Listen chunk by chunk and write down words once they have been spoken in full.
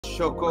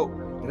So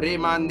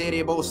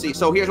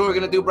here's what we're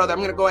going to do, brother. I'm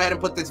going to go ahead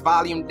and put this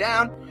volume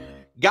down.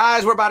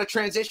 Guys, we're about to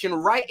transition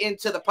right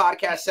into the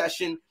podcast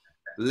session.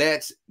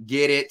 Let's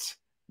get it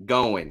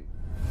going.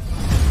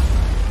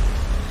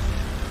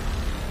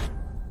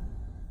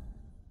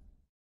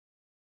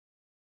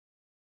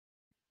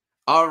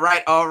 All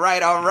right.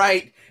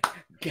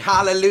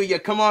 Hallelujah.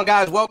 Come on,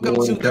 guys. Welcome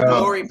to the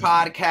Glory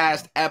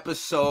Podcast,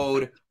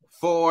 episode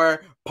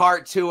 4,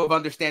 part 2 of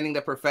Understanding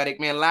the Prophetic.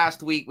 Man,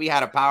 last week we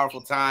had a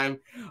powerful time.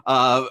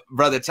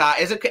 Brother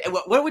Ty,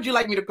 what would you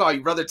like me to call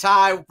you? Brother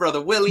Ty, Brother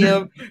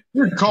William?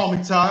 You can call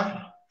me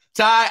Ty.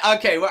 Ty,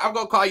 okay, well, I'm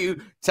going to call you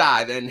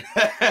Ty then.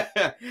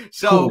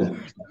 So, cool.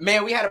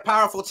 Man, we had a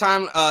powerful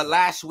time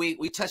last week.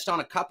 We touched on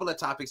a couple of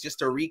topics. Just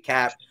to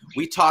recap,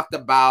 we talked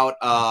about,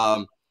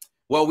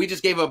 we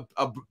just gave a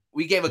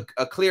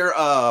clear,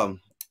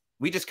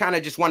 we just kind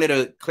of wanted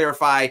to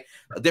clarify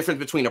a difference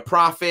between a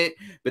prophet,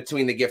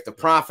 between the gift of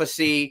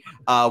prophecy.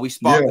 We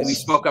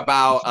spoke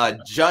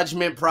about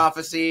judgment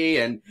prophecy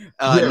and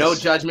no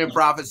judgment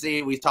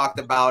prophecy. We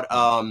talked about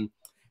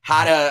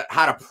how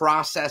to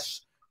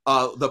process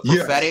the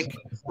prophetic,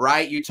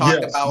 right? You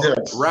talked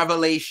about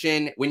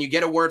revelation. When you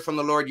get a word from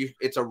the Lord,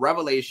 it's a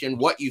revelation,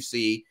 what you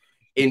see,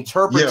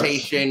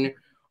 interpretation,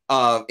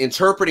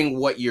 interpreting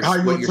what you're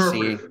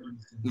seeing.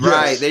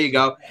 Right, there you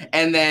go.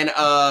 And then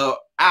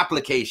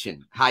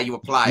application, how you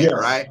apply it,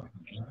 right?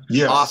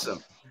 Yes.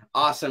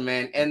 Awesome,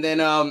 man. And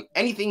then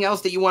anything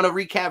else that you want to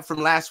recap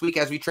from last week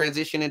as we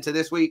transition into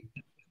this week?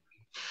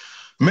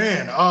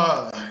 Man,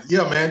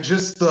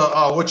 just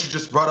what you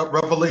just brought up,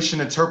 revelation,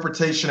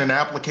 interpretation, and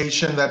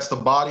application. That's the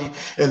body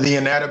and the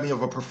anatomy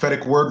of a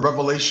prophetic word.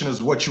 Revelation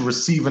is what you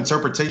receive.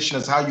 Interpretation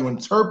is how you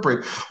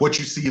interpret what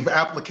you see.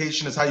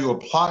 Application is how you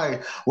apply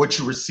what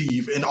you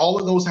receive. And all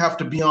of those have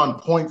to be on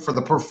point for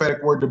the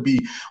prophetic word to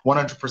be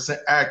 100%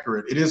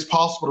 accurate. It is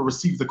possible to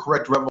receive the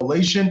correct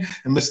revelation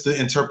and miss the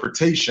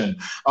interpretation.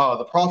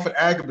 The prophet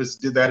Agabus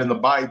did that in the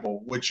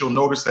Bible, which you'll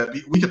notice that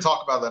we could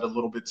talk about that a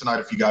little bit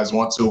tonight if you guys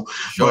want to.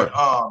 Sure.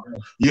 But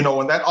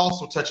and that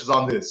also touches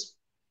on this.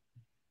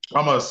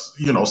 I'm gonna,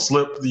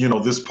 slip,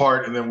 this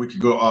part, and then we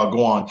could go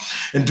on.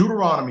 In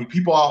Deuteronomy,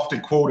 people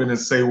often quote it and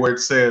say where it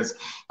says,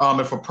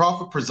 if a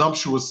prophet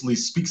presumptuously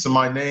speaks in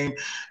my name,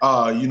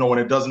 when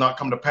it does not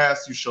come to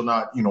pass, you shall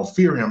not,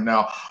 fear him.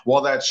 Now,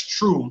 while that's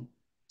true,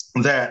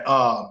 that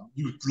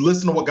you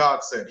listen to what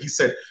God said. He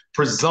said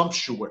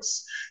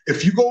presumptuous.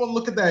 If you go and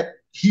look at that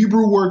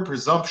Hebrew word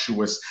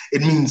presumptuous,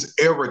 it means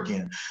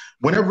arrogant.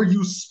 Whenever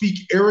you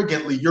speak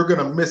arrogantly, you're going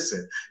to miss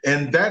it.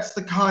 And that's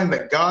the kind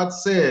that God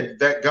said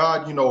that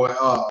God,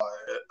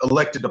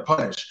 elected to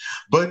punish.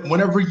 But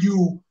whenever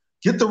you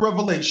get the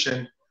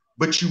revelation,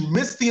 but you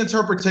miss the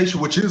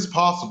interpretation, which is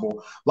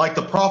possible, like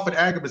the prophet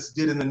Agabus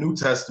did in the New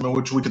Testament,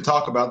 which we could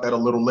talk about that a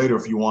little later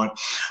if you want.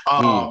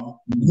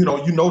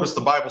 You notice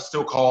the Bible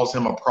still calls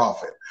him a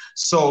prophet.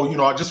 So,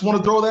 I just want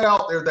to throw that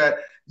out there, that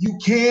you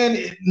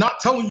can, not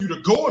telling you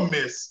to go and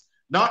miss,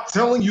 not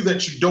telling you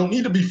that you don't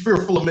need to be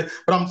fearful of it,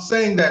 but I'm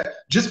saying that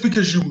just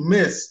because you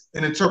miss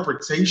an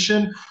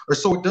interpretation or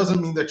so, it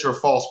doesn't mean that you're a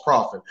false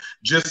prophet.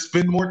 Just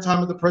spend more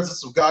time in the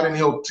presence of God, and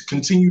he'll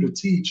continue to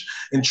teach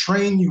and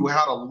train you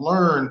how to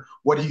learn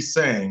what he's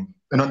saying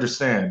and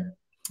understand.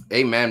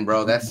 Amen,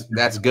 bro. That's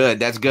good.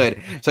 That's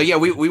good. So yeah,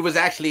 we was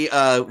actually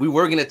we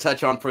were going to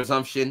touch on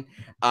presumption,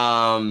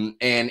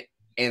 and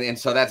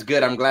so that's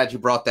good. I'm glad you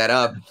brought that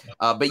up.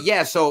 But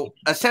yeah, so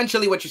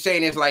essentially what you're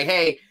saying is like,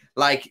 hey,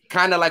 like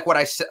kind of like what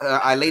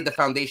I laid the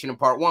foundation in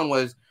part 1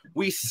 was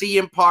we see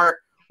in part,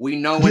 we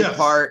know in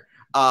part,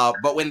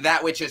 but when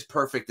that which is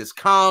perfect is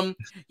come,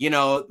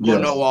 we'll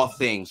know all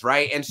things,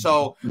 right? And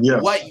so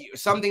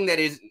something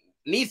that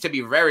needs to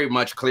be very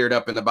much cleared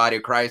up in the body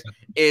of Christ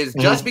is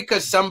just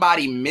because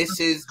somebody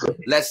misses,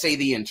 let's say,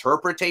 the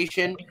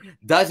interpretation,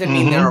 doesn't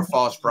mean they're a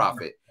false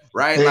prophet.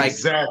 Right.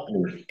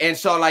 Exactly. And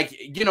so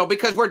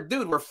because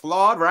we're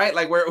flawed, right?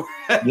 Like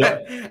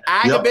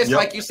Agabus,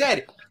 like you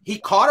said, he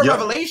caught a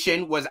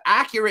revelation, was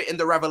accurate in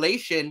the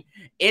revelation,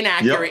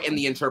 inaccurate in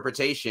the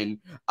interpretation.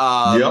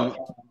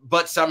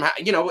 But somehow,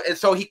 and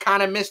so he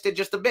kind of missed it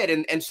just a bit.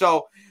 And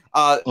so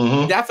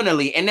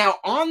definitely. And now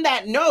on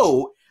that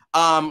note,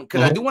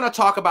 because I do want to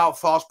talk about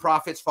false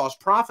prophets, false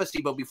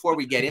prophecy. But before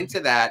we get into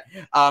that,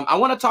 I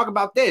want to talk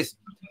about this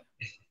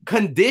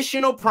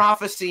conditional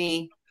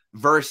prophecy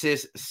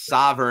versus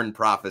sovereign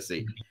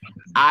prophecy.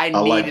 I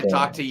need to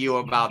talk to you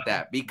about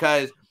that,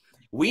 because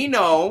we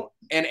know,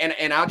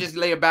 and I'll just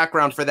lay a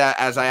background for that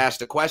as I asked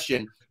the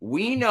question.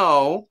 We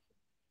know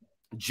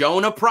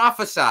Jonah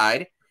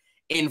prophesied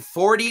in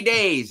 40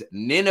 days,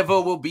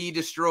 Nineveh will be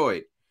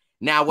destroyed.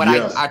 Now, what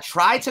I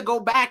tried to go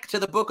back to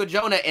the book of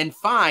Jonah and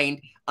find,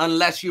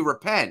 unless you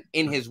repent,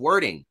 in his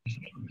wording,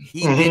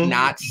 he did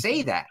not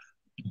say that.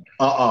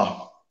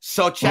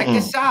 So check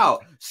this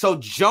out. So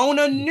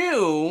Jonah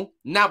knew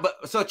now,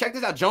 so check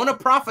this out. Jonah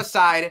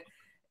prophesied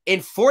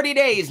in 40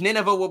 days,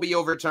 Nineveh will be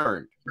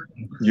overturned.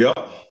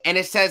 Yep. And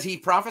it says he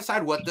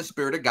prophesied what the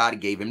Spirit of God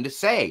gave him to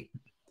say.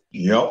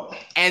 Yep.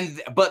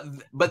 And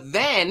but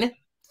then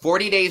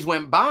 40 days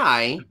went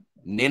by,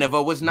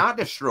 Nineveh was not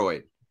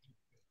destroyed.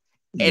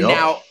 And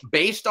now,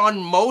 based on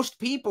most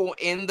people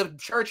in the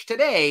church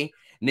today,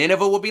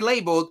 Nineveh will be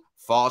labeled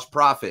false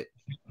prophet.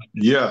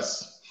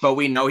 Yes. But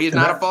we know he's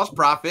not a false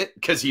prophet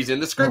because he's in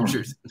the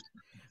scriptures.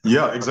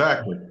 Yeah,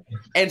 exactly.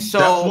 And so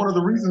that's one of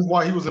the reasons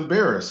why he was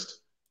embarrassed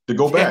to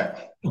go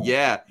back.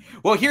 Yeah.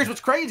 Well, here's what's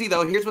crazy,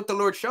 though. Here's what the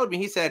Lord showed me.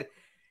 He said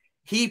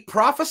he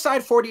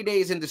prophesied 40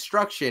 days in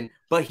destruction,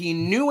 but he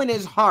knew in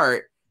his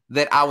heart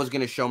that I was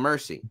going to show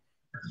mercy.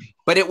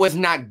 But it was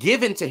not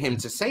given to him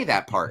to say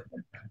that part.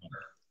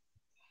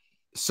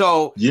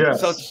 So,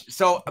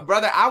 so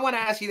brother, I want to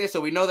ask you this. So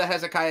we know the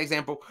Hezekiah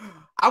example.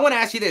 I want to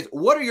ask you this.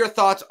 What are your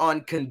thoughts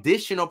on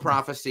conditional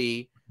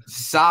prophecy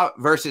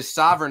versus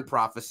sovereign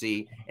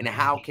prophecy, and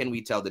how can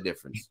we tell the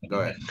difference?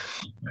 Go ahead.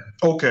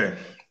 Okay.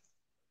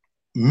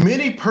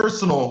 Many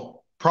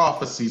personal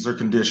prophecies are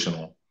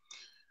conditional.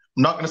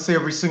 I'm not going to say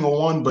every single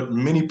one, but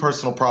many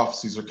personal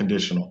prophecies are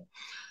conditional.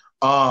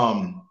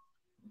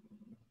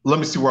 Let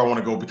me see where I want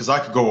to go, because I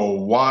could go a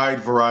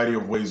wide variety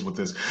of ways with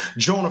this.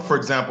 Jonah, for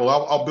example,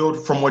 I'll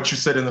build from what you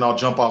said and then I'll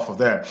jump off of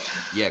that.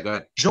 Yeah, go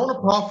ahead. Jonah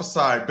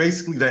prophesied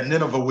basically that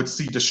Nineveh would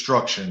see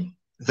destruction.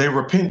 They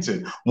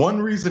repented.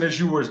 One reason, as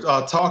you were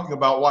talking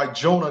about, why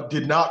Jonah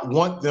did not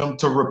want them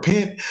to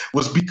repent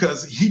was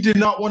because he did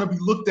not want to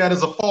be looked at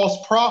as a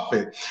false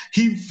prophet.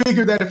 He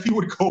figured that if he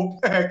would go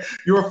back,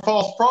 you're a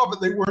false prophet,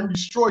 they weren't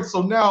destroyed.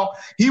 So now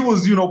he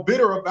was,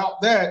 bitter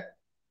about that.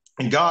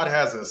 And God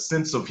has a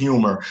sense of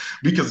humor,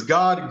 because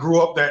God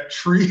grew up that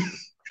tree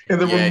and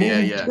then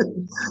removed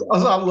it.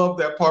 I love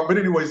that part. But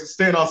anyways,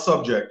 staying on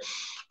subject.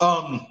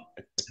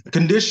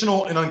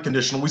 Conditional and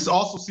unconditional. We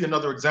also see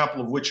another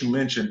example of which you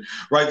mentioned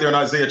right there in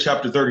Isaiah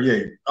chapter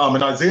 38.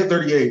 In Isaiah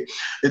 38,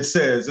 it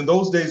says, in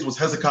those days was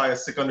Hezekiah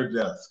sick unto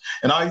death.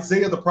 And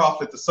Isaiah the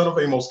prophet, the son of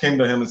Amos, came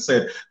to him and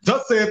said,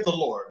 thus saith the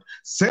Lord,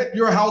 set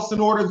your house in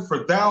order,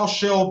 for thou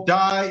shalt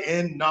die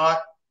and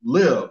not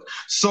live.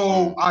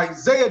 So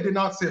Isaiah did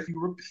not say if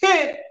you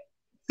repent,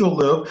 you'll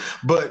live,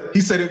 but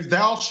he said if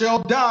thou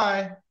shalt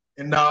die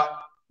and not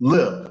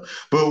live.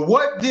 But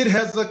what did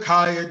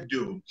Hezekiah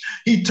do?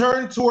 He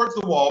turned towards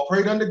the wall,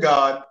 prayed unto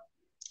God,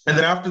 and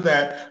then after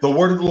that, the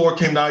word of the Lord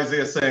came to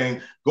Isaiah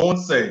saying, go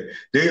and say,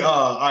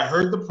 I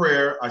heard the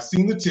prayer, I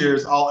seen the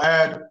tears, I'll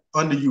add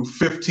unto you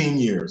 15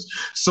 years.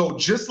 So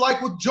just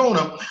like with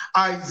Jonah,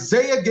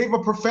 Isaiah gave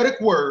a prophetic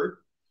word,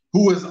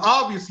 who is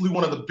obviously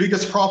one of the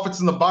biggest prophets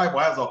in the Bible,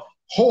 has a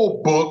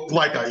whole book,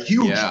 like a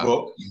huge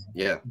book,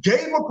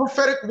 gave a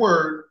prophetic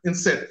word and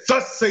said,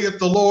 thus saith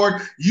the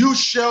Lord, you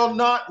shall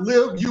not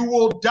live, you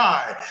will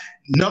die.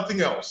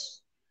 Nothing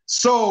else.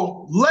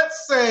 So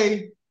let's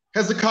say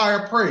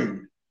Hezekiah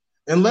prayed,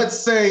 and let's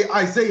say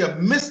Isaiah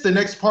missed the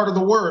next part of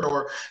the word,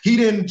 or he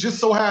didn't just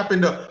so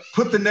happen to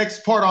put the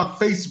next part on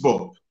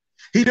Facebook.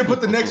 He didn't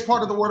put the next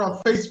part of the word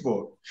on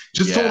Facebook,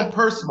 just told him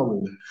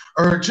personally,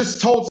 or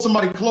just told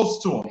somebody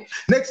close to him.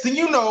 Next thing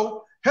you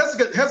know,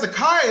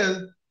 Hezekiah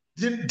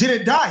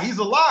didn't die. He's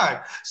alive.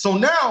 So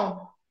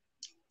now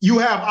you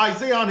have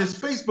Isaiah on his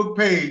Facebook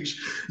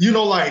page,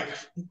 like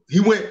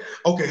he went,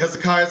 okay,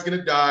 Hezekiah's going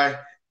to die,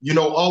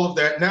 all of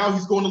that. Now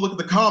he's going to look at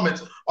the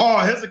comments. Oh,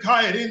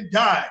 Hezekiah didn't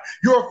die.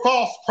 You're a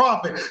false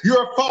prophet.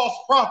 You're a false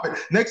prophet.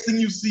 Next thing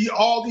you see,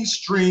 all these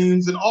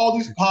streams and all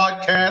these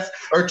podcasts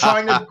are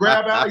trying to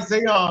grab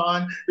Isaiah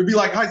on to be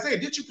like, Isaiah,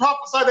 did you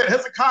prophesy that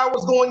Hezekiah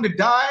was going to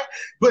die?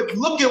 But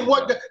look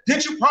at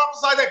did you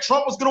prophesy that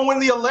Trump was going to win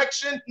the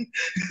election?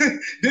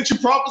 Did you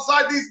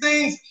prophesy these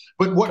things?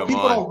 But what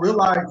people don't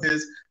realize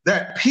is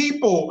that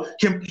people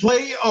can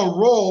play a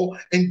role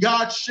in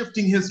God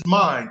shifting his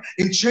mind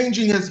and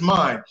changing his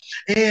mind.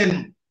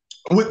 And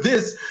with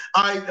this,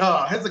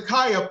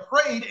 Hezekiah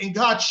prayed and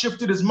God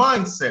shifted his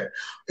mindset.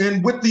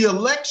 And with the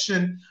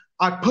election,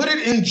 I put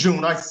it in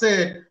June. I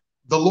said,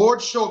 the Lord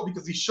showed,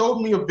 because he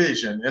showed me a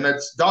vision, and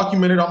it's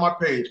documented on my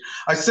page.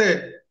 I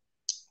said,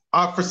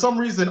 for some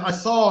reason, I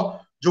saw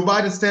Joe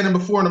Biden standing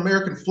before an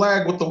American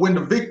flag with the wind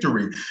of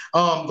victory.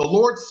 The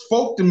Lord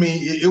spoke to me.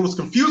 It was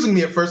confusing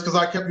me at first, because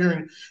I kept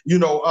hearing,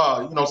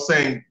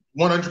 saying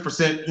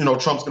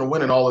 100%, Trump's going to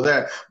win and all of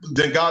that.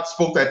 Then God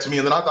spoke that to me,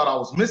 and then I thought I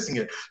was missing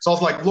it. So I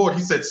was like, Lord,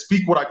 he said,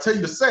 speak what I tell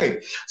you to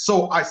say.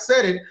 So I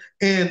said it,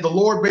 and the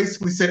Lord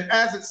basically said,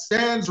 as it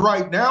stands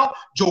right now,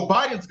 Joe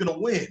Biden's going to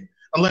win.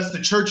 Unless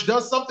the church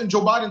does something,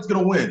 Joe Biden's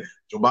going to win.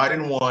 Joe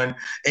Biden won.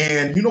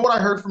 And you know what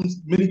I heard from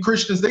many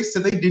Christians? They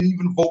said they didn't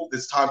even vote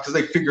this time because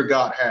they figured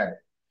God had it,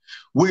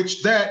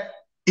 which that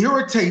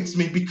irritates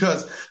me,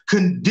 because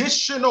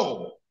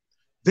conditional,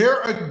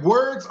 there are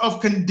words of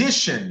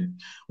condition.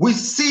 We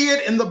see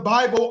it in the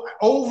Bible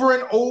over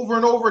and over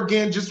and over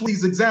again, just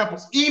these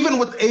examples. Even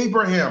with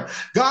Abraham,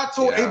 God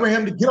told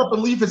Abraham to get up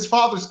and leave his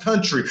father's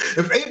country.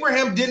 If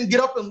Abraham didn't get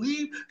up and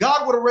leave,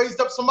 God would have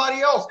raised up somebody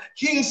else.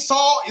 King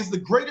Saul is the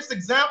greatest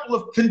example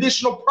of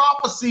conditional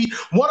prophecy,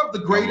 one of the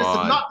greatest,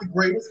 if not the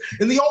greatest,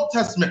 in the Old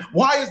Testament.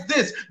 Why is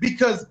this?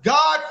 Because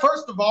God,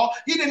 first of all,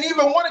 he didn't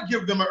even want to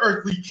give them an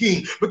earthly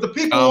king, but the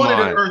people wanted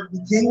an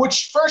earthly king,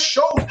 which first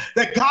shows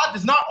that God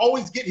does not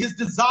always get his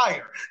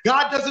desire.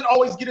 God doesn't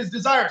always get his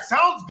desire. desire.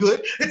 Sounds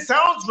good. It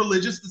sounds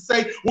religious to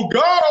say, well,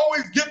 God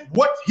always gets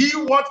what he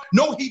wants.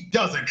 No, he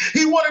doesn't.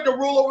 He wanted to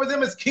rule over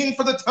them as king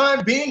for the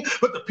time being,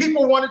 but the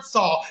people wanted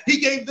Saul. He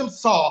gave them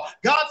Saul.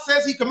 God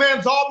says he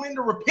commands all men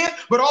to repent,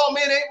 but all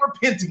men ain't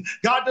repenting.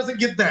 God doesn't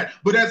get that.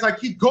 But as I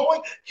keep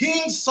going,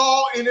 King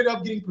Saul ended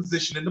up getting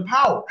positioned into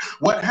power.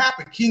 What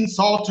happened? King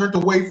Saul turned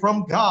away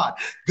from God.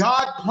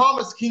 God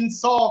promised King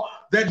Saul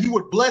that he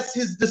would bless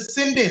his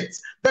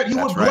descendants, that he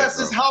would bless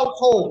his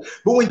household.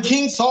 But when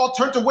King Saul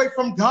turned away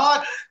from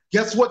God,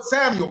 guess what?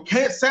 Samuel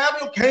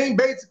came,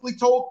 basically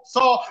told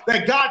Saul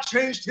that God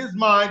changed his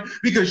mind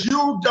because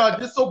you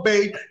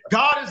disobeyed.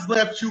 God has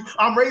left you.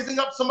 I'm raising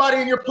up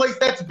somebody in your place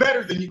that's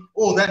better than you.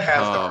 Oh, that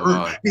has to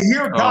hurt. To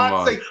hear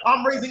God say,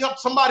 I'm raising up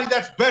somebody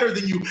that's better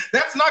than you.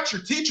 That's not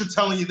your teacher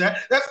telling you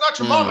that. That's not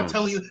your mama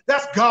telling you.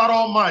 That's God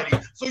Almighty.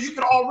 So you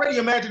can already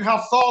imagine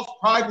how Saul's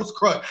pride was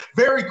crushed.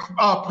 Very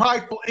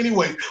prideful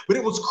anyways, but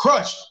it was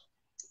crushed.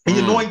 He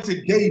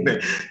anointed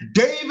David.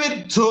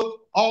 David took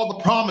all the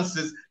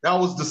promises that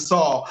was to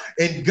Saul,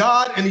 and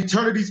God in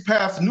eternity's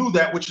past knew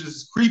that, which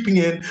is creeping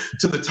in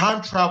to the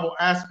time travel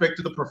aspect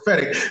of the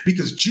prophetic,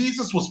 because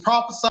Jesus was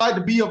prophesied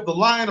to be of the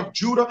Lion of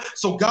Judah.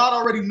 So God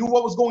already knew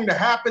what was going to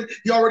happen.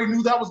 He already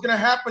knew that was going to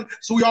happen.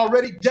 So he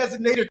already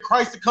designated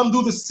Christ to come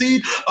through the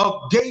seed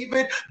of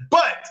David.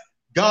 But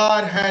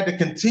God had to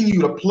continue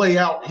to play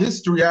out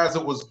history as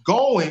it was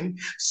going.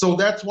 So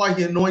that's why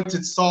he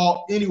anointed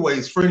Saul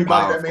anyways. For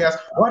anybody that may ask,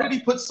 why did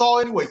he put Saul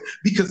anyways?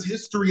 Because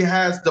history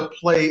has to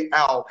play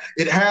out.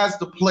 It has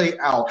to play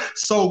out.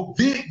 So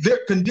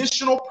the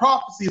conditional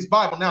prophecy is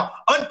Bible. Now,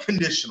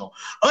 unconditional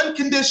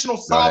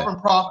sovereign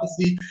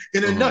prophecy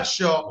in a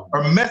nutshell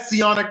are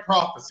messianic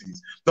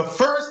prophecies. The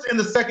first and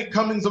the second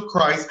comings of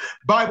Christ,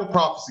 Bible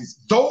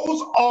prophecies.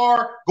 Those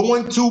are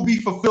going to be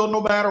fulfilled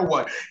no matter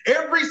what.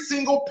 Every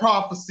single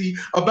prophecy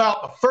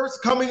about the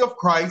first coming of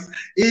Christ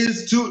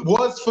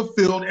was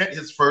fulfilled at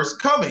his first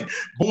coming.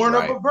 Born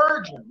of a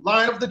virgin,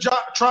 Lion of the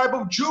tribe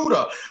of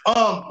Judah.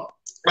 Out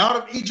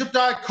of Egypt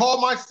I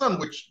called my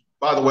son, which,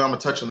 by the way, I'm going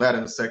to touch on that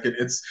in a second.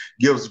 It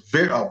gives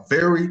a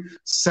very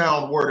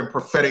sound word and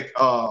prophetic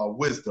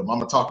wisdom. I'm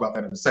going to talk about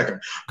that in a second.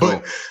 Cool.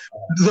 But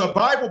the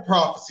Bible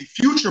prophecy,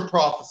 future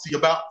prophecy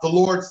about the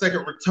Lord's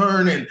second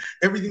return and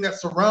everything that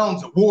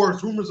surrounds it,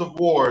 wars, rumors of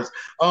wars,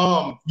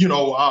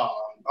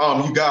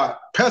 you got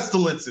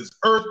pestilences,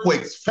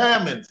 earthquakes,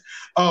 famines,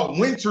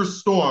 winter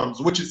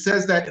storms, which it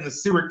says that in the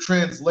Syriac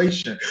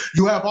translation.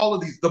 You have all of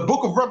these. The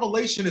book of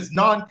Revelation is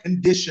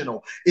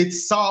non-conditional.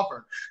 It's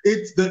sovereign.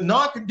 It's the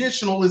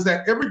non-conditional is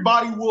that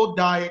everybody will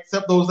die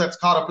except those that's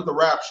caught up in the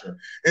rapture.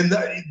 And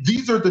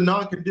these are the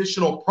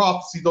non-conditional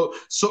prophecies.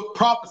 So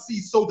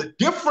the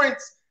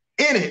difference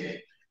in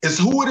it is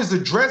who it is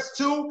addressed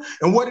to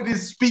and what it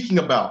is speaking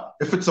about.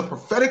 If it's a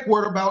prophetic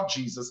word about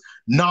Jesus,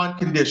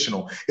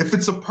 non-conditional. If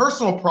it's a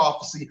personal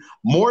prophecy,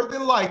 more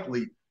than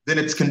likely, then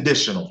it's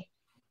conditional.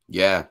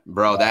 Yeah,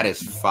 bro, that is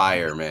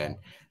fire, man.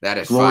 That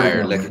is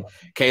fire. Look,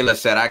 Kayla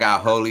said, I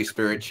got Holy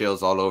Spirit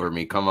chills all over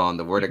me. Come on,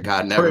 the word of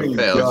God never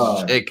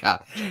fails.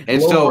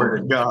 And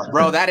Lord so,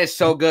 bro, that is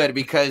so good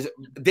because,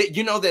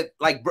 you know that,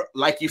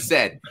 like you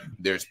said,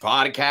 there's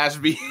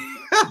podcasts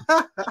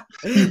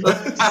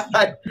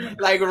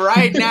like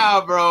right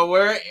now, bro,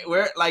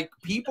 we're like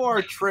people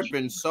are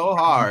tripping so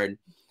hard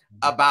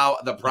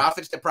about the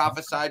prophets that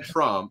prophesied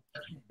Trump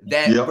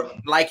that,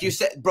 like you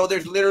said, bro,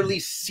 there's literally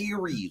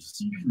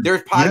series.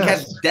 There's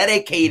podcasts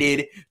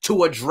dedicated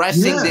to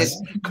addressing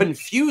this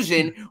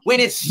confusion when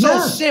it's so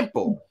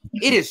simple.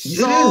 It is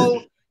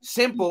so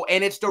simple,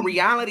 and it's the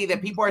reality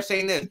that people are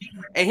saying this.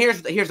 And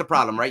here's the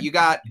problem, right? You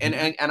got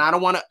and I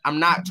don't want to. I'm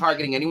not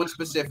targeting anyone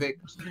specific.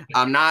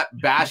 I'm not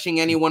bashing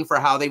anyone for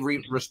how they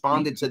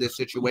responded to this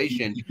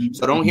situation.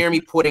 So don't hear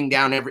me putting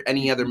down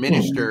any other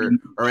minister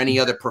or any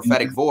other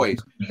prophetic voice.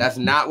 That's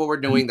not what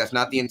we're doing. That's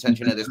not the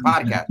intention of this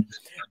podcast.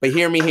 But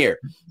hear me here.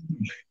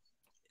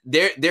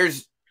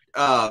 There's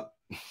how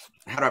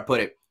do I put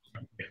it?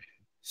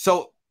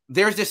 So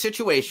there's this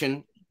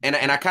situation. And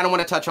I kind of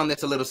want to touch on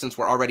this a little since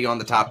we're already on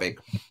the topic.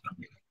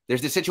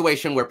 There's this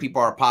situation where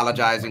people are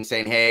apologizing,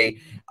 saying, hey,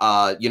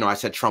 I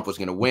said Trump was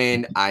going to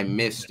win. I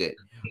missed it.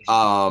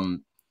 I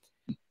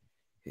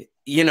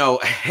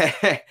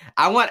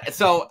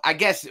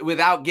guess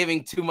without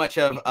giving too much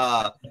of,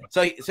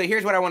 so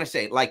here's what I want to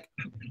say. Like,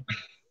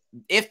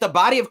 if the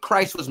body of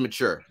Christ was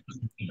mature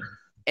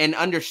and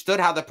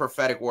understood how the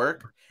prophetic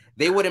work,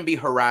 they wouldn't be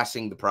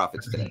harassing the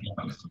prophets today.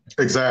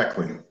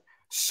 Exactly.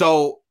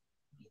 So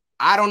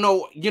I don't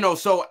know,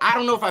 so I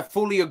don't know if I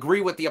fully agree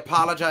with the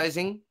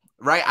apologizing,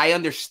 right? I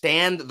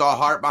understand the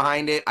heart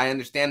behind it. I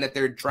understand that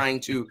they're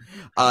trying to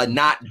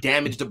not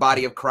damage the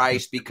body of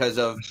Christ because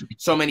of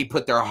so many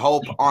put their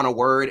hope on a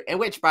word, and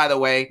which, by the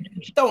way,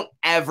 don't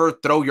ever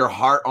throw your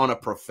heart on a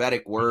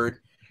prophetic word.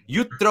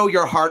 you throw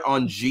your heart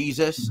on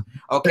Jesus.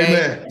 Okay.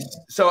 Amen.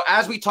 So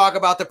as we talk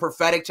about the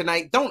prophetic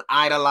tonight, don't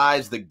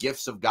idolize the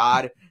gifts of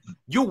God.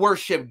 You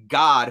worship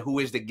God, who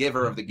is the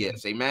giver of the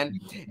gifts. Amen.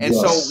 And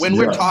so when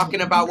we're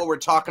talking about what we're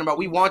talking about,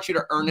 we want you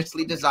to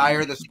earnestly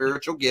desire the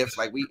spiritual gifts,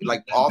 like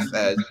Paul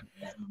says,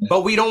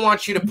 but we don't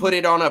want you to put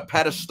it on a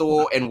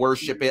pedestal and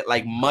worship it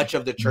like much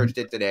of the church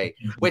did today,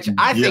 which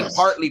I think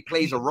partly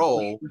plays a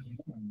role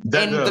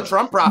in the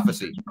Trump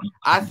prophecy.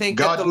 I think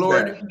that the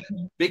Lord,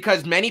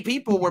 because many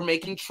people were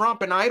making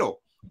Trump an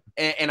idol.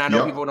 And I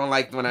know people don't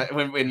like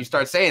when you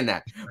start saying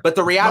that. But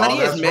the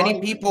reality is many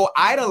people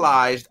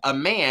idolized a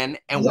man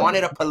and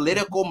wanted a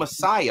political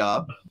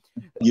Messiah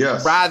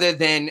rather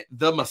than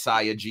the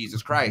Messiah,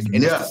 Jesus Christ.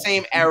 And it's the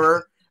same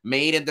error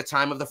made in the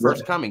time of the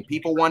first coming.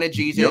 People wanted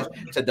Jesus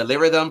to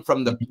deliver them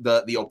from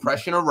the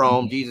oppression of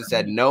Rome. Jesus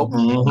said, nope,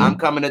 I'm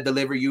coming to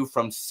deliver you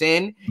from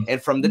sin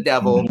and from the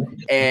devil.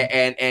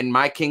 And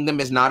my kingdom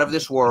is not of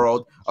this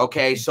world.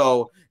 Okay,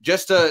 so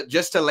just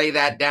to lay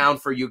that down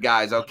for you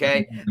guys,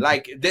 okay?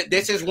 Like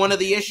this is one of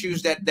the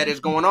issues that is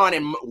going on,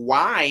 and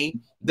why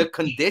the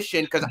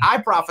condition, because I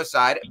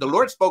prophesied, the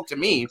Lord spoke to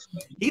me.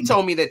 He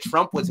told me that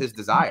Trump was his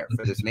desire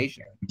for this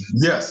nation.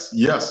 Yes.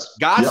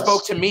 God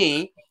spoke to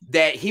me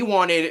that he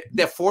wanted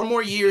that 4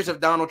 more years of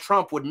Donald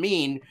Trump would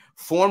mean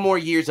 4 more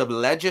years of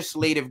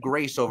legislative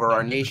grace over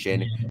our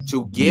nation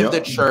to give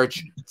the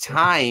church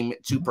time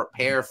to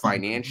prepare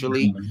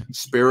financially,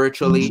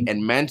 spiritually,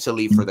 and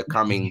mentally for the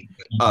coming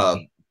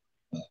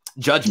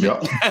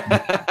judgment.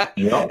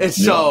 And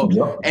so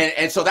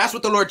that's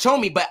what the Lord told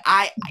me, but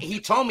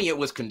he told me it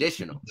was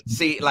conditional.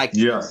 See, like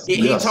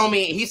he told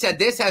me, he said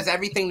this has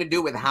everything to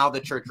do with how the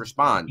church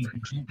responds,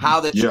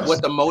 how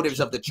what the motives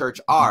of the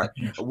church are,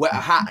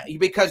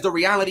 because the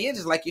reality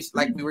is like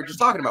we were just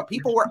talking about,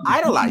 people were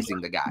idolizing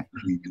the guy.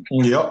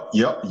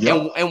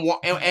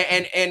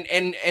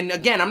 And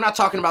again, I'm not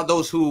talking about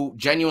those who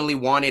genuinely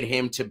wanted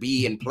him to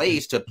be in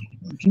place to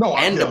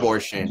end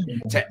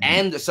abortion, to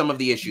end some of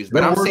the issues,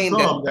 but I'm saying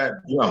that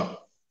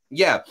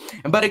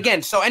but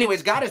again, so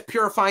anyways, God is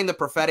purifying the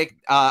prophetic.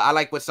 I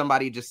like what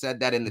somebody just said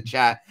that in the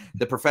chat.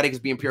 The prophetic is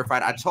being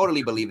purified. I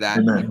totally believe that.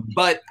 Amen.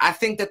 But I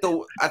think that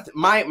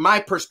my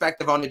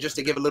perspective on it, just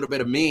to give a little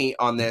bit of me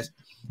on this,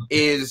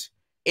 is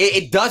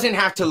it doesn't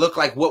have to look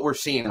like what we're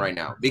seeing right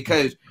now,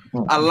 because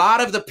a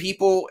lot of the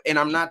people, and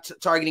I'm not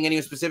targeting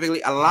anyone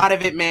specifically, a lot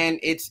of it, man,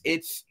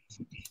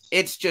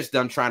 it's just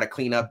them trying to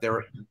clean up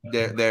their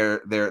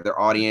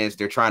audience.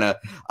 They're trying to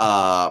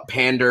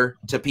pander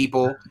to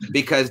people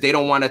because they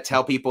don't want to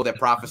tell people that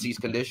prophecy is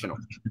conditional.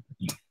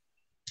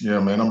 Yeah,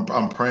 man,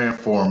 I'm praying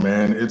for him,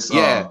 man. It's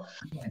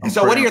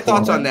so what are your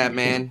thoughts on that,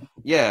 man?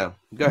 Yeah,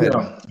 go ahead.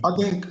 I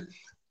think,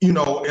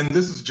 and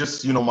this is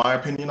just, my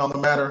opinion on the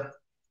matter.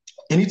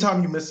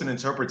 Anytime you miss an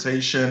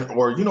interpretation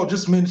or,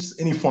 just miss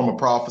any form of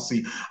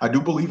prophecy, I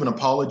do believe an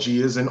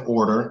apology is in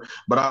order,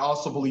 but I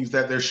also believe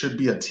that there should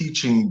be a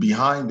teaching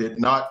behind it,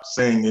 not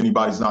saying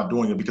anybody's not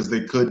doing it, because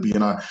they could be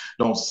and I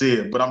don't see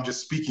it, but I'm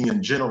just speaking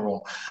in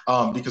general,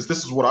 because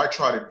this is what I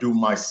try to do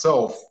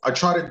myself. I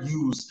try to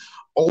use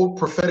old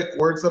prophetic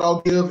words that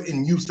I'll give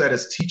and use that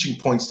as teaching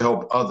points to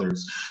help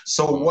others.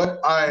 So what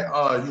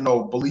I,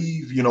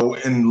 believe,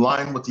 in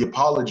line with the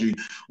apology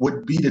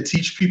would be to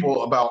teach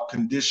people about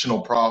conditional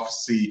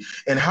prophecy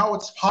and how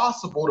it's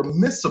possible to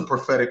miss a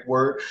prophetic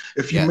word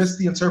if you miss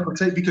the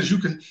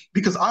interpretation,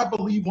 because I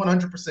believe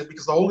 100%,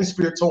 because the Holy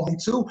Spirit told me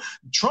to,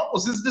 Trump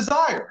was his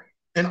desire.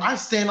 And I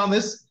stand on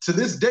this to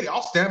this day.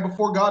 I'll stand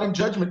before God in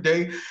judgment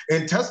day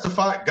and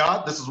testify,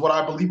 God, this is what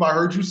I believe I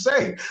heard you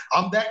say.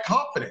 I'm that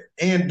confident.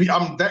 And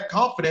I'm that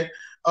confident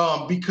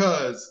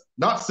because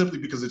not simply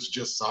because it's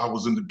just I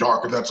was in the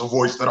dark and that's a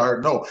voice that I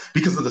heard. No,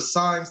 because of the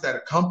signs that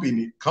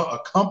accompanied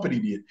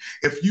it.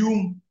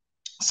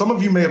 Some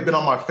of you may have been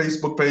on my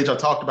Facebook page. I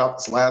talked about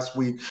this last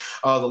week.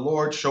 The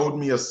Lord showed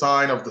me a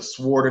sign of the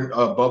sword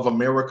above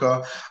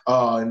America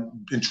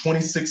in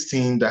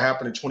 2016 that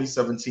happened in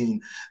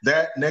 2017.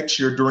 That next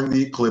year during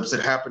the eclipse,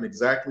 it happened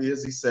exactly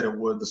as he said it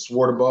would. The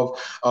sword above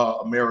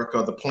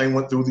America. The plane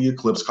went through the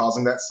eclipse,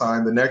 causing that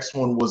sign. The next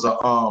one was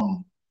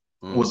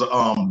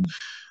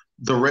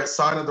the red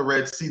sign of the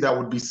Red Sea that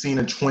would be seen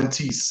in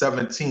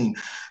 2017.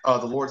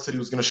 The Lord said he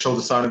was going to show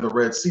the sign of the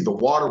Red Sea. The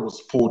water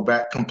was pulled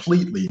back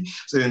completely.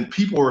 And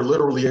people were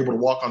literally able to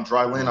walk on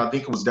dry land. I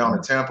think it was down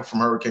in Tampa from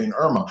Hurricane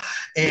Irma.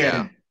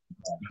 And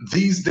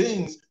these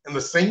things, in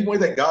the same way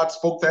that God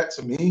spoke that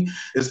to me,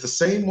 is the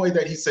same way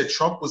that he said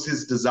Trump was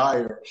his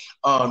desire,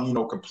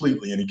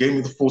 completely. And he gave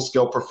me the full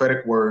scale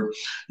prophetic word,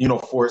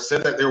 for it.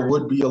 Said that there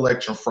would be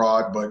election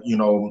fraud, but,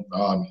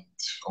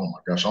 oh my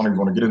gosh, I don't even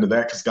want to get into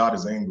that because God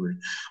is angry.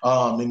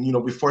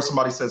 And before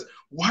somebody says,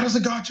 why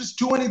doesn't God just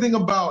do anything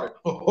about it?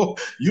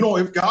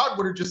 If God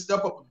were to just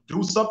step up and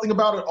do something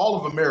about it, all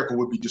of America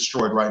would be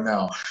destroyed right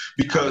now,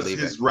 because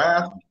his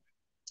wrath,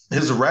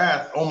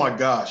 oh my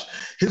gosh,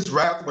 his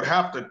wrath would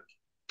have to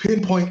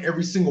pinpoint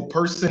every single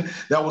person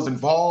that was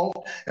involved,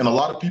 and a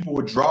lot of people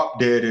would drop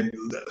dead. And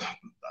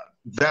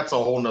that's a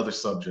whole nother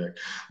subject.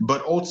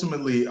 But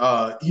ultimately,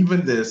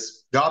 even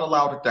this, God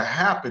allowed it to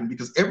happen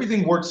because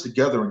everything works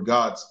together in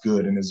God's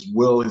good and his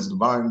will, his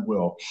divine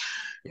will.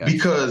 Yes.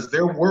 Because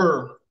there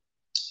were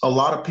a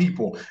lot of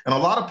people, and a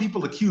lot of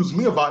people accused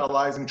me of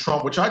idolizing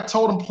Trump, which I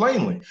told them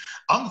plainly.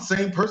 I'm the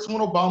same person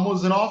when Obama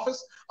was in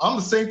office. I'm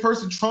the same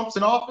person Trump's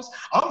in office.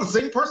 I'm the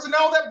same person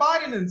now that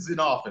Biden is in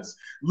office.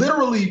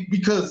 Literally,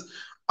 because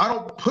I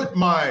don't put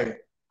my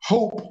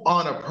hope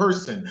on a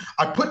person.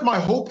 I put my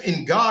hope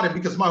in God, and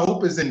because my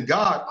hope is in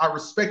God, I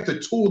respect the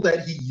tool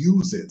that he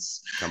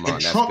uses.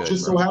 And Trump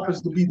just so happens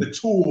to be the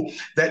tool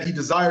that he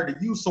desired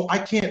to use. So I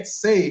can't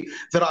say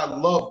that I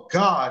love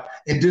God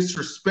and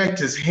disrespect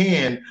his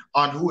hand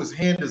on who his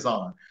hand is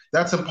on.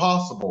 That's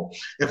impossible.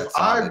 If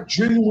I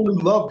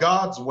genuinely love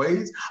God's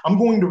ways, I'm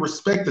going to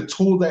respect the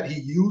tool that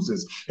he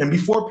uses. And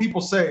before people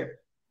say,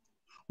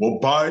 well,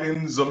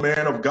 Biden's a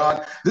man of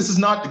God, this is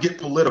not to get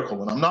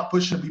political, and I'm not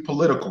pushing to be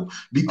political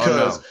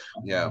because,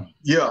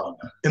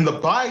 in the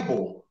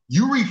Bible,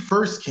 you read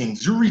 1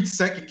 Kings, you read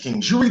 2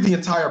 Kings, you read the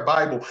entire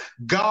Bible.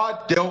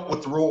 God dealt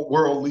with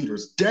world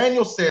leaders.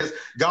 Daniel says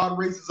God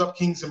raises up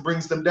kings and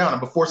brings them down.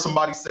 And before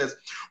somebody says,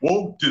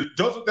 well,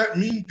 doesn't that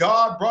mean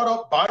God brought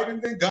up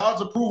Biden, then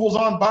God's approval's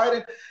on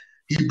Biden?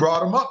 He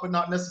brought him up, but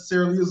not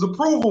necessarily his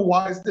approval.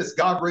 Why is this?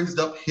 God raised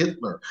up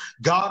Hitler.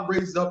 God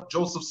raised up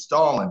Joseph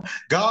Stalin.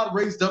 God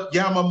raised up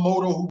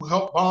Yamamoto, who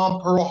helped bomb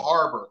Pearl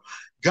Harbor.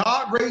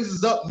 God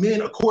raises up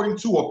men according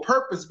to a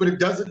purpose, but it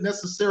doesn't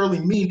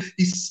necessarily mean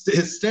his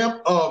stamp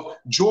of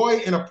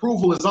joy and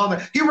approval is on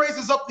that. He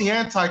raises up the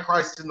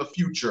Antichrist in the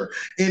future,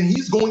 and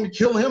he's going to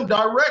kill him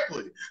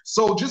directly.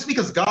 So just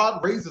because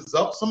God raises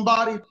up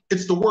somebody,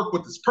 it's to work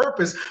with his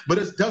purpose, but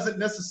it doesn't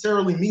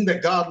necessarily mean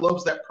that God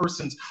loves that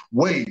person's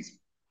ways.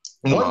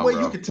 One way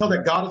you can tell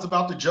that God is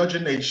about to judge a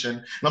nation,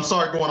 and I'm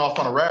sorry going off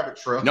on a rabbit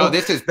trail. No,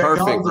 this is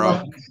perfect,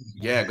 bro.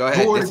 Yeah, go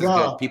ahead. This is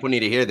good. People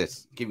need to hear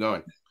this. Keep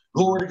going.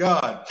 Glory to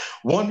God.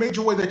 One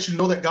major way that you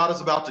know that God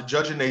is about to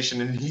judge a nation,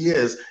 and he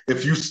is,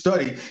 if you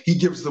study, he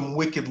gives them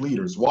wicked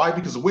leaders. Why?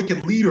 Because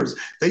wicked leaders,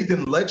 they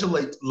then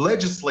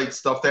legislate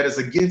stuff that is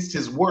against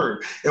his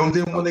word. And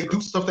then when they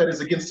do stuff that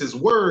is against his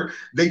word,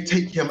 they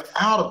take him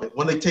out of it.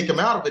 When they take him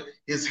out of it,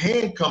 his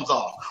hand comes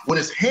off. When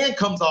his hand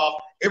comes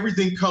off,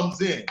 everything comes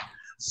in.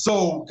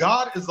 So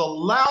God is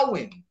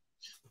allowing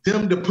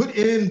them to put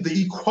in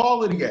the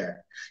Equality Act.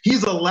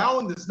 He's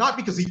allowing this not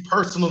because he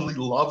personally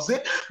loves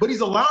it, but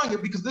he's allowing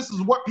it because this is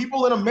what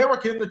people in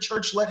America in the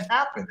church let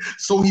happen.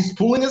 So he's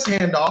pulling his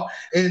hand off,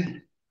 and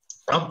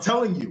I'm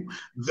telling you,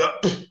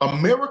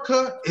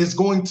 America is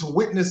going to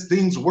witness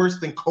things worse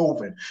than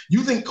COVID.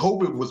 You think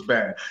COVID was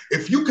bad.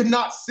 If you could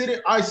not sit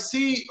it, I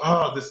see,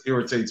 this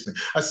irritates me.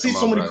 I see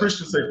so many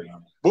Christians say,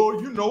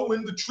 well, you know,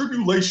 in the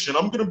tribulation,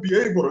 I'm going to be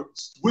able to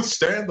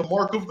withstand the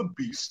mark of the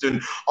beast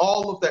and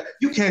all of that.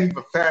 You can't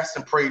even fast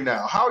and pray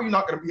now. How are you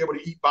not going to be able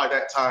to eat by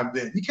that time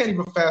then? You can't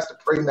even fast and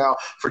pray now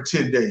for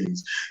 10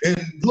 days.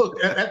 And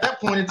look, at that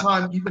point in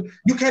time, even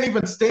you can't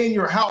even stay in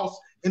your house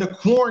in a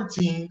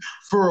quarantine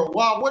for a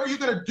while. What are you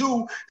going to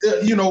do?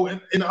 You know,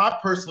 and I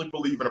personally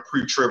believe in a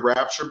pre-trib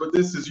rapture, but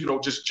this is, you know,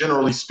 just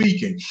generally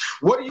speaking.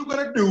 What are you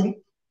going to do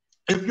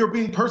if you're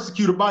being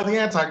persecuted by the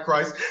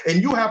Antichrist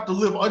and you have to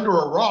live under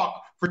a rock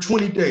for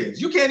 20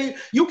 days? You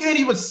can't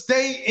even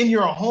stay in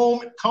your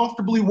home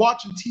comfortably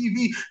watching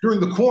TV during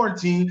the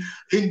quarantine,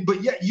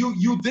 but yet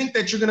you think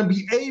that you're going to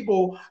be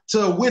able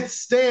to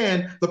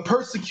withstand the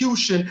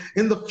persecution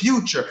in the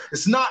future.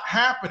 It's not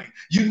happening.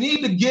 You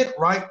need to get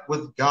right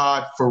with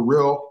God for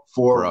real,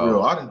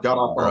 real. I done got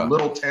off on a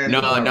little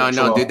tangent.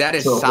 No, dude, that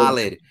is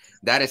solid.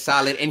 That is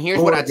solid. And here's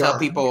what I tell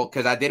people,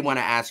 because I did want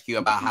to ask you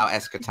about how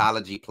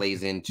eschatology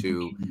plays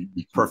into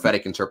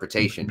prophetic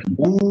interpretation.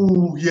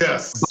 Ooh,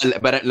 yes.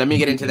 But let me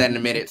get into that in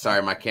a minute.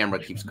 Sorry, my camera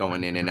keeps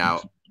going in and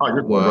out.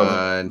 You're good,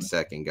 One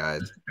second,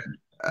 guys.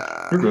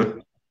 You're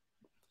good.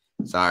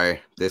 Sorry,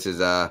 this is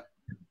all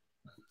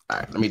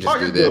right, let me just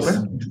do this.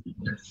 Good,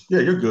 yeah,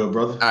 you're good,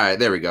 brother. All right,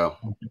 there we go.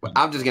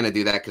 I'm just going to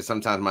do that because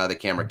sometimes my other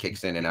camera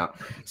kicks in and out.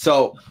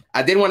 So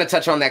I did want to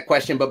touch on that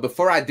question, but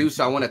before I do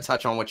so, I want to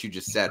touch on what you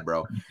just said,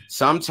 bro.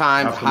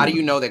 Sometimes, how do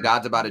you know that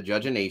God's about to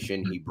judge a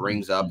nation? He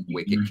brings up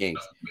wicked kings.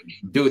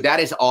 Dude, that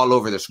is all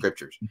over the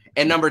scriptures.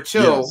 And number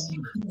two,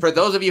 for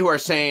those of you who are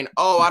saying,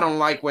 oh, I don't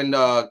like when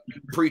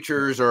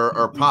preachers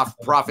or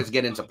prophets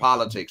get into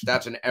politics,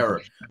 that's an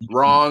error.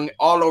 Wrong.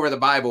 All over the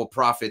Bible,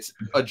 prophets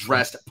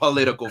addressed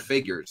political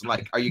figures.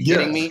 Like, are you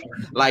kidding me?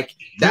 Like,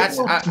 that's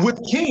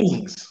with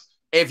kings.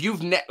 If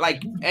you've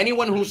like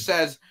anyone who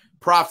says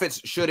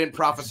prophets shouldn't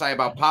prophesy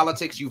about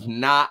politics, you've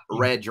not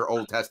read your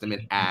Old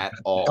Testament at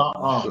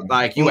all.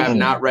 Like, you have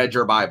not read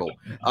your Bible.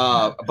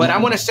 But I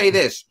want to say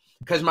this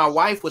because my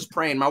wife was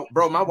praying. My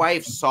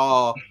wife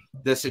saw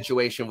the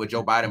situation with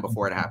Joe Biden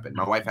before it happened.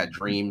 My wife had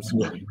dreams.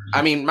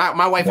 I mean,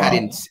 my wife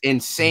had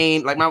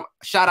insane, like,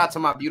 shout out to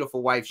my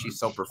beautiful wife. She's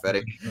so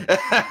prophetic.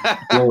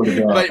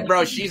 But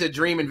bro, she's a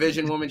dream and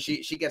vision woman.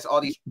 She gets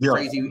all these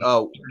crazy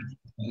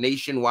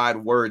nationwide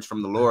words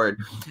from the Lord.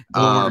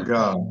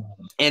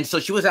 And so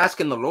she was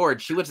asking the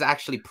Lord, she was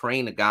actually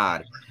praying to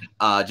God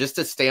just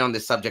to stay on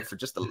this subject for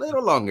just a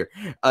little longer.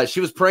 She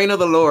was praying to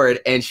the Lord,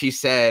 and she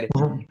said,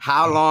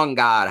 how long,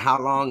 God? How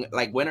long?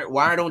 Like,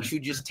 why don't you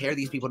just tear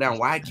these people down?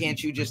 Why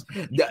can't you just,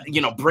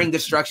 bring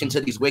destruction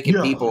to these wicked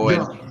people?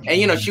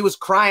 And she was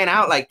crying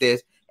out like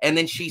this. And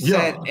then she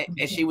said,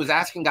 and she was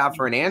asking God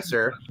for an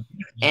answer,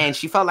 and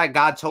she felt like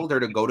God told her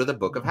to go to the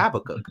book of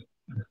Habakkuk.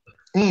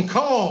 Come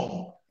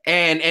on.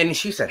 And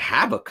she said,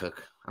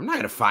 Habakkuk? I'm not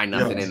going to find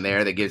nothing in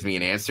there that gives me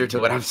an answer to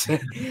what I'm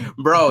saying.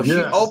 Bro, she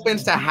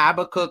opens to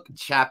Habakkuk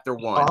chapter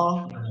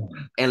 1.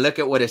 And look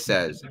at what it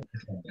says.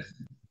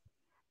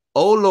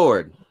 Oh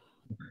Lord,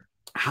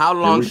 how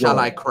long shall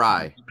I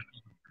cry,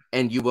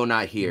 and you will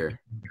not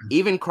hear?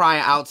 Even cry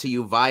out to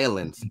you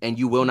violence, and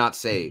you will not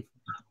save.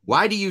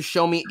 Why do you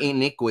show me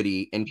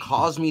iniquity and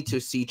cause me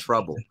to see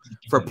trouble?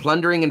 For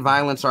plundering and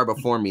violence are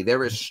before me.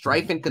 There is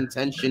strife and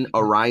contention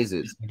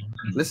arises.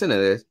 Listen to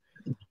this.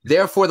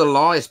 Therefore, the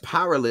law is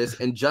powerless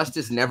and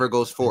justice never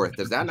goes forth.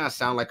 Does that not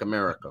sound like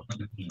America?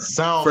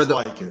 Sounds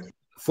like it.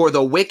 For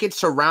the wicked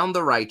surround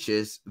the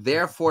righteous.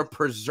 Therefore,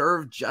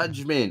 preserve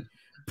judgment.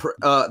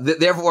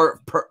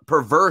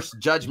 Perverse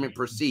judgment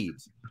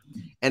proceeds.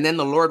 And then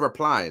the Lord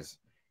replies,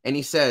 and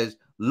he says,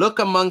 look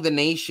among the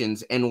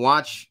nations and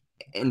watch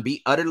and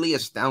be utterly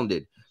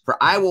astounded. For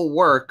I will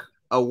work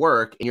a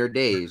work in your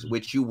days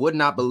which you would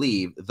not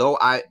believe, though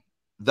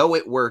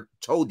it were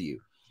told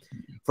you.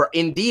 For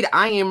indeed,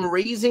 I am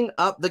raising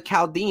up the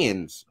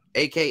Chaldeans,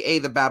 aka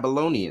the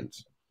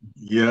Babylonians.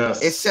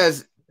 Yes. It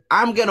says,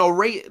 I'm going to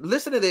raise.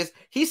 Listen to this.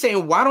 He's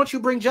saying, why don't you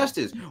bring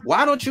justice?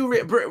 Why don't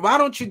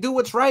you do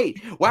what's right?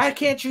 Why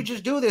can't you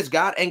just do this,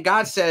 God? And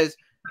God says,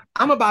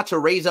 I'm about to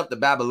raise up the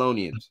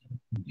Babylonians.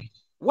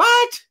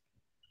 What?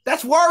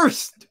 That's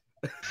worse.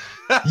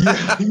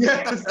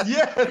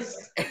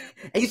 Yes.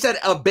 He said,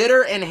 a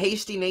bitter and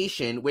hasty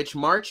nation which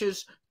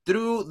marches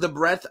through the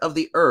breadth of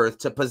the earth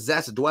to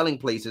possess dwelling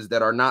places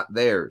that are not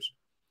theirs.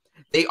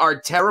 They are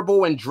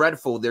terrible and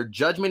dreadful. Their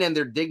judgment and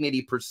their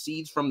dignity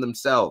proceeds from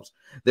themselves.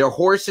 Their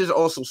horses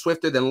also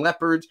swifter than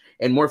leopards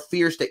and more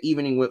fierce to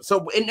evening whip.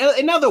 So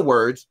in other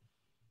words,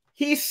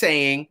 he's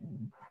saying,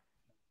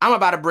 I'm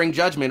about to bring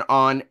judgment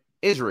on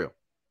Israel.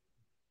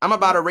 I'm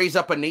about to raise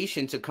up a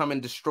nation to come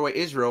and destroy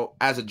Israel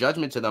as a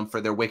judgment to them for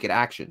their wicked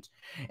actions.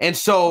 And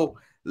so,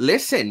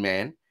 listen,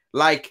 man,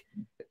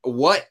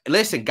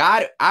 listen,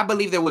 God, I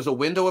believe there was a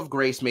window of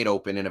grace made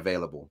open and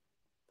available.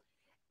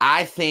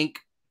 I think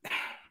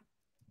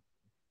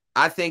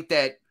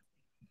that,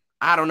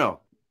 I don't know.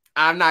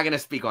 I'm not going to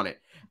speak on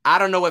it. I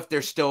don't know if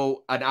there's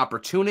still an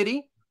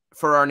opportunity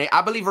for our nation.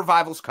 I believe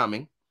revival's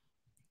coming.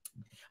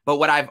 But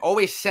what I've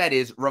always said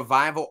is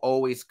revival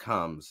always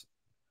comes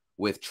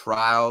with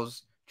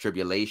trials,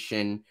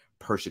 tribulation,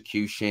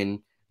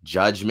 persecution,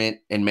 judgment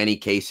in many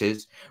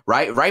cases,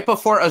 right? Right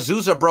before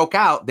Azusa broke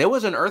out, there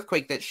was an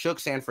earthquake that shook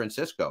San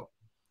Francisco.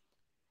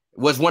 It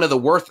was one of the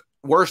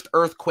worst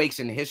earthquakes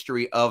in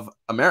history of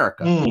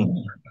America.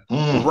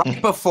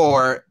 Right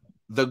before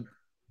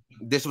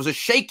this was a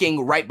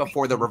shaking right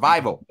before the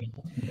revival.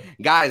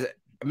 Guys,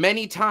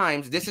 many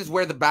times, this is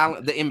where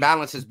the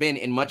imbalance has been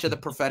in much of the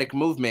prophetic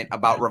movement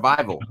about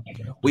revival.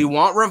 We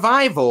want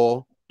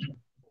revival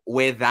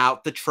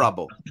without the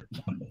trouble.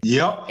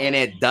 Yep. And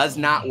it does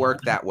not work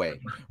that way.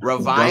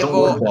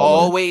 Revival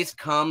always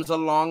comes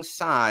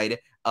alongside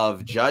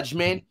of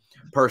judgment,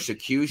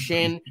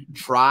 persecution,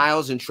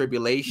 trials, and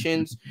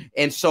tribulations.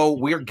 And so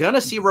we're going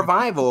to see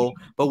revival,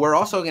 but we're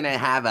also going to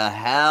have a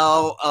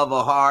hell of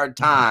a hard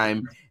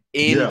time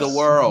in the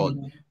world.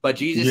 But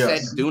Jesus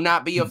said, do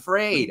not be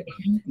afraid.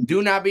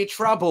 Do not be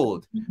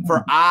troubled,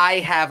 for I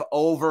have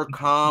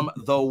overcome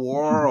the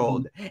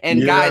world.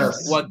 And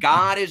guys, what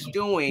God is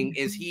doing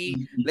is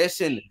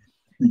listen,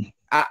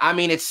 I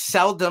mean, it's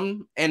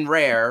seldom and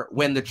rare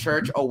when the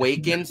church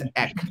awakens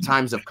at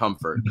times of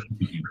comfort.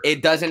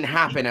 It doesn't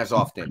happen as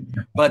often.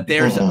 But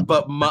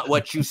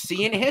what you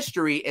see in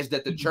history is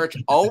that the church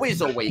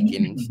always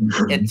awakens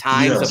in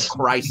times of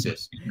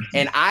crisis.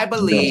 And I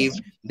believe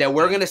that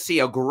we're going to see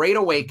a great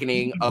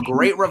awakening, a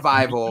great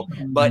revival,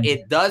 but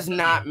it does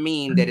not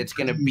mean that it's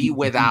going to be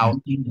without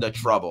the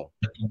trouble.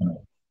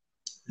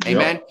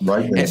 Amen.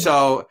 Right. And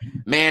so,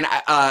 man,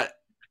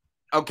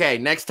 okay,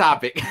 next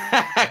topic,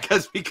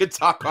 because we could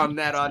talk on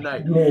that all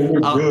night.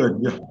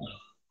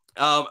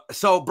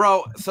 So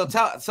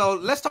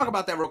let's talk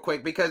about that real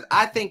quick, because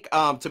I think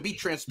to be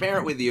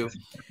transparent with you,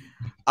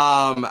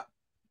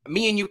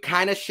 me and you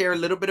kind of share a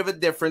little bit of a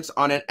difference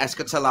on an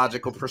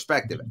eschatological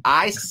perspective.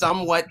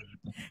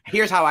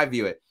 Here's how I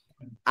view it.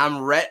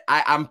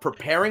 I'm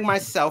preparing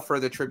myself for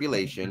the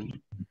tribulation,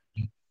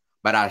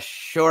 but I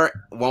sure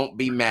won't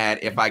be mad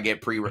if I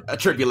get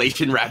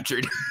tribulation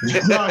raptured.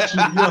 Got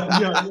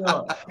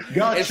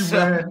you,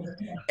 man.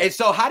 And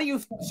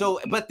so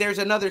but there's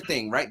another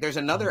thing, right? There's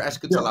another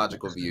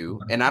eschatological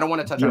view, and I don't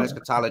want to touch on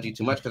eschatology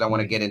too much because I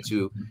want to get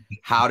into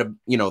how to,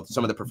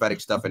 some of the prophetic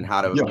stuff and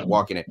how to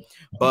walk in it.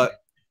 But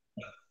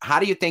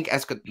how do you think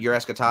your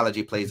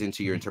eschatology plays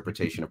into your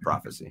interpretation of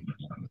prophecy?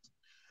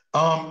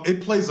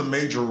 It plays a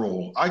major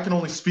role. I can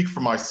only speak for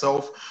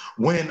myself.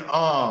 When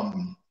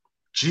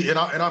And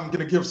I'm going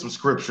to give some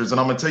scriptures, and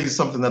I'm going to tell you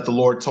something that the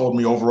Lord told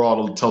me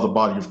overall to tell the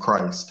body of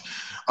Christ,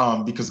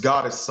 because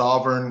God is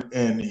sovereign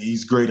and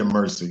he's great in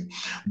mercy.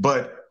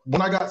 But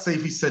when I got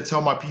saved, he said,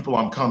 tell my people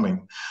I'm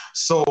coming.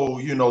 So,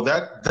 you know,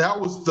 that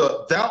was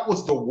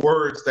the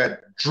words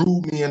that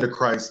drew me into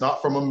Christ,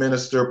 not from a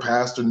minister,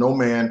 pastor, no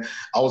man.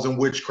 I was in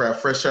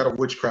witchcraft, fresh out of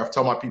witchcraft.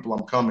 Tell my people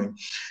I'm coming.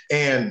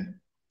 And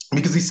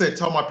because he said,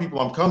 tell my people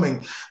I'm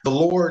coming, the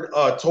Lord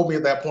told me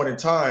at that point in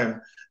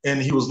time, and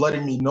he was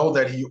letting me know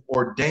that he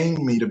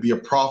ordained me to be a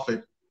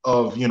prophet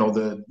of,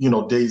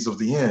 the days of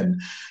the end,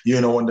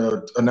 and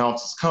to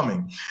announce his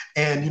coming.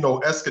 And,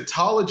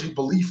 eschatology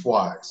belief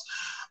wise,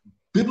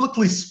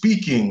 biblically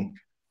speaking,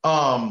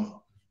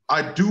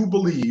 I do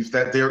believe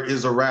that there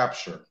is a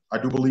rapture. I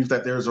do believe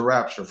that there is a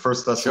rapture. 1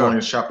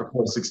 Thessalonians chapter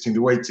 4,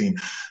 16-18.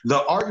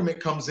 The argument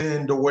comes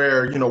in to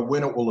where,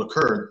 when it will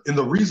occur. And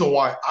the reason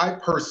why I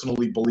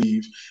personally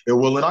believe it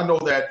will, and I know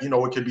that,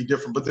 it could be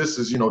different, but this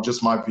is,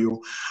 just my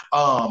view.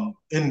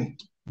 In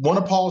one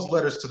of Paul's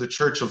letters to the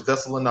church of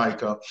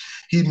Thessalonica,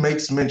 he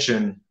makes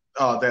mention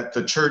that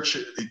the church,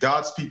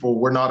 God's people,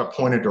 were not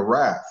appointed to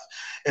wrath.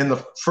 And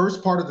the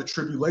first part of the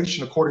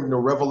tribulation, according to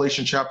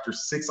Revelation chapter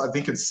 6, I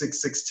think it's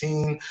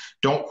 6:16.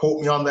 Don't quote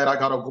me on that. I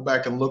got to go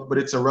back and look, but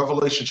it's in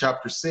Revelation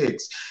chapter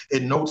 6.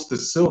 It notes the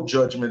sealed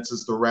judgments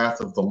is the wrath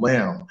of the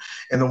Lamb.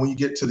 And then when you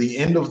get to the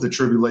end of the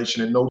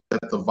tribulation, it notes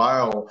that the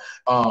vial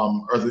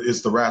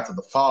is the wrath of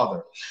the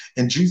Father.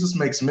 And Jesus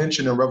makes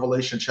mention in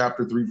Revelation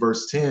chapter 3,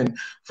 verse 10,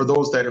 for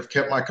those that have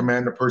kept my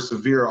command to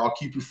persevere, I'll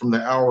keep you from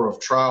the hour of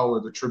trial or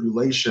the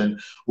tribulation,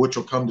 which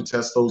will come to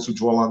test those who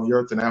dwell on the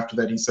earth. And after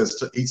that,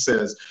 he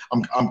says,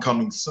 I'm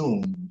coming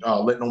soon.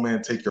 Let no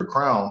man take your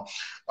crown,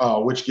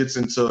 which gets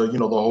into,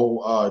 the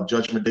whole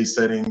judgment day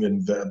setting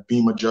and the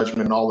beam of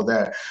judgment and all of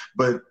that.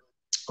 But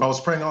I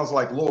was praying, I was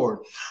like, Lord,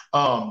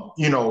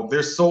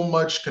 there's so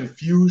much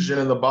confusion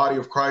in the body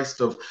of Christ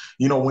of,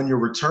 when your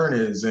return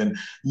is. And,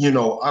 I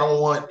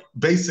don't want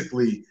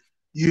basically,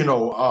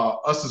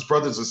 us as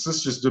brothers and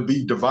sisters to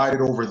be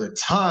divided over the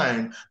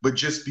time, but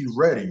just be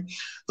ready.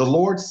 The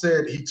Lord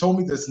said, he told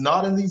me this,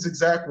 not in these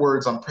exact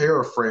words, I'm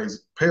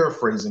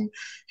paraphrasing.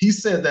 He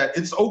said that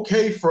it's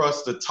okay for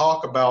us to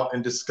talk about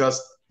and discuss,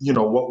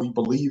 what we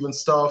believe and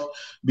stuff,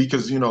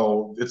 because,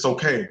 it's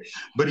okay.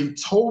 But he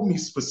told me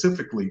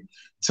specifically,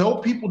 tell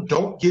people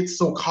don't get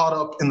so caught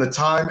up in the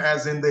time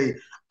as in they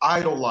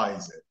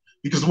idolize it.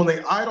 Because when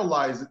they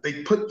idolize it,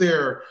 they put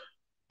their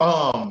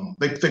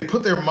they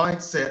put their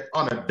mindset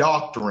on a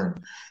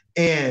doctrine,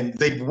 and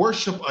they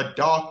worship a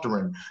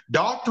doctrine.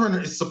 Doctrine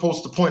is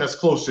supposed to point us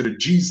closer to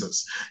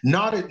Jesus,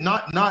 not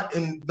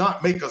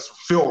make us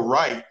feel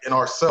right in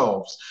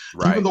ourselves.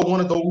 Right. Even though one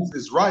of those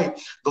is right,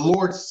 the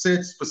Lord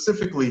said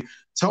specifically,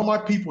 tell my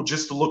people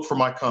just to look for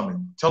my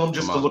coming. Tell them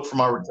just to look for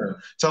my return.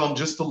 Tell them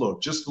just to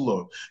look.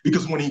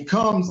 Because when he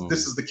comes,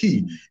 this is the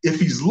key. If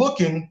he's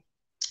looking,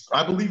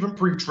 I believe in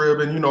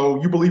pre-trib, and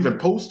you believe in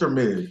post or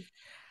mid.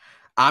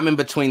 I'm in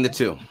between the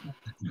two.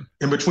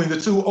 In between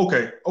the two?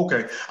 Okay.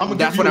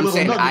 That's what I'm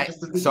saying.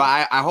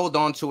 I hold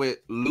on to it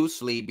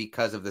loosely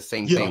because of the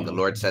same thing. The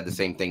Lord said the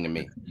same thing to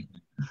me.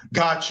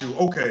 Got you.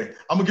 Okay.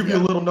 I'm going to give you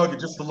a little nugget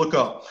just to look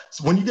up.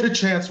 So when you get a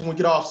chance, when we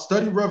get off,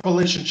 study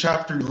Revelation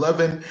chapter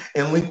 11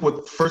 and link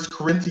with 1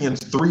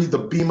 Corinthians 3, the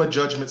bema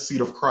judgment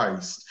seat of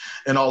Christ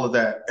and all of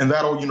that. And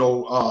that'll,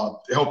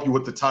 help you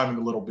with the timing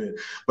a little bit.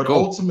 But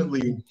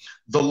ultimately,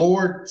 the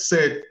Lord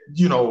said,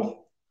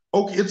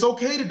 okay, it's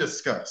okay to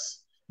discuss.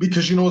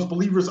 Because, as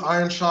believers,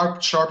 iron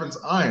sharpens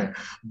iron.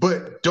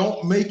 But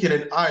don't make it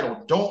an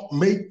idol. Don't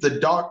make the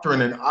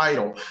doctrine an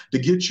idol to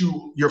get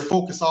your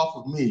focus off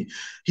of me.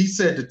 He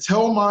said to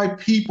tell my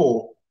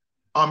people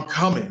I'm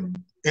coming,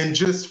 and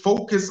just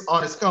focus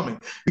on his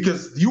coming.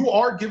 Because you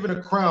are given a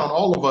crown,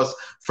 all of us,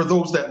 for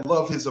those that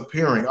love his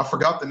appearing. I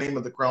forgot the name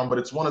of the crown, but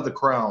it's one of the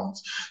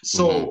crowns.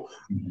 So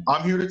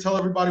I'm here to tell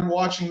everybody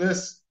watching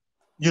this,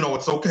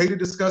 it's okay to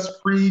discuss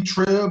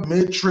pre-trib,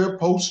 mid-trib,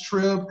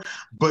 post-trib,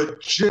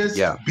 but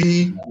just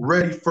be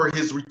ready for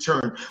his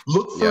return.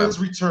 Look for his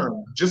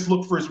return. Just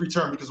look for his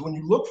return, because when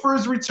you look for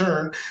his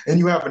return and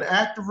you have an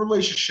active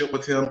relationship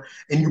with him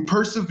and you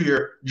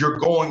persevere, you're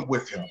going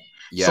with him.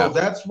 So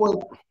that's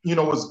what,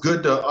 is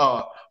good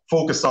to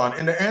focus on.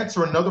 And to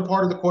answer another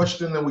part of the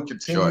question, then we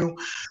continue.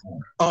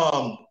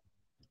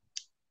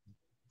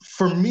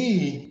 For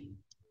me,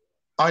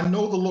 I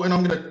know the Lord, and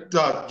I'm going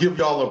to give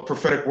y'all a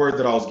prophetic word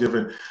that I was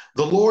given.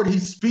 The Lord, he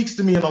speaks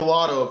to me in a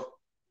lot of,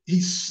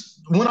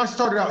 when I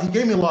started out, he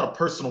gave me a lot of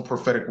personal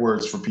prophetic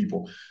words for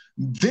people.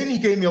 Then he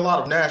gave me a lot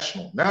of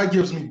national. Now he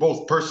gives me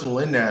both personal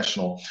and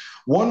national.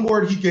 One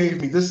word he gave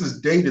me, this is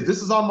dated.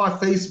 This is on my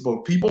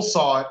Facebook. People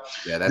saw it.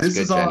 Yeah, that's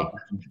good, Jenny.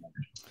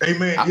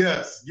 Amen.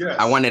 Yes.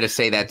 I wanted to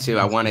say that too.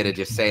 I wanted to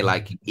just say,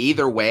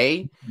 either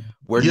way,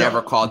 we're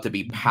never called to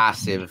be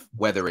passive,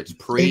 whether it's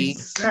pre,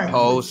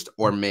 post,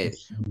 or mid.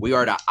 We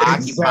are to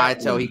occupy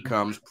till he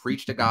comes,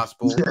 preach the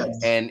gospel,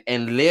 and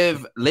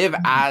live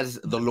as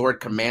the Lord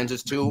commands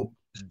us to,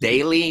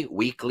 daily,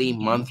 weekly,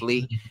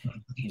 monthly,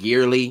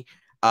 yearly,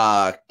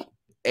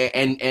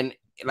 and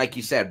like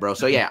you said, bro.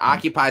 So yeah,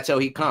 occupy till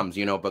he comes,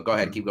 you know, but go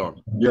ahead, keep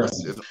going.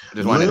 Yes.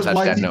 Just want to touch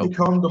like that he note. could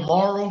come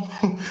tomorrow.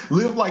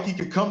 Live like he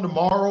could come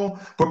tomorrow,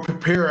 but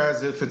prepare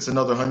as if it's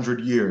another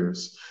 100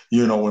 years,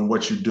 you know, in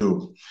what you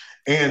do.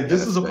 And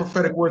this is a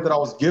prophetic word that I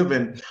was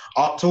given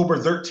October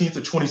 13th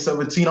of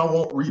 2017. I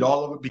won't read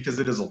all of it because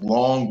it is a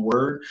long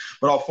word,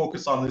 but I'll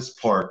focus on this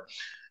part.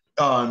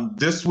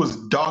 This was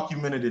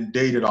documented and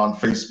dated on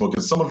Facebook,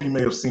 and some of you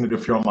may have seen it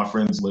if you're on my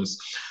friends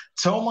list.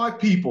 Tell my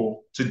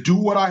people to do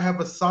what I have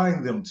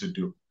assigned them to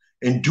do,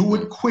 and do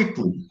it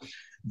quickly.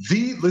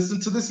 Listen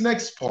to this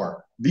next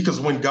part, because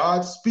when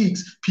God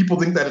speaks, people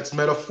think that it's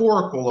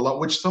metaphorical a lot,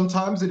 which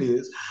sometimes it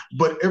is,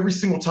 but every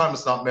single time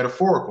it's not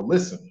metaphorical.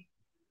 Listen.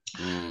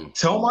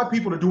 Tell my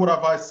people to do what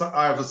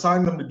I have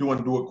assigned them to do,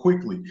 and do it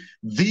quickly.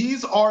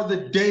 These are the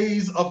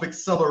days of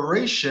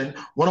acceleration,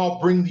 when I'll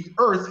bring the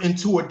earth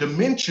into a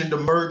dimension to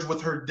merge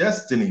with her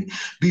destiny.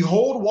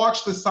 Behold,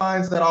 watch the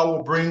signs that I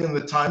will bring in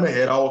the time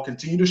ahead. I will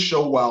continue to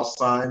show wild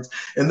signs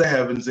in the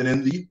heavens and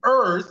in the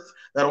earth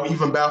that will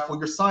even baffle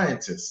your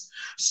scientists.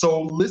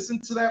 So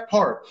listen to that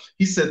part.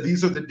 He said,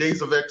 these are the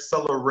days of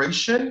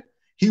acceleration.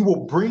 He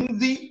will bring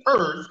the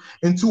earth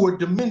into a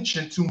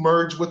dimension to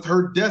merge with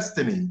her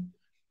destiny.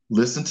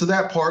 Listen to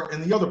that part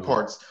and the other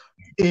parts.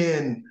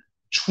 In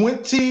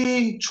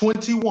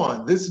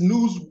 2021, this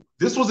was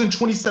in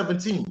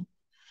 2017.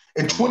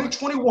 In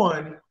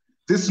 2021,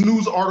 this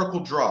news article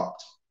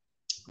dropped.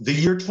 The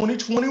year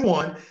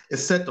 2021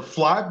 is set to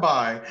fly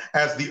by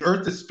as the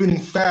Earth is spinning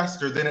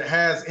faster than it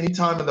has any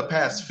time in the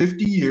past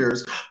 50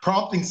 years,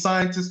 prompting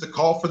scientists to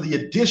call for the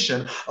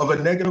addition of a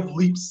negative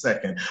leap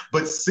second.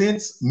 But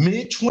since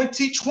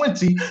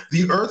mid-2020,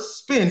 the Earth's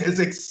spin has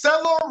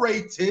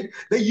accelerated.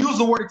 They use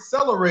the word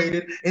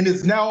accelerated, and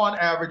is now on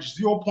average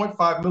 0.5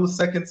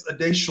 milliseconds a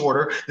day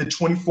shorter than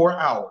 24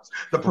 hours.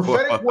 The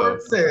prophetic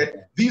word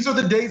said, these are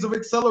the days of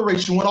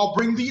acceleration, when I'll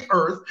bring the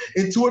Earth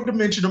into a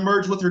dimension to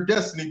merge with her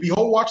destiny.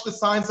 Behold, watch the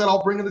signs that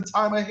I'll bring in the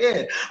time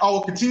ahead. I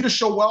will continue to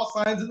show wild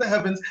signs in the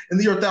heavens and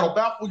the earth that'll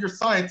baffle your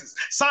scientists.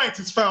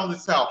 Scientists found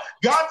this out.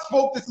 God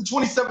spoke this in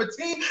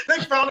 2017.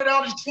 They found it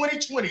out in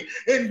 2020.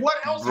 And what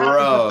else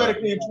happened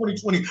prophetically in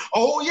 2020?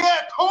 Oh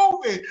yeah,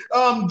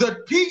 COVID.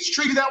 The peace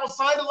treaty that was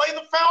signed to lay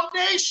the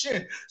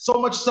foundation. So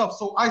much stuff.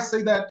 So I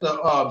say that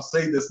to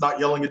say this, not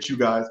yelling at you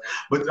guys,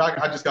 but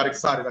I just got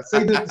excited. I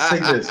say this to say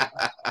this.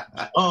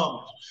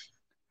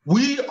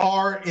 We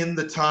are in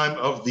the time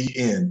of the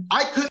end.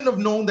 I couldn't have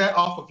known that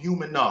off of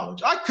human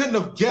knowledge. I couldn't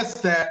have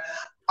guessed that.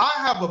 I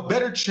have a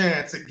better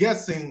chance at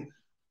guessing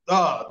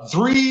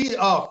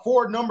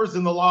 4 numbers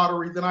in the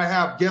lottery than I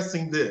have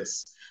guessing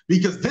this,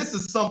 because this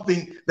is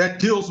something that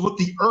deals with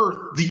the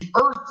earth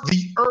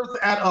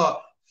at a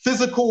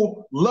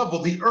physical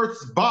level, the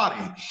earth's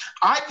body.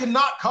 I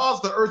cannot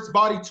cause the earth's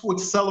body to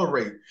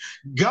accelerate.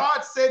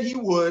 God said he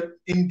would,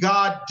 and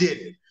God did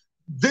it.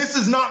 This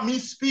is not me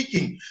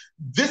speaking.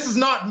 This is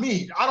not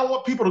me. I don't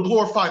want people to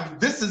glorify me.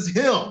 This is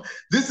him.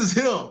 This is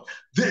him.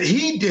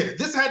 He did it.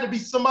 This had to be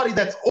somebody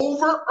that's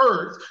over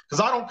earth,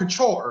 because I don't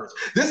control earth.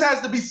 This has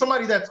to be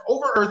somebody that's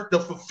over earth to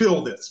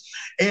fulfill this.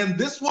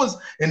 And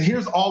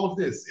here's all of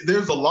this.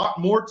 There's a lot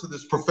more to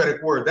this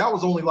prophetic word. That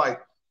was only like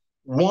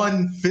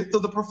 1/5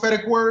 of the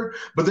prophetic word,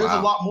 but there's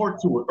a lot more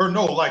to it. Or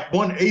no, like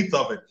 1/8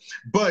 of it.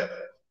 But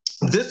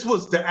this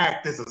was to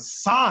act as a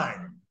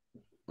sign.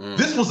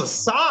 This was a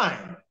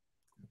sign.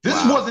 This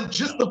wasn't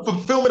just the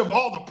fulfillment of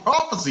all the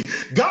prophecy.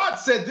 God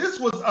said this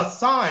was a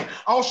sign.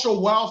 I'll show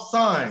wild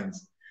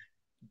signs.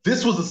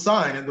 This was a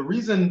sign. And the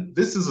reason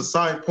this is a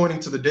sign pointing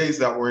to the days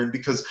that we're in,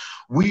 because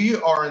we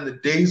are in the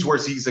days where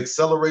he's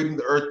accelerating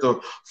the earth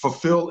to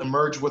fulfill and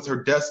merge with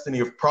her destiny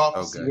of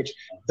prophecy, which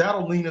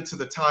that'll lean into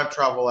the time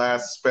travel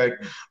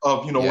aspect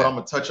of, what I'm going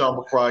to touch on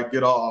before I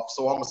get off.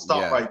 So I'm going to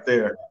stop right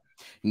there.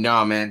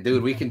 No, man,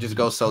 dude, we can just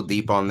go so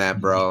deep on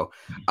that, bro.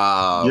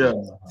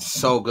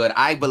 So good.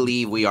 I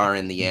believe we are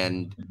in the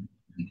end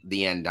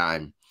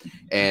time.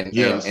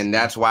 And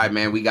that's why,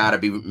 man, we got to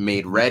be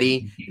made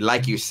ready.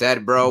 Like you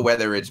said, bro,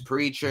 whether it's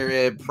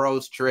pre-trib,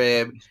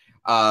 post-trib,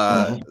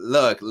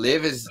 look,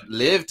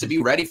 live to be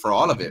ready for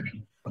all of it.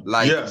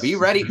 Like, be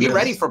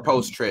ready for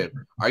post-trib.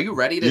 Are you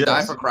ready to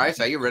die for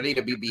Christ? Are you ready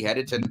to be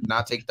beheaded to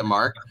not take the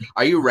mark?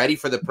 Are you ready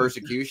for the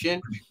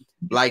persecution?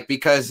 Like,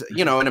 because,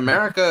 in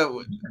America,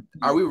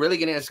 are we really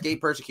going to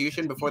escape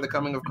persecution before the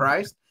coming of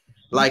Christ?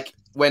 Like,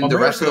 when the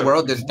rest of the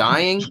world is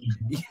dying?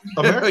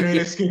 America ain't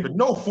escaping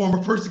no form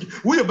of persecution.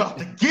 We about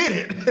to get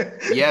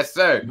it. Yes,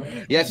 sir.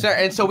 Yes, sir.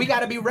 And so we got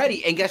to be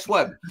ready. And guess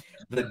what?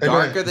 The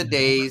darker the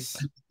days,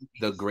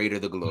 the greater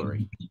the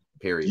glory.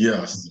 Period.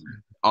 Yes.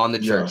 On the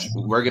church,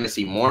 we're going to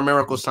see more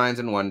miracle signs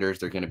and wonders.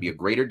 There's going to be a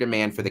greater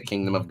demand for the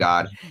kingdom of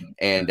God,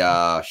 and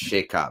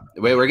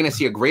we're going to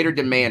see a greater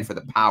demand for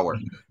the power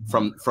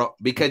from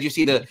because you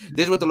see this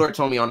is what the Lord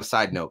told me on a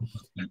side note.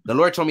 The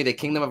Lord told me the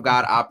kingdom of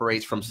God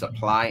operates from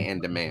supply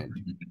and demand.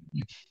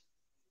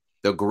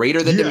 The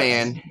greater the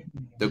demand,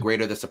 the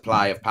greater the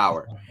supply of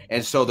power.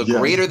 And so the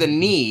greater the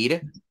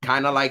need,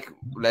 kind of like,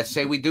 let's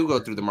say we do go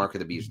through the mark of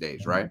the beast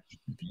days, right?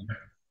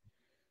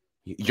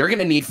 You're going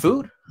to need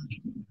food,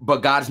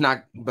 but God's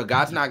not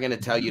going to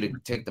tell you to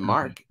take the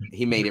mark.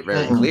 He made it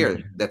very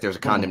clear that there's a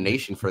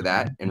condemnation for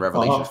that in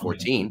Revelation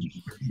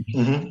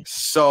 14.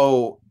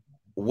 So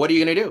what are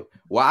you going to do?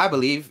 Well, I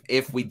believe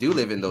if we do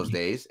live in those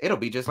days, it'll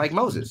be just like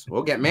Moses.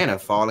 We'll get manna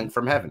falling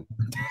from heaven.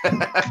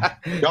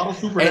 God will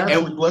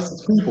supernaturally bless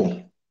his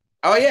people.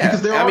 Oh, yeah.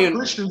 Because there are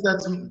Christians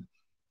that's...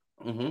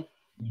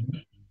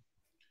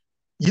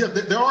 Yeah,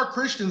 there are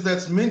Christians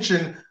that's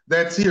mentioned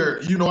that's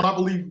here, and I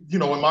believe, in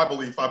my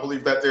belief, I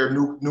believe that they're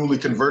newly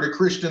converted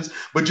Christians,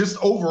 but just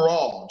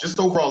overall,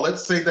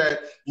 let's say that,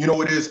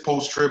 it is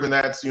post-trib and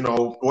that's,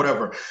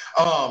 whatever.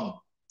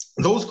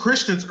 Those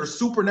Christians are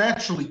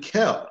supernaturally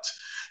kept,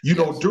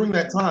 during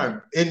that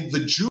time. And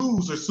the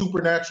Jews are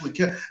supernaturally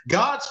kept.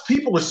 God's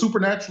people are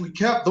supernaturally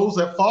kept, those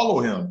that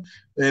follow him.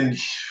 And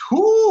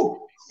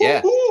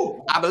yeah,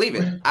 I believe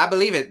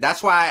it.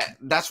 That's why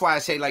I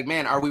say, like,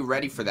 man, are we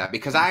ready for that?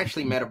 Because I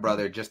actually met a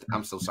brother,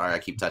 I'm so sorry I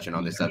keep touching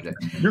on this subject.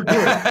 You're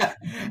good.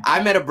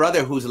 I met a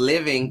brother who's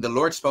living, the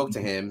Lord spoke to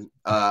him.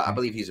 I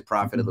believe he's a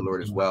prophet of the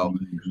Lord as well.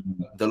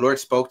 The Lord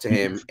spoke to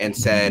him and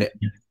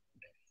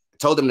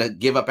told him to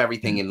give up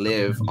everything and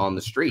live on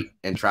the street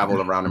and travel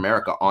around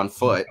America on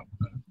foot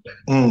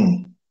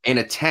in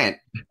a tent.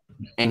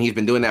 And he's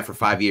been doing that for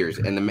 5 years.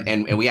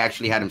 And we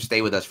actually had him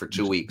stay with us for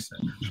 2 weeks.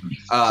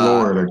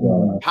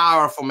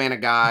 Powerful man of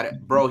God.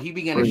 Bro, he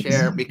began to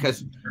share,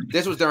 because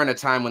this was during a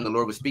time when the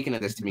Lord was speaking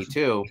of this to me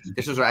too.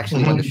 This was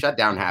actually when the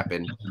shutdown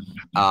happened.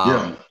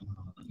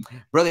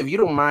 Brother, if you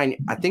don't mind,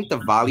 I think the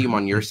volume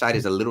on your side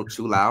is a little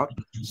too loud.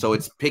 So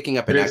it's picking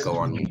up an echo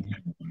on me.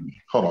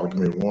 Hold on, give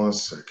me 1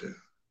 second.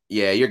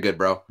 Yeah, you're good,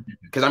 bro.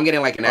 Because I'm getting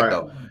like an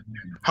echo. Right.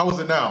 How is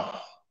it now?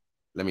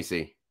 Let me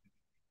see.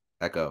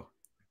 Echo.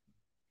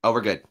 Oh,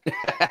 we're good.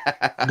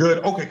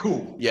 Good. Okay,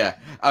 cool. Yeah.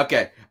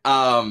 Okay.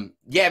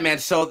 Yeah, man.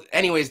 So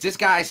anyways, this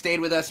guy stayed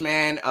with us,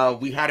 man.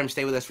 We had him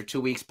stay with us for 2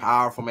 weeks.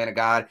 Powerful man of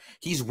God.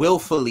 He's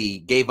willfully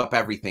gave up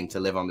everything to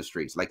live on the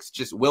streets, like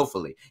just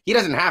willfully. He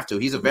doesn't have to.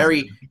 He's a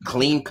very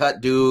clean cut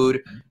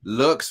dude,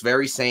 looks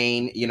very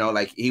sane,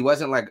 like he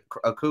wasn't like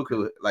a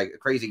cuckoo, like a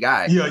crazy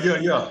guy.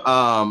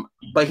 Yeah.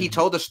 But he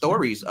told the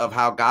stories of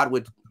how God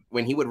would,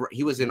 when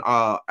he was in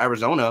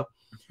Arizona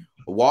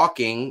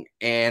walking,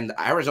 and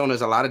Arizona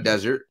is a lot of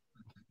desert,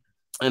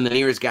 and the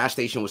nearest gas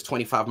station was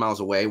 25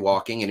 miles away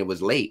walking, and it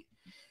was late,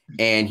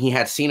 and he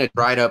had seen a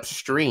dried up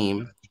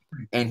stream,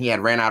 and he had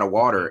ran out of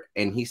water,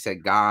 and he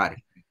said, God,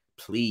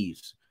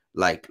 please,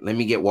 like, let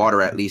me get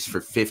water at least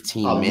for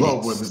 15 minutes. I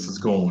love where this is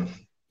going.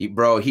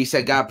 He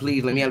said, God,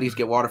 please let me at least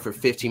get water for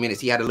 15 minutes.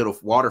 He had a little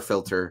water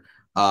filter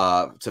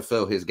to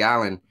fill his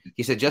gallon.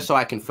 He said, just so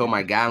I can fill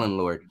my gallon,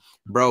 Lord.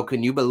 Bro,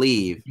 can you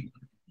believe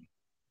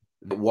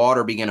the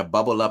water began to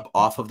bubble up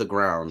off of the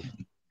ground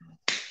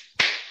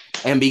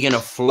and began to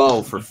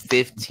flow for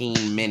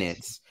 15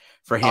 minutes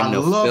for him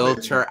to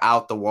filter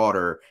out the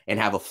water and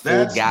have a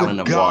full gallon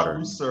of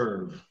water.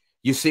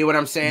 You see what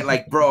I'm saying?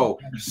 Like, bro,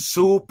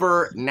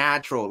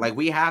 supernatural. Like,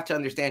 we have to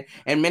understand.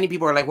 And many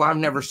people are like, well, I've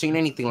never seen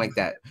anything like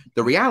that.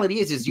 The reality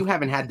is you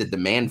haven't had the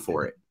demand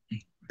for it.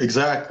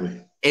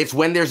 Exactly. It's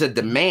when there's a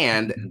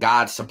demand,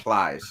 God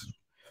supplies.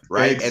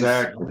 Right.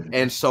 Exactly.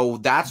 And so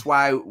that's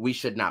why we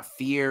should not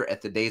fear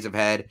at the days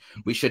ahead.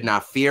 We should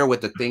not fear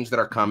with the things that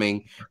are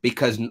coming,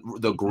 because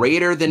the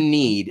greater the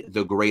need,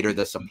 the greater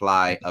the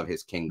supply of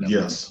his kingdom.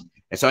 Yes.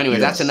 And so anyway,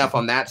 that's enough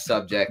on that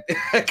subject,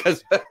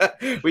 because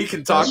we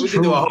can talk. We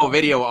can do a whole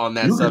video on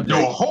that subject. Do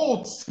a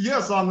whole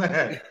on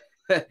that.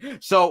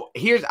 So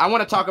I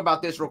want to talk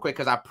about this real quick,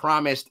 because I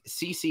promised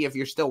CC, if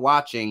you're still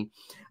watching,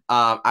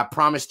 I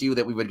promised you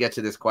that we would get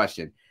to this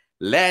question.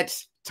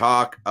 Let's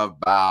talk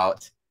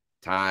about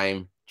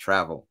time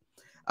travel.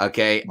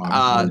 Okay.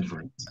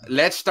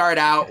 Let's start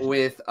out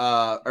with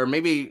or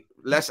maybe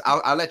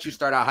I'll let you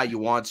start out how you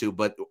want to,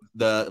 but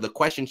the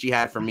question she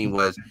had for me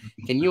was,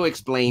 can you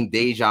explain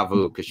deja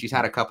vu? Because she's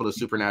had a couple of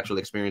supernatural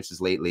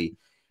experiences lately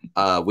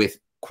with,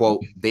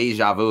 quote,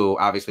 deja vu.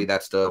 Obviously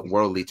that's the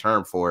worldly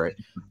term for it.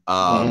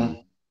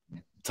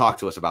 Talk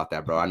to us about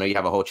that, bro. I know you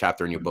have a whole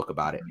chapter in your book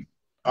about it.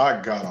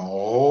 I got a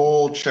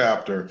whole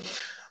chapter.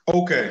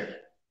 Okay.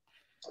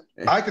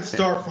 I could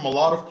start from a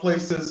lot of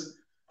places.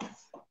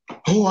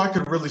 I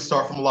could really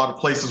start from a lot of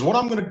places. What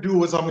I'm going to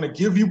do is I'm going to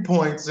give you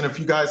points. And if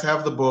you guys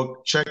have the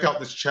book, check out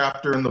this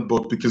chapter in the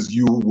book, because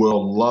you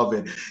will love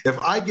it. If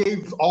I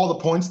gave all the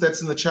points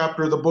that's in the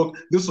chapter of the book,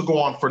 this will go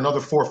on for another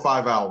 4 or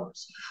 5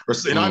 hours.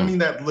 And I mean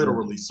that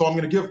literally. So I'm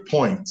going to give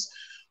points.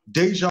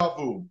 Deja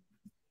vu.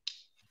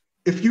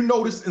 If you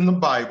notice in the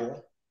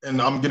Bible,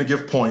 and I'm going to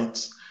give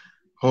points.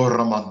 Oh, I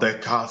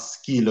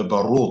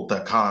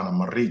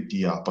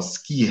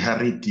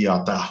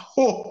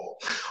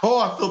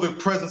feel the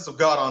presence of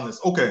God on this.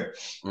 Okay.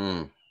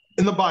 In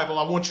the Bible,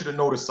 I want you to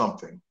notice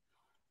something.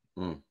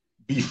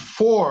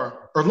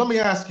 Before, or let me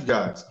ask you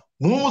guys,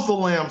 when was the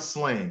lamb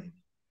slain?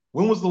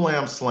 When was the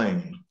lamb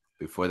slain?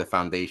 Before the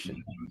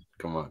foundation.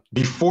 Come on.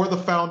 Before the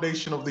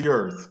foundation of the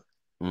earth.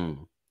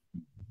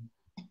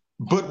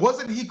 But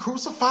wasn't he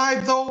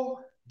crucified,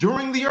 though,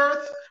 during the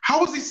earth? How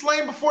was he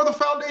slain before the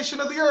foundation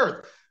of the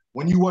earth?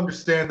 When you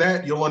understand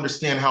that, you'll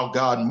understand how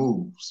God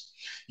moves.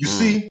 You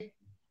see,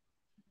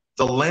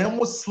 the Lamb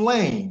was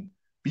slain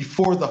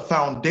before the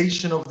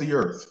foundation of the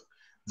earth.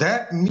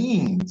 That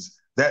means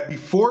that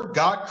before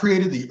God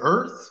created the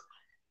earth,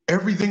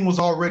 everything was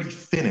already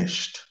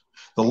finished.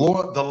 The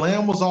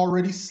Lamb was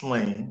already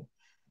slain.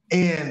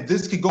 And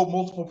this could go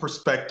multiple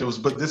perspectives,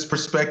 but this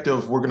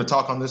perspective, we're going to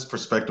talk on this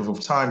perspective of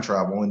time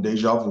travel and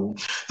deja vu.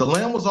 The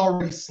Lamb was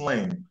already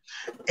slain.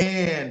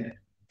 And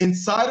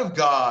inside of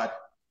God,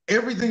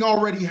 everything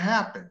already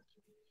happened.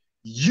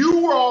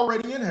 You were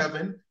already in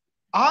heaven.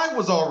 I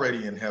was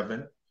already in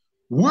heaven.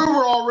 We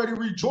were already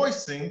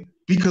rejoicing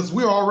because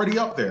we're already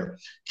up there.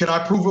 Can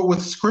I prove it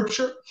with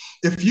scripture?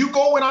 If you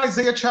go in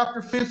Isaiah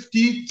chapter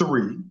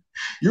 53,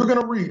 you're going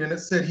to read, and it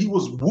said he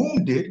was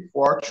wounded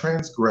for our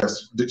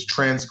transgressions.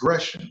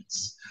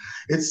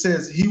 It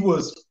says he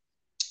was,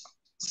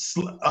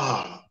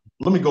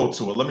 let me go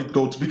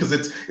to because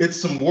it's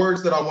some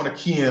words that I want to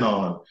key in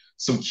on,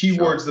 some key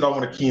words that I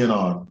want to key in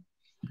on.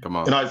 Come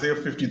on. In Isaiah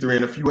 53,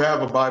 and if you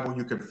have a Bible,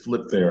 you can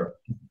flip there.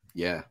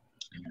 Yeah.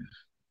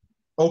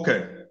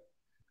 Okay.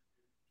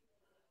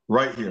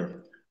 Right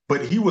here.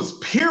 But he was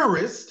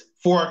pierced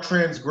for our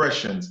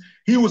transgressions.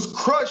 He was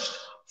crushed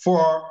for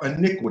our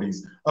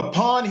iniquities.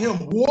 Upon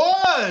him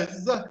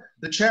was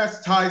the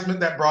chastisement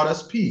that brought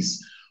us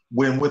peace.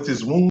 When with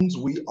his wounds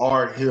we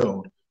are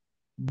healed.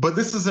 But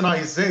this is in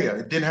Isaiah.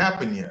 It didn't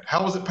happen yet.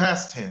 How is it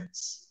past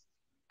tense?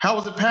 How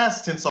is it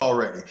past tense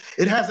already?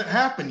 It hasn't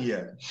happened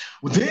yet.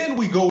 Then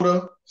we go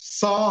to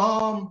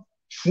Psalm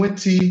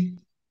 22.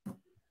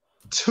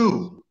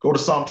 Go to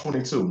Psalm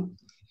 22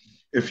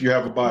 if you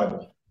have a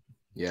Bible.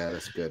 Yeah,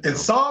 that's good. In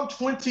Psalm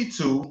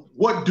 22,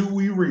 what do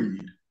we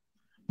read?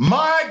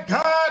 My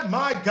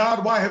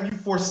God, why have you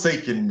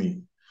forsaken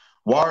me?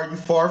 Why are you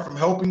far from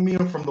helping me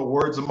and from the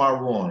words of my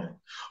roaring?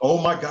 Oh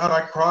my God,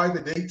 I cry the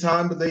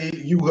daytime, but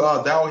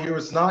thou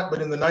hearest not,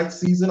 but in the night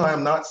season I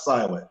am not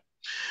silent.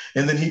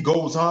 And then he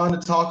goes on to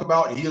talk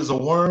about he is a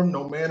worm,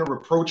 no man a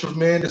reproach of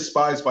man,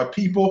 despised by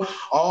people.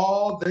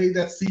 All they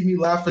that see me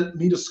laugh at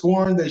me to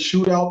scorn. They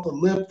shoot out the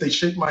lip, they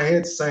shake my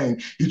head,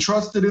 saying, he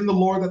trusted in the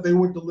Lord that they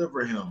would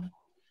deliver him.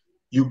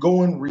 You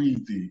go and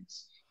read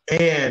these.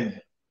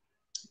 And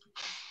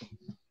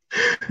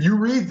you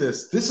read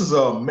this. This is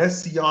a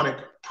messianic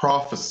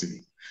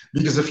prophecy.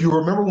 Because if you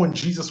remember when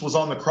Jesus was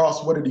on the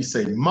cross, what did he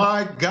say?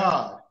 My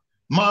God,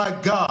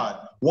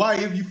 why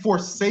have you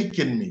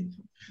forsaken me?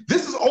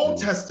 This is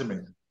Old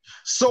Testament.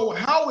 So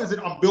how is it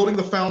I'm building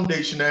the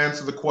foundation to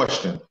answer the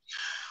question?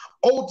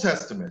 Old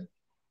Testament.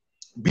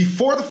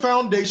 Before the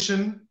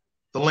foundation,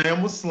 the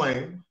Lamb was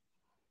slain.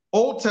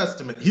 Old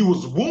Testament, he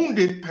was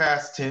wounded,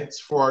 past tense,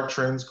 for our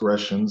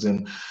transgressions.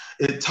 And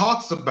it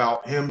talks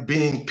about him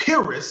being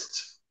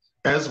pierced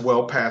as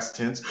well, past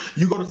tense.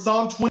 You go to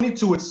Psalm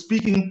 22, it's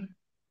speaking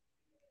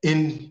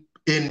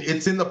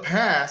it's in the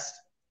past.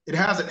 It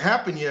hasn't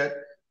happened yet.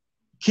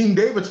 King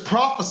David's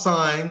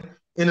prophesying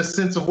in a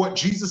sense of what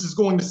Jesus is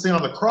going to say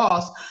on the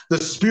cross. The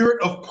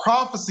spirit of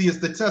prophecy is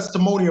the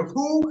testimony of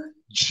who?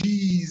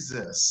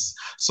 Jesus.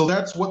 So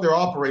that's what they're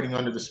operating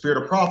under, the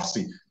spirit of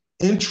prophecy.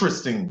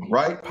 Interesting,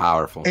 right?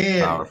 Powerful.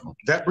 And powerful.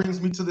 That brings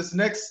me to this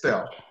next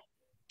step.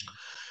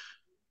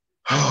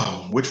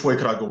 Which way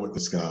could I go with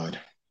this, God?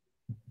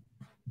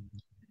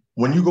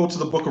 When you go to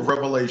the book of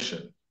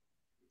Revelation,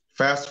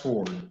 fast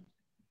forward,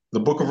 the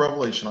book of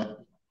Revelation,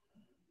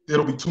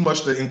 it'll be too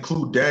much to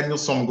include Daniel,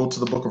 so I'm going to go to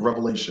the book of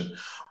Revelation.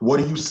 What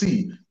do you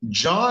see?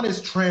 John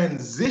is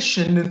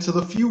transitioned into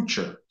the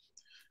future.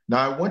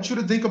 Now, I want you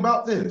to think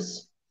about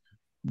this.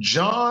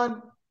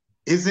 John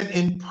isn't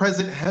in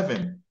present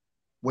heaven.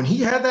 When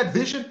he had that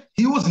vision,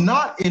 he was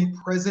not in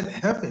present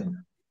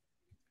heaven.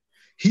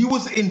 He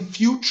was in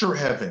future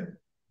heaven.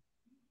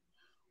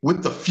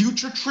 With the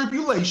future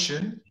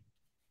tribulation,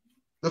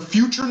 the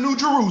future New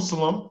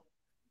Jerusalem,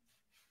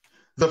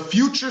 the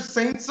future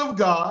saints of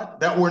God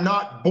that were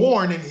not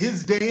born in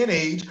his day and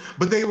age,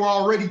 but they were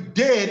already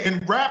dead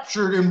and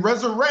raptured and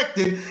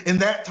resurrected in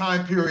that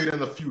time period in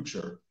the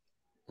future.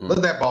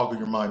 Let that boggle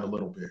your mind a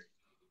little bit.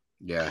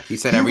 Yeah, he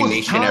said every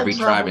nation, every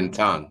tribe and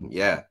tongue.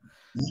 Yeah.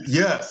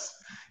 Yes,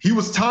 he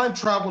was time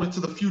traveled into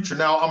the future.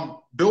 Now I'm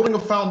building a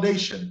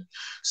foundation.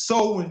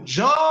 So when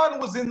John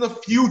was in the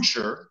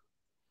future,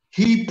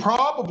 he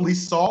probably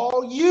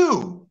saw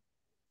you.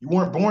 You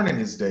weren't born in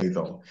his day,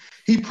 though.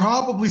 He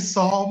probably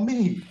saw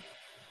me.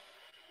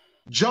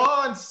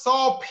 John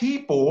saw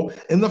people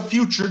in the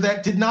future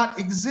that did not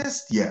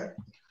exist yet.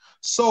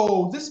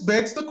 So this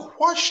begs the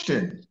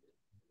question,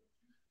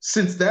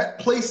 since that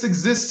place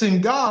exists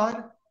in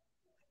God,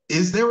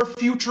 is there a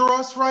future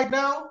us right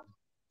now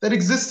that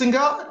exists in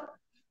God?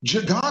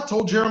 God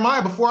told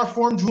Jeremiah, before I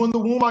formed you in the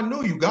womb, I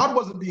knew you. God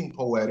wasn't being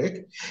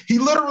poetic. He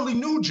literally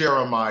knew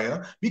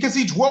Jeremiah because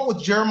he dwelt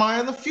with Jeremiah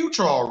in the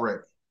future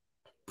already.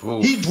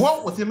 Oof. He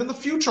dwelt with him in the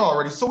future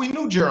already, so he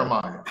knew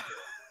Jeremiah,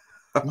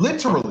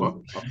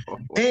 literally.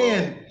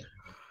 And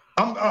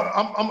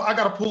I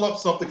got to pull up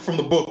something from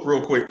the book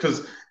real quick,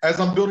 because as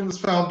I'm building this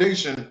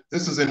foundation,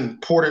 this is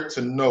important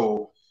to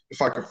know.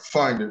 If I could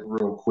find it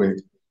real quick.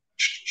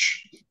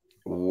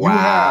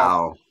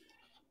 Wow.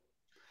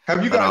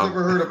 Have you guys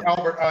ever heard of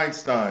Albert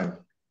Einstein?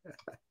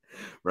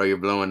 Bro, you're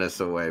blowing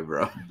us away,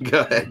 bro.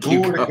 Go ahead.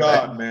 Glory to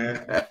God,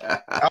 man.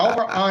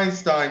 Albert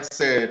Einstein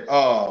said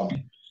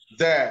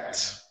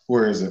that,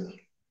 where is it?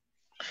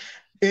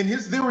 In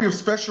his theory of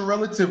special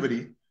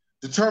relativity,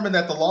 determined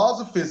that the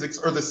laws of physics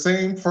are the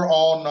same for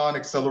all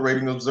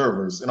non-accelerating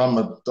observers. And I'm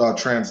going to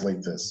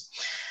translate this.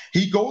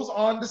 He goes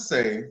on to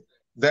say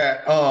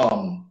that,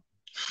 I'm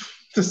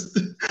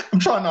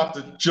trying not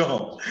to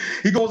jump.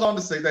 He goes on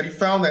to say that he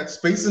found that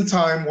space and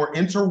time were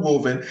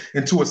interwoven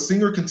into a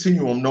single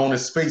continuum known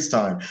as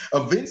space-time.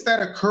 Events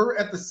that occur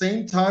at the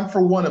same time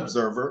for one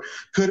observer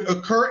could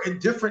occur at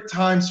different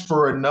times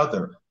for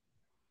another.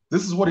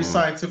 This is what he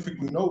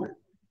scientifically noted.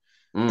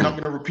 And I'm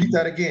going to repeat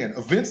that again.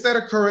 Events that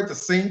occur at the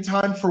same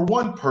time for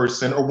one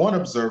person or one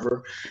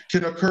observer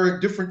can occur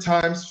at different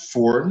times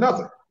for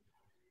another.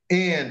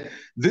 And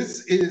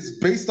this is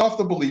based off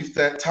the belief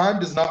that time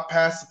does not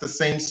pass at the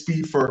same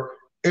speed for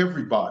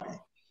everybody.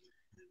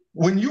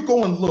 When you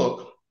go and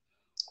look,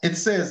 it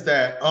says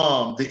that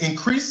the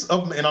increase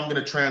of, and I'm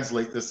going to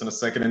translate this in a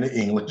second into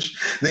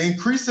English, the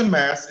increase in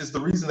mass is the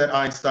reason that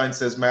Einstein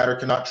says matter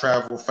cannot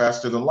travel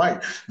faster than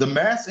light. The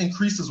mass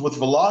increases with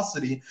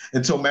velocity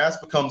until mass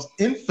becomes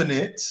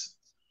infinite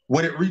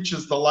when it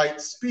reaches the light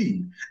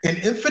speed. An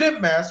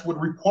infinite mass would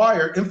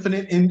require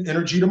infinite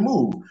energy to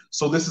move.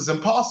 So this is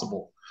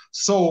impossible.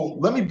 So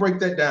let me break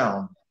that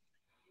down.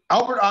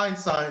 Albert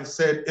Einstein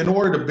said in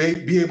order to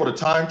be able to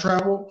time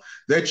travel,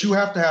 that you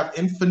have to have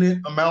infinite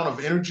amount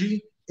of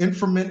energy,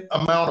 infinite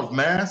amount of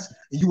mass,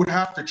 and you would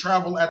have to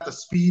travel at the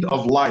speed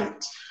of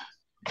light.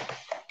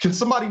 Can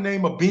somebody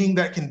name a being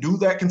that can do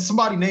that? Can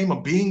somebody name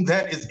a being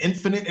that is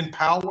infinite in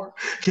power?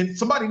 Can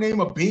somebody name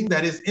a being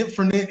that is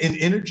infinite in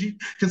energy?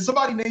 Can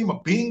somebody name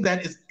a being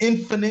that is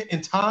infinite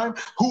in time,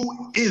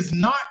 who is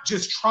not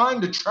just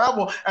trying to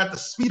travel at the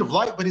speed of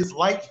light, but is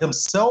light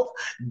himself?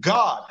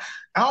 God.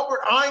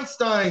 Albert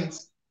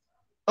Einstein's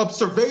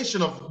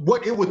observation of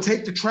what it would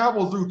take to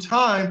travel through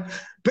time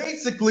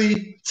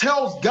basically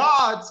tells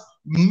God's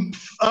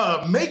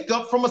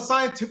makeup from a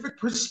scientific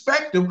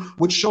perspective,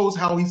 which shows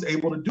how he's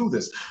able to do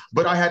this.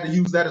 But I had to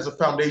use that as a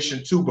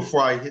foundation too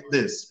before I hit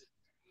this.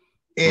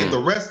 And the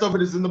rest of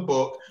it is in the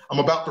book. I'm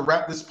about to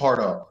wrap this part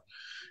up.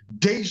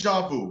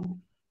 Deja vu.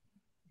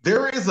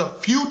 There is a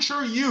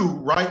future you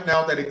right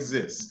now that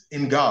exists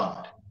in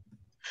God.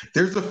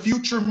 There's a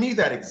future me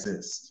that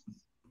exists.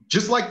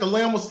 Just like the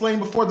lamb was slain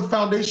before the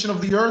foundation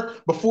of the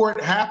earth, before it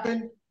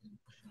happened,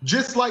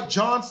 just like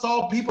John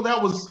saw people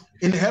that was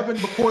in heaven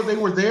before they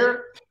were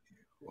there,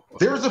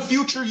 there's a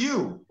future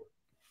you.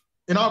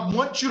 And I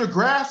want you to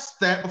grasp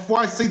that before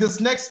I say this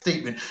next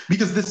statement,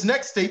 because this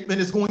next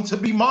statement is going to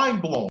be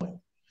mind-blowing.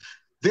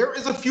 There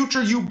is a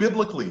future you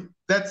biblically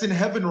that's in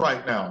heaven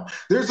right now.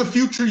 There's a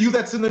future you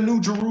that's in the New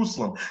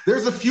Jerusalem.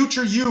 There's a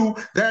future you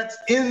that's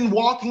in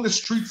walking the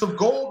streets of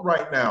gold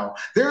right now.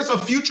 There's a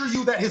future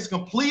you that has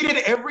completed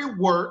every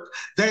work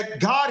that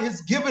God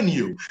has given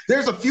you.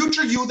 There's a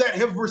future you that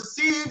have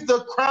received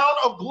the crown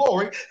of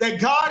glory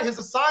that God has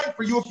assigned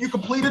for you if you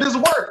completed his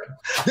work.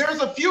 There's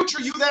a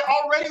future you that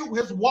already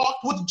has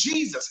walked with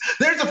Jesus.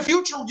 There's a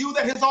future you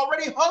that has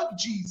already hugged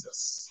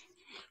Jesus.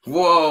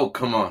 Whoa,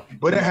 come on.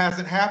 But it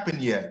hasn't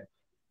happened yet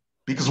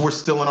because we're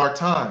still in our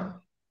time.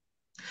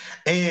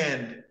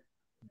 And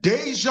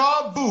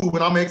deja vu, and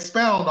I'm going to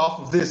expound off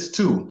of this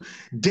too.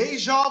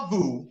 Deja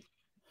vu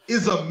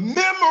is a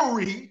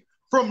memory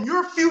from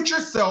your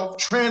future self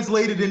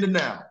translated into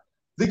now.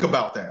 Think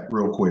about that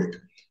real quick.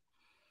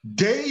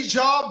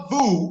 Deja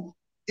vu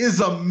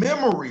is a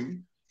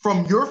memory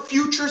from your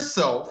future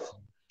self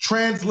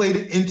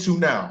translated into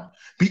now,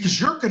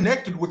 because you're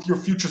connected with your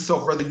future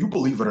self, whether you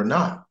believe it or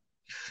not.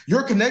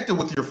 You're connected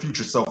with your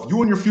future self.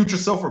 You and your future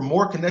self are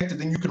more connected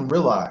than you can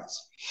realize.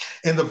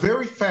 And the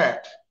very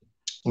fact,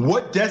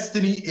 what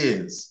destiny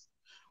is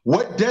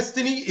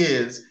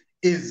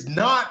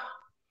not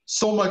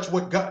so much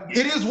what God,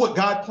 it is what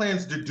God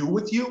plans to do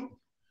with you,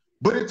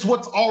 but it's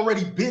what's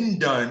already been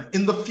done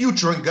in the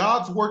future. And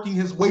God's working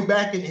his way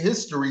back in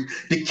history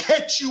to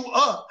catch you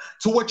up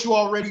to what you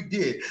already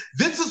did.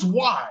 This is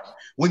why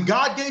when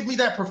God gave me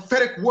that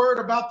prophetic word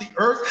about the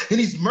earth and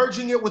he's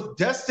merging it with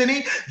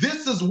destiny,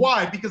 this is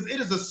why, because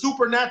it is a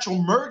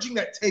supernatural merging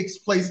that takes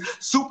place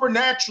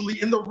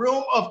supernaturally in the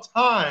realm of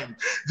time.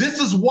 This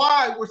is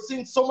why we're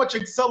seeing so much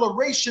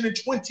acceleration in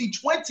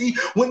 2020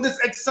 when this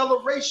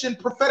acceleration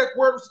prophetic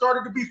word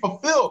started to be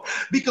fulfilled.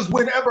 Because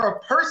whenever a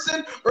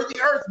person or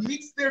the earth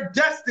meets their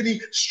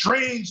destiny,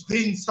 strange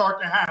things start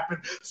to happen.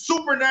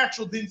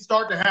 Supernatural things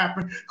start to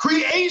happen.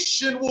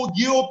 Creation will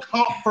yield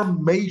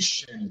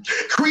confirmation.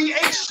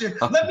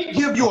 Let me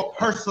give you a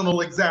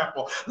personal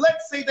example.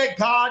 Let's say that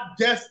God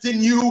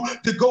destined you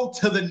to go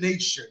to the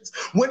nations.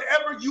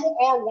 Whenever you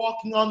are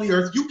walking on the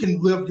earth, you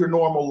can live your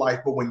normal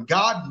life. But when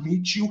God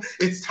meets you,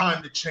 it's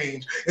time to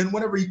change. And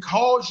whenever he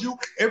calls you,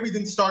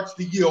 everything starts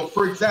to yield.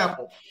 For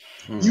example,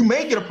 You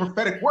may get a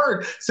prophetic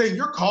word saying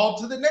you're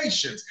called to the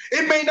nations.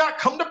 It may not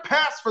come to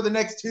pass for the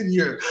next 10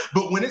 years,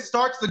 but when it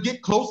starts to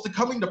get close to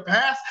coming to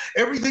pass,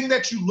 everything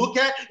that you look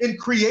at in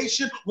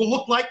creation will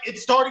look like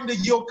it's starting to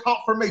yield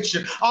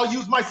confirmation. I'll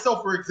use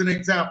myself as an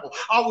example.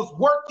 I was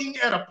working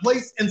at a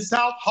place in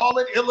South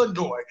Holland,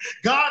 Illinois.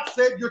 God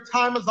said, your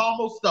time is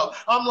almost up.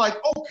 I'm like,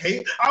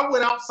 okay. I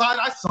went outside.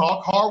 I saw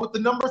a car with the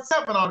number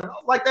 7 on it. I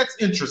was like, that's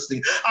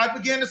interesting. I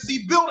began to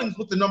see buildings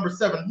with the number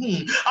 7.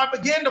 I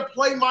began to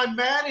play my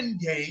Madden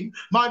game,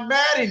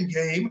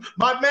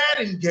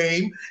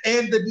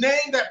 and the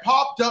name that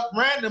popped up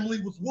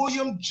randomly was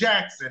William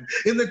Jackson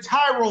in the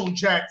Tyrone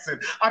Jackson.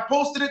 I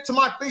posted it to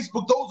my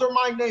Facebook. Those are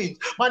my names.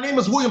 My name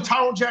is William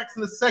Tyrone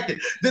Jackson II.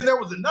 Then there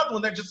was another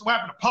one that just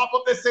happened to pop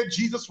up that said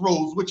Jesus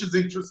Rose, which is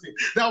interesting.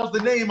 That was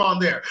the name on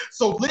there.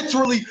 So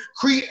literally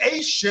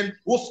creation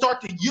will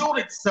start to yield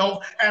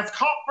itself as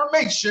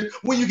confirmation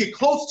when you get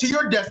close to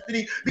your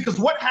destiny, because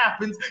what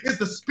happens is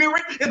the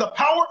spirit and the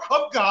power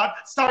of God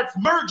starts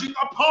merging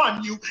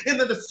upon you, and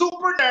then the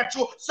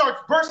supernatural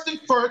starts bursting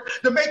forth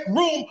to make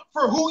room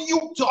for who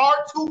you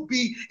are to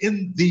be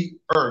in the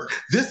earth.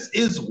 This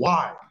is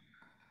why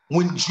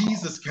when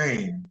Jesus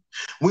came,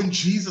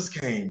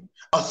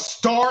 a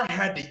star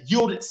had to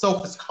yield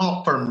itself as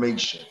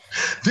confirmation.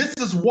 This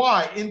is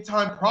why in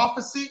time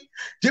prophecy,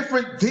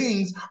 different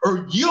things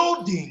are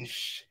yielding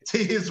to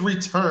his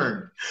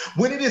return.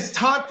 When it is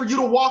time for you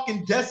to walk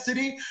in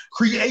destiny,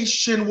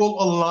 creation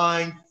will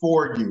align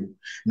for you.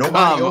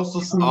 Nobody else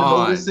will seem to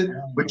notice it,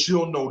 but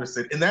you'll notice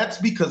it. And that's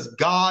because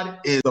God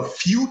is the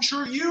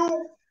future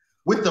you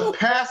with the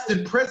past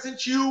and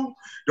present you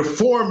to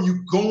form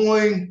you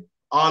going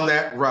on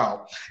that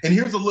route. And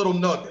here's a little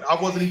nugget. I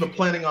wasn't even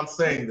planning on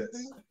saying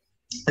this.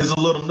 Here's a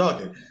little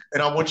nugget.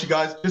 And I want you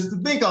guys just to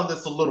think on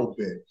this a little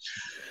bit.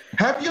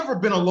 Have you ever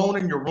been alone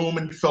in your room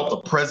and you felt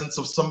the presence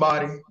of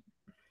somebody?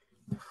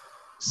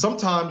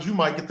 Sometimes you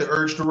might get the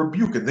urge to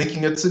rebuke it,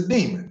 thinking it's a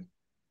demon.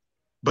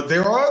 But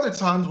there are other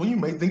times when you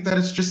may think that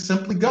it's just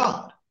simply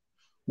God.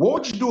 What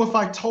would you do if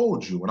I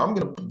told you, and I'm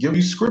going to give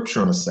you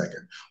scripture in a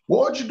second.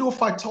 What would you do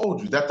if I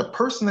told you that the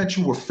person that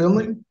you were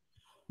feeling,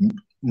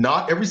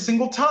 not every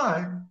single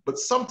time, but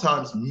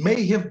sometimes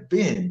may have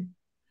been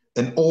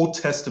an Old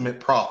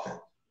Testament prophet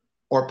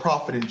or a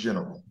prophet in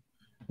general?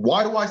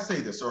 Why do I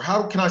say this? Or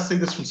how can I say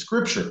this from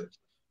scripture?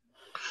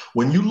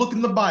 When you look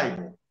in the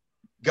Bible,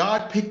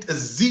 God picked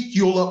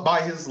Ezekiel up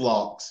by his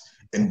locks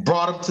and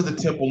brought him to the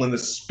temple in the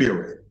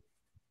spirit.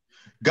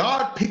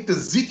 God picked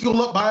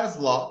Ezekiel up by his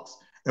locks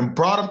and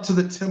brought him to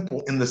the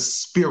temple in the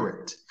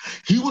spirit.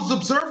 He was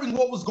observing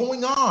what was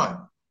going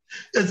on.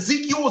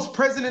 Ezekiel was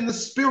present in the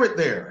spirit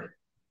there,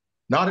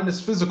 not in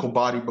his physical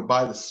body, but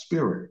by the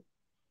spirit.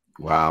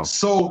 Wow.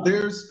 So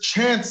there's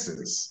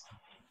chances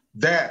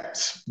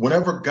that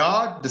whenever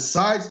God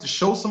decides to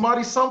show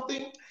somebody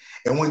something,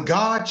 and when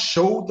God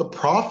showed the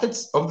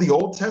prophets of the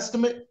Old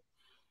Testament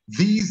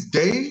these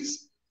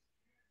days,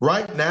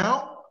 right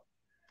now,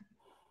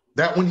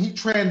 that when he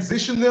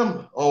transitioned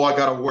them, I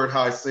got to word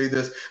how I say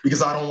this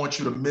because I don't want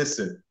you to miss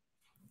it.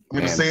 I'm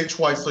going to say it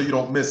twice so you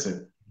don't miss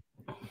it.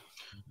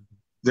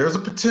 There's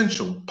a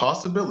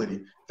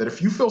possibility that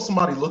if you feel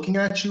somebody looking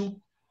at you,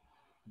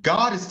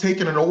 God has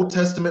taken an Old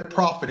Testament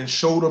prophet and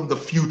showed them the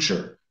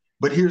future.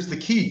 But here's the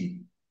key.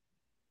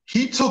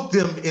 He took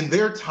them in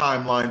their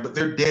timeline, but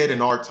they're dead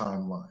in our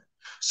timeline.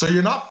 So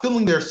you're not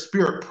feeling their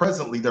spirit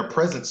presently, their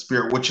present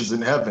spirit, which is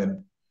in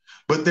heaven,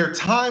 but their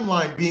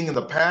timeline being in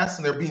the past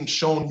and they're being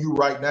shown you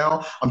right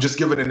now. I'm just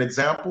giving an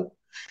example.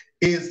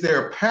 Is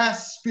their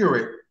past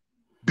spirit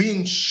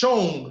being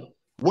shown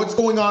what's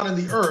going on in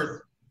the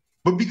earth,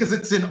 but because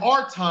it's in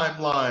our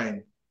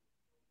timeline,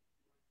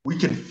 we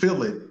can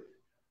feel it,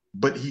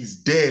 but he's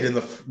dead in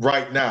the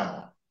right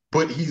now.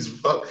 But he's,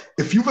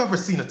 if you've ever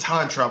seen a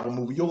time travel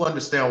movie, you'll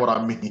understand what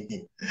I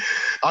mean.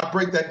 I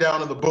break that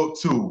down in the book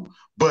too.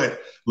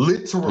 But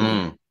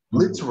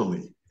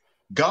literally,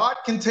 God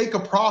can take a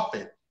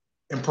prophet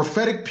and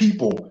prophetic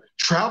people,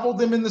 travel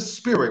them in the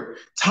spirit,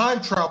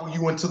 time travel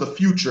you into the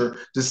future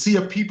to see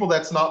a people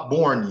that's not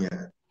born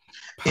yet.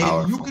 Powerful.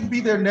 And you can be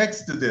there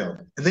next to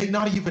them and they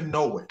not even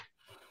know it.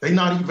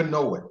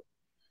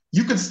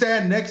 You can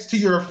stand next to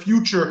your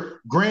future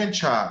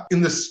grandchild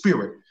in the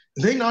spirit.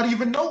 And they not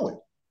even know it.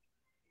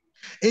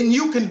 And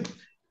you can,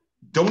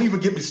 don't even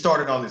get me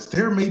started on this.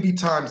 There may be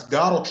times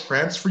God will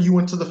transfer you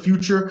into the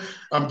future.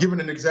 I'm giving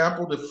an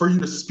example for you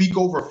to speak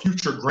over a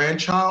future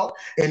grandchild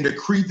and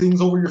decree things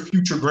over your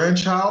future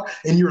grandchild.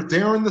 And you're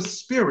there in the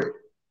spirit.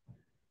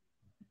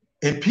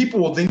 And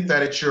people will think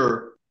that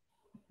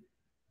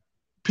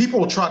people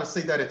will try to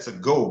say that it's a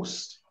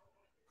ghost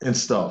and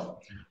stuff.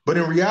 But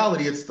in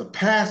reality, it's the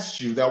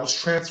past you that was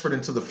transferred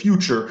into the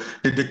future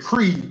to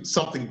decree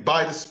something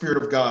by the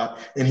Spirit of God,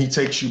 and he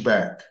takes you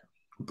back.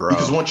 Bro.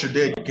 Because once you're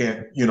dead, you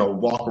can't,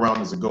 walk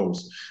around as a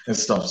ghost and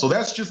stuff. So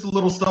that's just a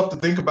little stuff to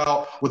think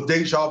about with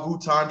deja vu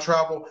time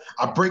travel.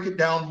 I break it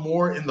down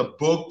more in the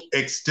book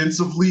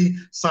extensively,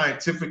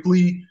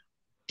 scientifically,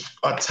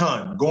 A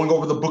ton. Going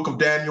over the book of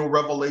Daniel,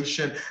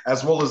 Revelation,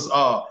 as well as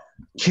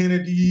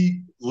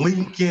Kennedy,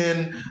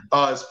 Lincoln,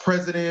 as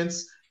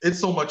presidents. It's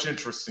so much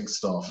interesting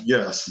stuff.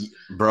 Yes.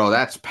 Bro,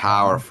 that's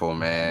powerful,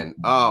 man.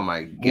 Oh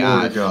my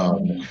God.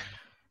 God.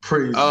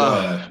 Praise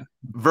God.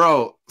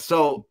 Bro,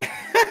 so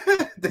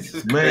this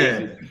is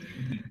crazy. Man.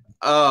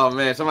 Oh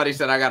man, somebody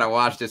said I gotta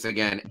watch this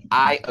again.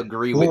 I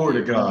agree with you. Glory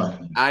to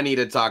God. I need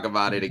to talk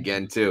about it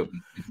again too.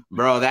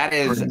 Bro, that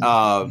is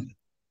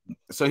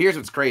so here's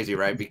what's crazy,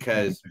 right?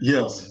 Because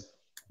yes,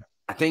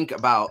 I think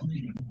about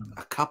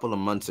a couple of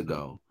months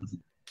ago,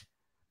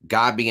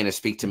 God began to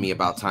speak to me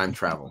about time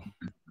travel.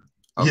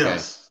 Okay.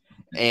 Yes.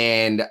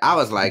 And I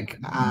was like,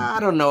 I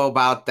don't know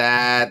about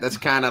that. That's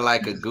kind of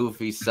like a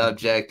goofy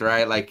subject,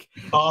 right? Like,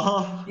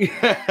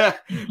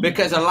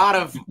 because a lot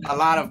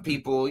of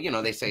people, you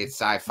know, they say it's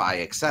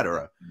sci-fi,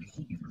 etc.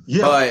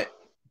 Yeah. But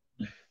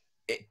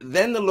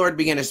then the Lord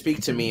began to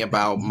speak to me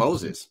about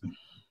Moses.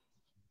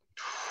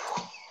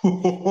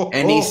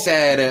 And he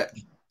said,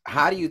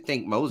 how do you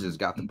think Moses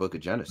got the book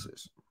of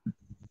Genesis?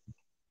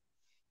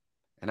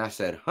 And I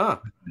said,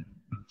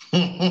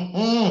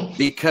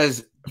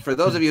 because for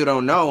those of you who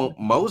don't know,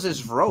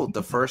 Moses wrote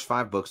the first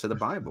 5 books of the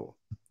Bible,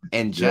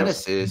 and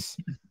Genesis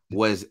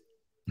was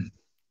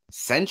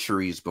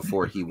centuries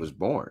before he was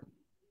born.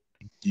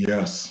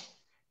 Yes.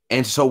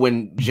 And so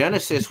when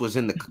Genesis was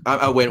in the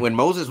when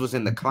Moses was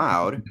in the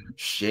cloud,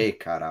 he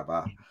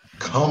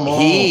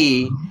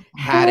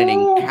had an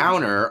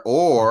encounter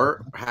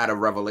or had a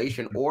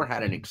revelation or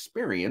had an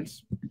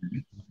experience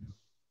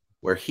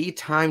where he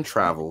time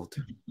traveled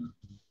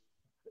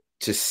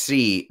to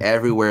see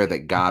everywhere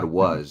that God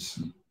was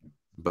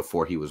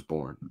before he was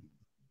born.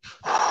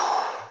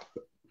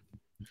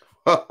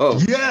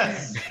 Oh.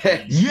 Yes.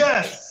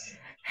 Yes.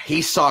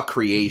 He saw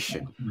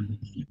creation.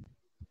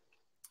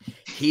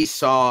 He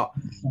saw,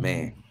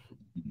 man.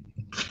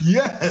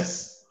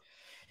 Yes.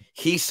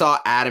 He saw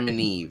Adam and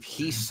Eve.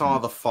 He saw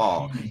the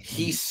fall.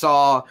 He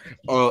saw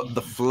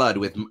the flood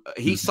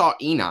he saw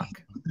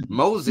Enoch.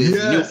 Moses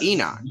knew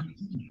Enoch.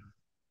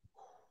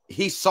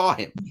 He saw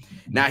him.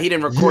 Now, he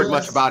didn't record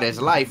much about his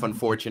life,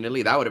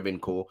 unfortunately. That would have been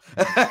cool.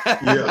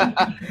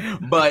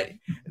 But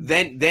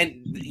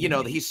then, you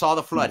know, he saw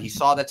the flood. He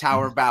saw the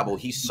Tower of Babel.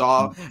 He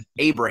saw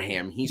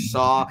Abraham. He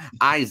saw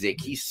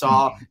Isaac. He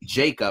saw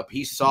Jacob.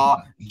 He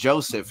saw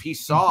Joseph. He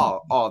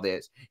saw all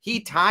this. He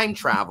time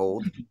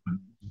traveled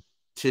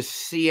to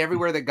see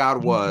everywhere that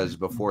God was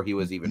before he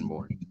was even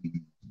born.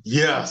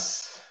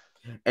 Yes.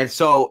 And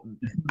so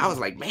I was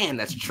like, man,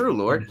 that's true,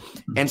 Lord.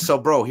 And so,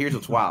 bro, here's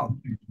what's wild.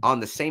 On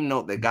the same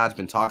note that God's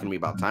been talking to me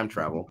about time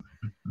travel,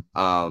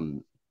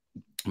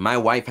 my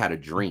wife had a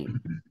dream.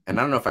 And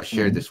I don't know if I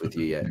shared this with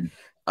you yet.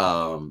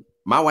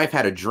 My wife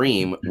had a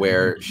dream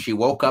where she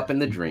woke up in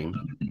the dream.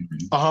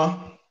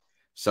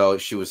 So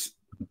she was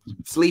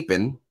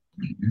sleeping.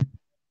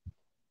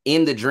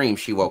 In the dream,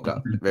 she woke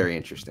up. Very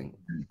interesting.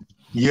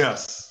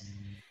 Yes.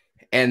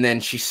 And then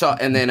she saw,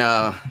 and then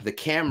the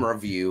camera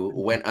view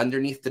went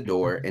underneath the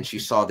door, and she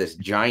saw this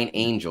giant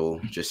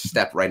angel just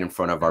step right in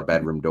front of our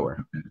bedroom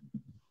door.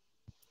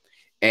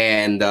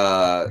 And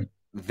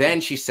then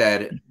she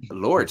said,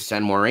 Lord,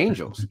 send more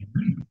angels.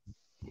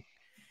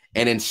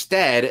 And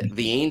instead,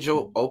 the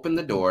angel opened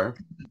the door,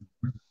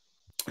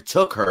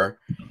 took her,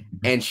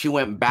 and she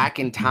went back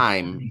in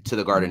time to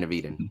the Garden of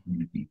Eden.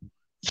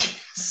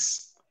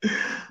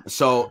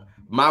 So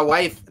my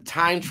wife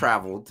time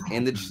traveled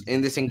in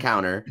this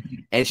encounter,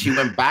 and she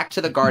went back to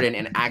the garden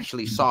and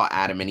actually saw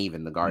Adam and Eve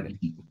in the garden.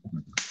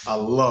 I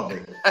love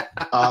it.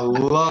 I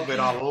love it.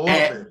 I love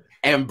it.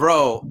 And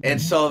bro,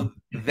 and so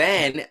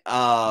then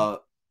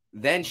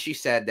she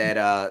said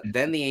that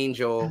then the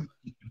angel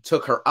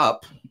took her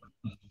up,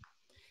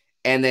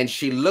 and then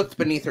she looked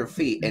beneath her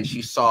feet and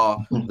she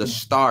saw the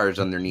stars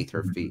underneath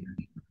her feet.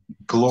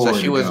 Glory. So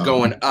she was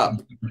going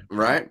up,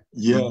 right?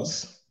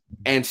 Yes.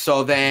 And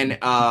so then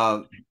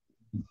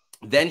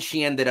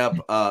she ended up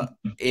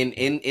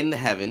in the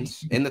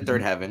heavens, in the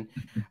third heaven,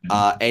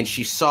 and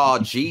she saw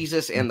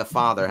Jesus and the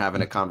Father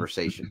having a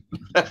conversation.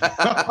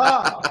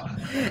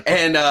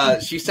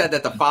 And she said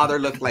that the Father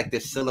looked like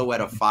this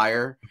silhouette of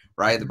fire,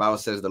 right? The Bible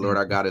says the Lord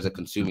our God is a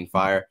consuming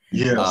fire.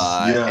 Yes,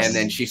 yes. And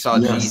then she saw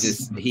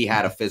Jesus. He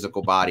had a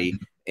physical body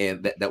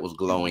and that was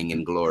glowing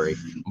in glory.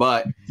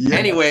 But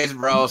anyways,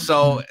 bro,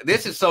 so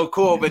this is so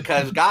cool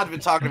because God's been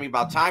talking to me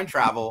about time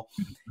travel,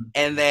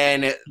 and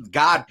then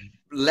God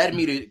led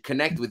me to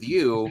connect with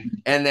you,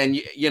 and then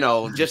you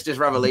know, just this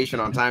revelation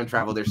on time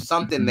travel. There's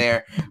something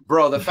there,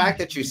 bro. The fact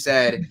that you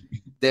said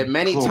that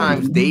many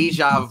times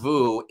deja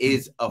vu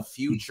is a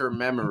future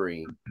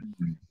memory,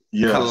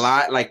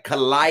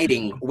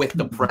 colliding with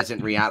the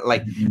present reality.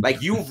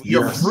 Like your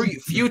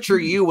future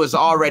you was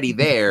already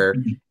there,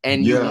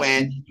 and you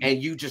went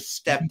and you just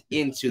stepped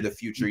into the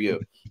future you.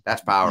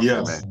 That's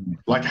powerful, man.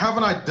 Like,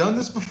 haven't I done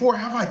this before?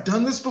 Have I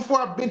done this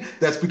before?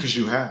 That's because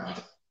you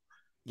have.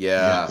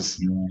 Yeah.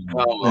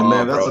 And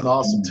man, that's an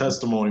awesome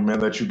testimony, man,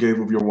 that you gave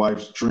of your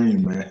wife's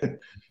dream, man.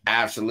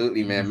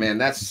 Absolutely, man.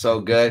 That's so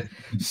good.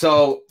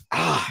 So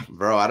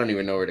Bro, I don't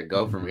even know where to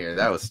go from here.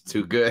 That was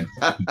too good.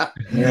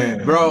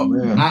 Bro,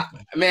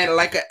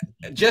 like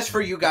just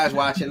for you guys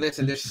watching,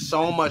 listen, there's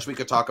so much we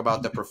could talk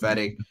about the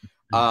prophetic.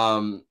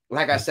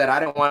 Like I said, I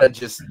didn't want to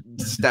just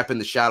step in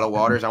the shallow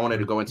waters. I wanted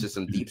to go into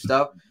some deep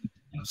stuff.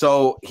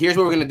 So here's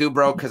what we're going to do,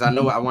 bro, because I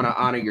know I want to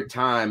honor your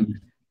time.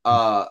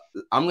 I'm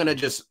going to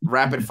just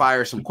rapid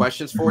fire some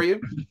questions for you.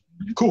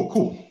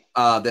 Cool.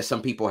 That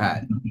some people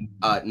had.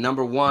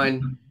 Number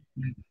one,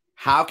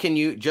 how can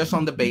you, just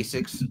on the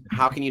basics,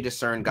 how can you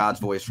discern God's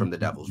voice from the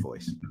devil's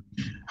voice?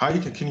 How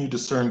can you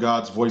discern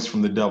God's voice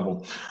from the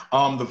devil?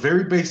 The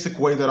very basic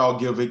way that I'll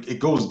give it, it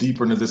goes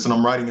deeper into this, and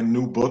I'm writing a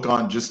new book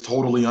on just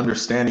totally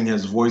understanding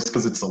his voice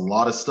because it's a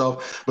lot of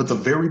stuff. But the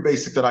very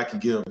basic that I can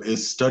give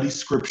is study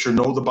scripture,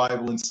 know the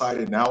Bible inside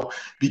and out,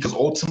 because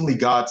ultimately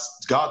God's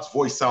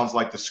voice sounds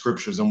like the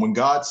scriptures. And when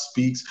God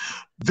speaks,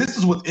 this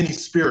is with any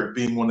spirit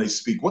being when they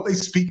speak. What they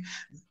speak,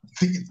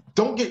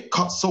 don't get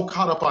so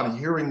caught up on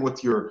hearing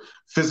with your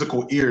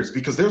physical ears,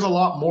 because there's a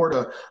lot more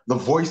to the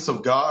voice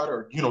of God,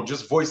 or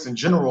just voice in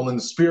general in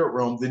the spirit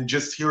realm, than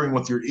just hearing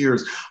with your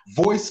ears.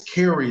 Voice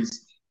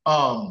carries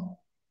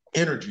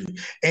energy,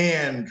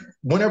 and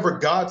whenever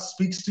God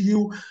speaks to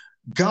you,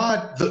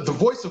 the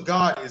voice of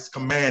God is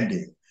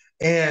commanding.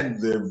 And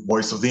the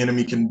voice of the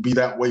enemy can be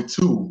that way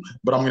too.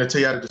 But I'm going to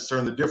tell you how to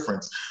discern the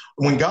difference.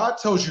 When God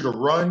tells you to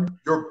run,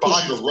 your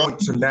body is going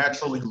to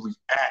naturally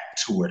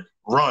react to it.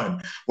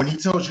 Run. When he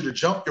tells you to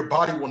jump, your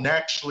body will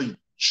naturally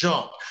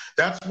jump.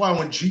 That's why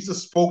when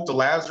Jesus spoke to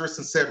Lazarus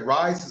and said,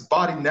 rise, his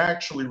body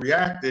naturally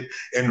reacted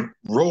and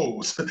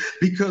rose.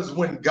 Because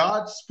when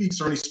God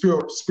speaks, or any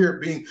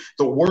spirit being,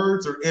 the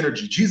words are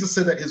energy. Jesus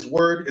said that his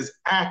word is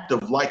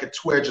active like a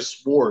two-edged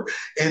sword.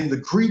 And the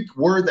Greek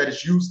word that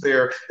is used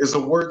there is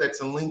a word that's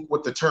in link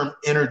with the term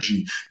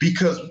energy,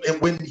 because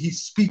when he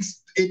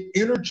speaks, it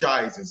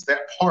energizes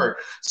that part.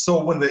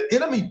 So when the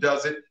enemy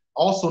does it,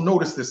 also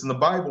notice this in the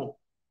Bible,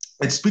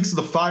 it speaks of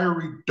the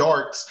fiery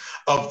darts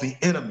of the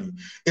enemy.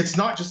 It's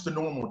not just a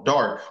normal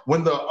dart.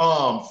 When the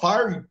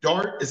fiery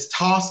dart is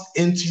tossed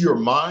into your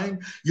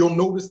mind, you'll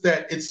notice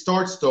that it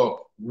starts to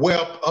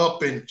web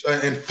up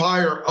and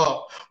fire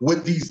up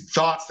with these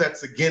thoughts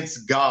that's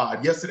against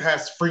God. Yes, it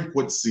has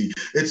frequency.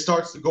 It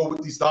starts to go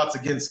with these thoughts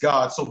against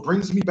God. So it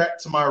brings me back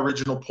to my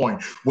original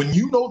point. When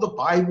you know the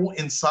Bible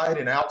inside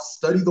and out,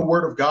 study the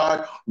word of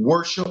God,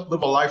 worship,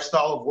 live a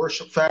lifestyle of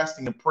worship,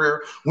 fasting, and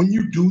prayer. When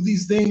you do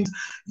these things,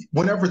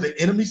 whenever the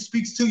enemy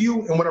speaks to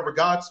you and whenever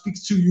God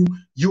speaks to you,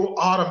 you'll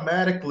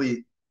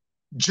automatically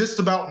just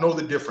about know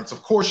the difference.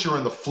 Of course, you're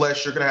in the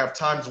flesh. You're going to have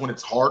times when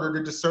it's harder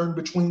to discern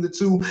between the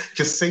two,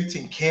 because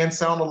Satan can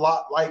sound a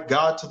lot like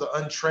God to the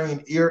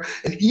untrained ear,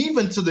 and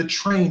even to the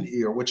trained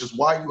ear, which is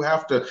why you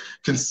have to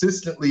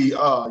consistently,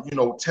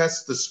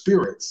 test the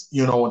spirits,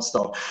 and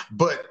stuff.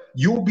 But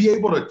you'll be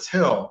able to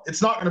tell.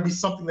 It's not going to be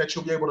something that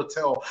you'll be able to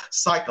tell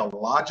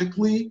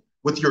psychologically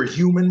with your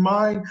human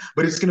mind,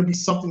 but it's going to be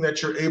something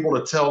that you're able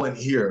to tell and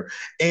hear.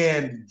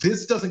 And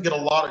this doesn't get a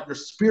lot of your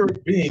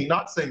spirit being,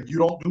 not saying you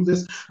don't do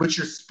this, but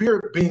your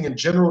spirit being in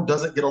general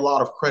doesn't get a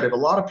lot of credit. A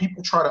lot of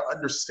people try to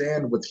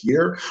understand with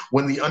here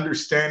when the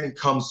understanding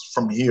comes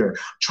from here.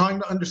 Trying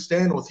to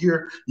understand with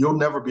here, you'll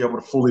never be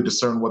able to fully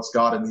discern what's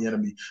God and the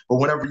enemy. But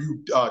whenever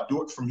you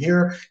do it from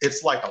here,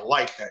 it's like a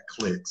light that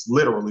clicks,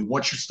 literally,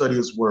 once you study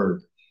his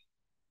word.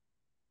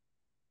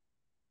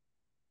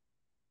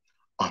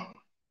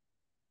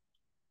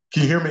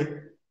 Can you hear me?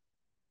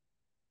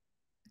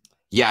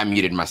 Yeah, I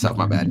muted myself.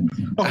 My bad.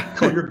 Oh,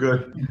 cool, you're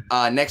good.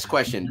 Next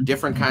question.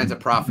 Different kinds of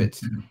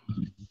prophets.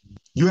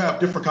 You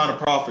have different kind of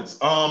prophets.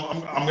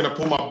 I'm going to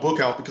pull my book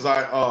out because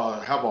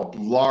I have a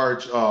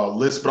large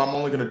list, but I'm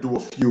only going to do a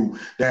few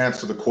to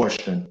answer the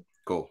question.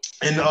 Cool.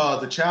 In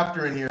the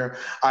chapter in here,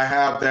 I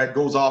have that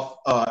goes off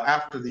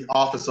after the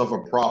office of a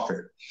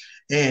prophet.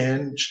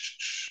 And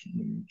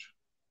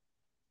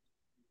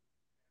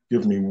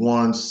give me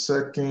 1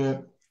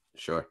 second.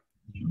 Sure.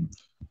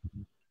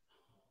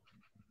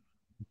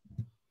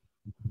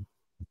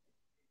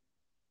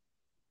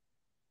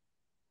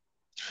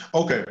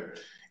 Okay.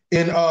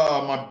 In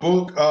my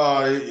book,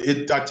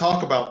 I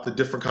talk about the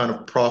different kind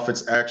of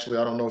prophets. Actually,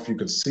 I don't know if you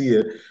could see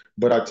it,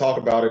 but I talk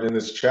about it in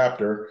this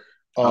chapter.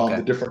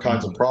 The different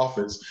kinds of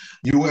prophets.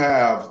 You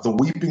have the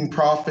weeping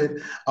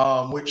prophet,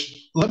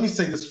 which, let me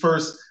say this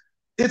first.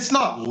 It's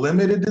not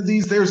limited to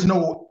these. There's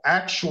no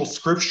actual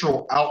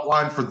scriptural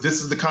outline for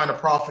this is the kind of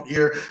prophet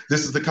here,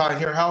 this is the kind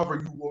here. However,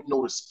 you will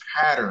notice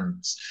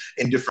patterns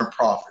in different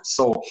prophets.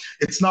 So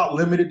it's not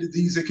limited to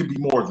these. It could be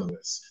more than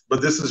this,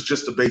 but this is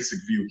just a basic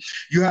view.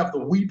 You have the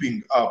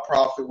weeping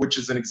prophet, which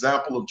is an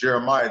example of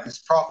Jeremiah. These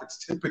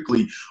prophets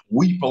typically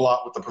weep a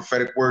lot with the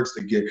prophetic words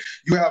they get.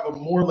 You have a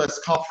more or less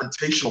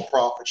confrontational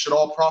prophet. Should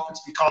all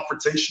prophets be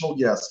confrontational?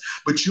 Yes.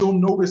 But you'll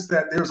notice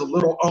that there's a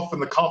little umph in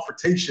the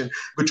confrontation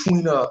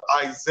between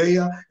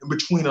Isaiah and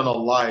between an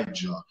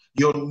Elijah.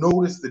 You'll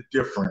notice the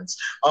difference.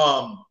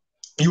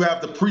 You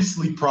have the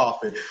priestly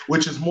prophet,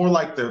 which is more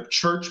like the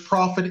church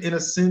prophet in a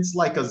sense,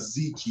 like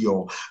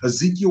Ezekiel.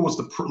 Ezekiel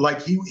was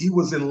he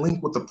was in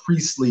link with the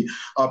priestly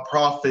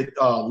prophet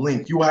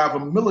link. You have a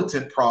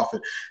militant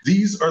prophet.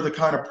 These are the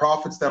kind of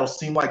prophets that'll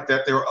seem like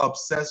that they're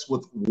obsessed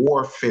with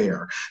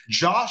warfare.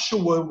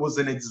 Joshua was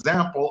an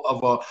example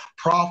of a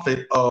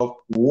prophet of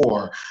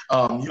war.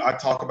 I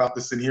talk about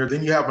this in here.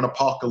 Then you have an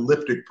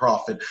apocalyptic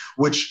prophet,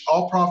 which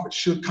all prophets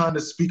should kind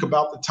of speak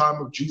about the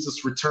time of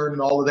Jesus' return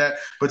and all of that,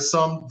 but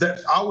some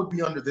that I would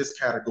be under this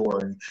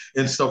category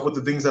and stuff with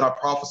the things that I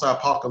prophesy,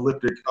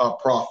 apocalyptic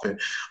prophet.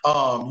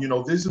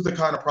 These are the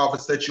kind of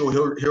prophets that you'll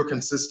hear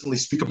consistently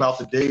speak about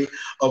the day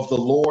of the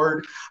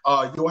Lord.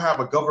 You'll have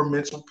a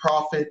governmental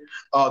prophet.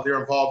 They're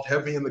involved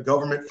heavy in the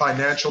government.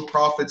 Financial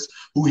prophets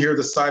who hear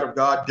the side of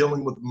God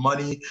dealing with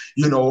money,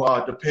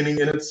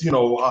 depending, and it's,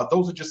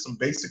 those are just some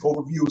basic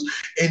overviews,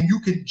 and you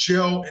can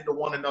gel into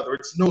one another.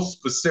 It's no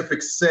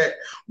specific set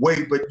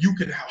way, but you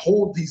can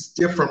hold these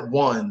different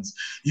ones,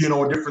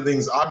 different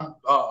things.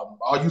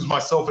 I'll use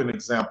myself as an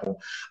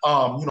example.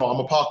 I'm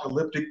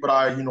apocalyptic, but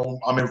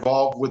I'm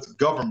involved with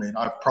government.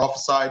 I've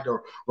prophesied to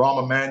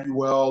Rahm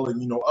Emanuel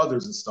and,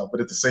 others and stuff.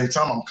 But at the same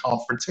time, I'm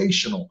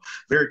confrontational,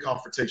 very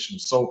confrontational.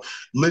 So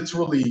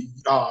literally,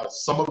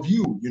 some of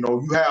you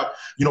have,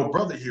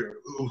 brother here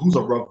who's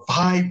a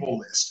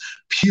revivalist,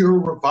 pure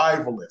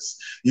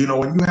revivalist,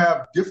 and you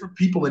have different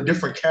people in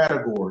different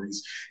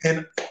categories.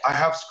 And I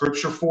have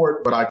scripture for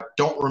it, but I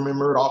don't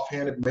remember it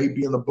offhand. It may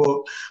be in the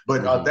book,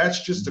 but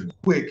that's just a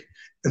quick.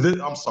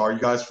 I'm sorry,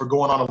 you guys, for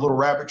going on a little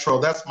rabbit trail.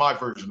 That's my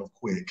version of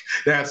quick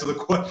to answer the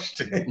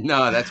question.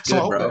 No, that's good, so I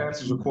hope bro. that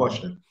answers your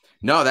question.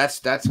 No,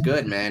 that's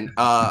good, man.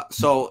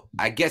 So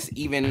I guess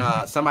even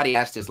somebody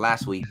asked this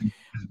last week,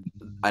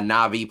 a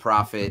Navi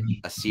prophet,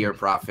 a seer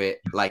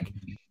prophet, like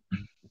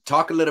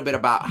talk a little bit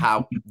about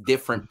how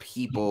different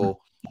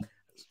people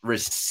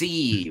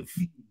receive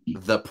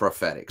the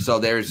prophetic. So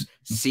there's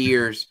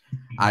seers.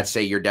 I'd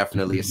say you're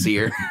definitely a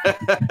seer.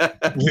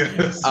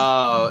 Yes.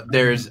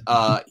 There's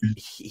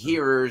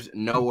hearers,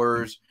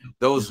 knowers,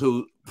 those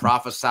who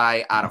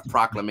prophesy out of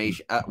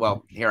proclamation.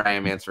 Well, here I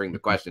am answering the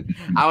question.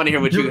 I want to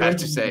hear what you have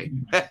to say.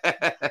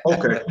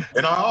 Okay.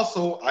 And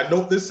I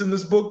note this in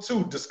this book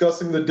too,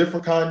 discussing the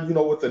different kind,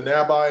 with the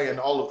Nabi and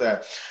all of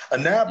that. A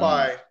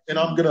Nabi, and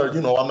I'm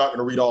not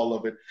gonna read all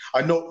of it.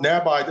 I note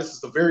Nabi, this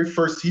is the very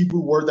first Hebrew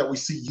word that we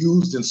see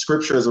used in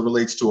scripture as it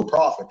relates to a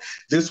prophet.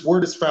 This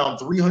word is found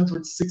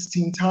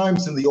 316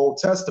 times in the Old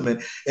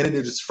Testament, and it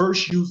is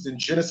first used in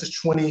Genesis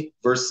 20,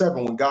 verse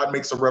 7, when God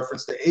makes a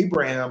reference to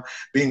Abraham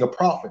being a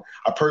prophet.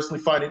 I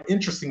personally find it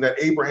interesting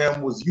that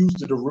Abraham was used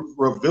to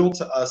reveal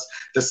to us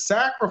the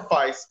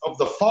sacrifice of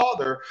the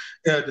father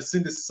to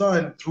send his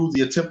son through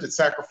the attempted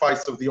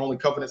sacrifice of the only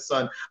covenant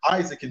son,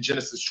 Isaac, in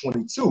Genesis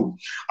 22.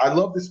 I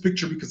love this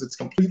picture because it's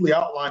completely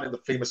outlined in the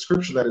famous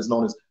scripture that is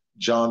known as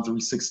John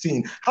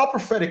 3:16. How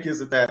prophetic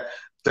is it that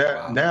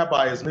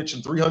Nabi is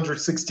mentioned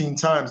 316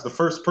 times? The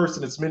first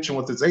person it's mentioned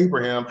with is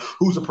Abraham,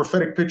 who's a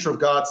prophetic picture of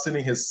God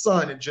sending his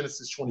son in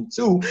Genesis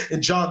 22.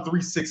 In John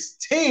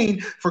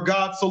 3:16, for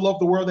God so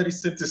loved the world that he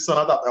sent his son.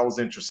 I thought that was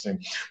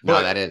interesting.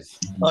 No, that is.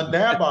 A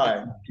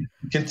Nabi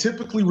can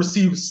typically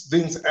receive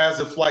things as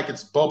if like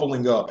it's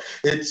bubbling up.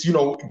 It's,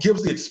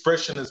 gives the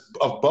expression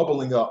of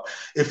bubbling up.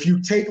 If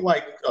you take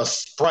like a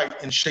Sprite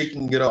and shook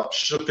it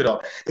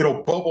up,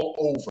 it'll bubble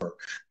over.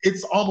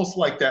 It's almost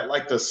like that,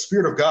 like the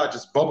Spirit of God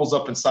just bubbles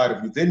up inside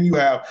of you. Then you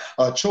have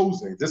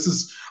chose. This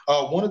is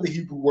one of the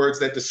Hebrew words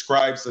that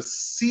describes a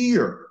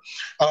seer,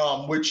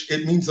 which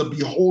it means a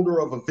beholder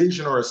of a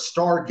vision or a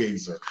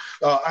stargazer.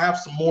 I have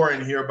some more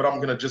in here, but I'm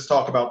going to just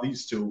talk about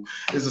these two,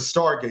 is a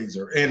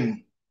stargazer.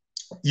 And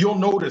you'll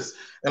notice,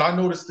 and I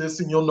noticed this,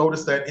 and you'll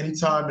notice that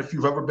anytime, if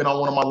you've ever been on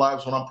one of my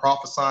lives when I'm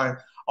prophesying,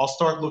 I'll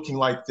start looking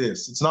like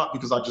this. It's not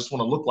because I just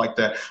want to look like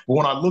that, but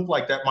when I look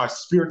like that, my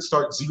spirit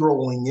starts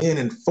zeroing in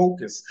and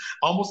focus,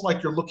 almost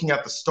like you're looking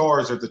at the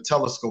stars or the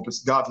telescope. It's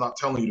God's not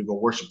telling you to go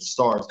worship the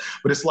stars,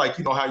 but it's like,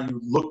 how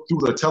you look through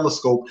the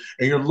telescope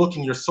and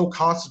you're so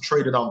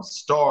concentrated on the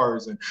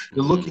stars and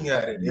you're looking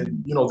at it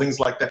and, things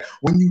like that.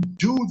 When you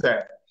do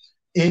that,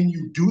 and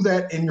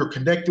you're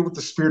connected with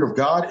the Spirit of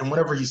God, and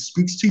whenever he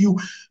speaks to you,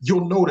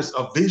 you'll notice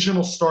a vision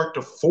will start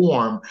to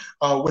form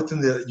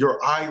within your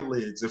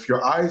eyelids. If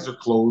your eyes are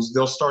closed,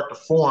 they'll start to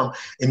form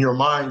in your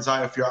mind's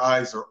eye if your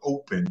eyes are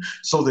open.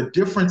 So the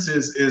difference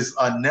is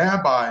a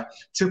Nabi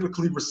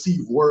typically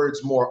receive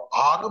words more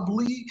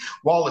audibly,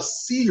 while a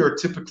seer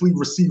typically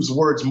receives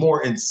words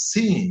more in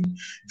seeing.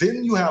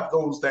 Then you have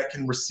those that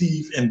can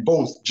receive in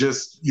both,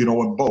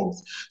 in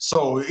both.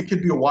 So it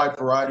could be a wide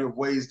variety of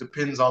ways,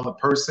 depends on the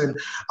person.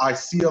 I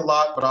see a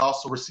lot, but I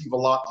also receive a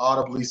lot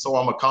audibly, so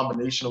I'm a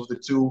combination of the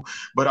two.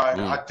 But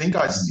I think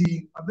I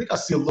see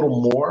a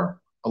little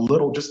more,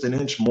 just an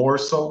inch more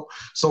so.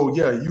 So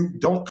yeah, you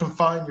don't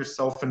confine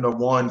yourself into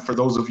one. For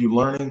those of you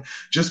learning,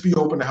 just be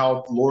open to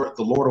how the Lord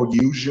will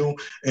use you.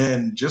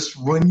 And just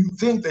when you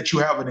think that you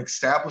have an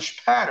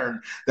established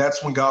pattern,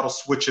 that's when God will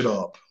switch it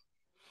up.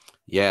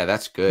 Yeah,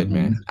 that's good,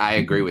 man. I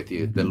agree with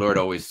you. The Lord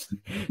always,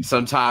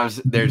 sometimes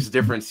there's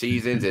different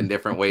seasons and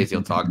different ways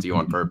he'll talk to you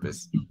on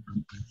purpose.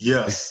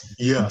 Yes,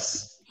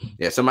 yes.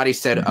 Yeah, somebody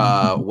said,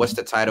 what's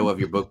the title of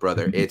your book,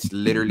 brother? It's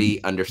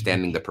literally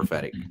Understanding the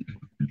Prophetic.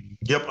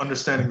 Yep,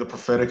 Understanding the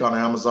Prophetic on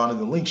Amazon, and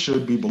the link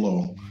should be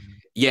below.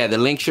 Yeah, the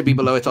link should be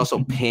below. It's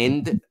also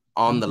pinned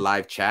on the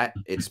live chat.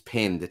 It's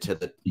pinned to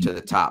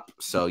the top,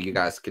 so you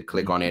guys could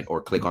click on it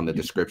or click on the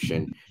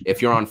description.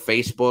 If you're on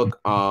Facebook,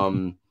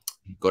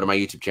 go to my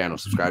YouTube channel,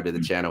 subscribe to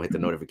the channel, hit the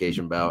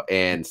notification bell,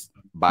 and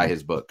buy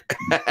his book.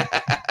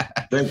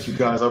 Thank you,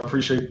 guys. I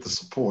appreciate the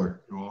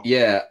support.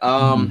 Yeah.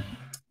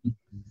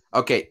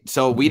 Okay,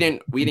 so we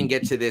didn't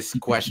get to this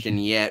question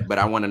yet, but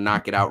I want to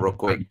knock it out real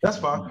quick. That's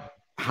fine.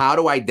 How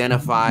to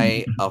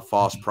identify a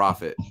false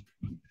prophet?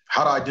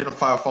 How to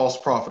identify a false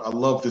prophet? I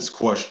love this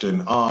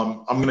question.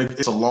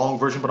 It's a long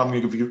version, but I'm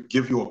gonna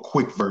give you a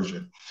quick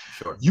version.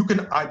 Sure. You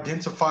can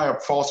identify a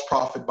false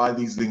prophet by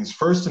these things.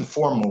 First and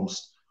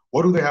foremost,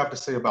 what do they have to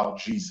say about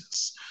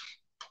Jesus?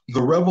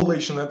 The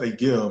revelation that they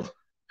give,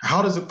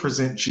 how does it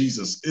present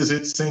Jesus? Is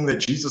it saying that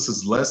Jesus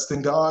is less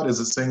than God? Is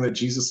it saying that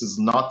Jesus is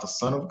not the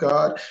Son of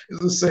God? Is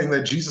it saying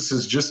that Jesus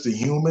is just a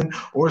human?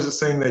 Or is it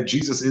saying that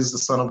Jesus is the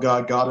Son of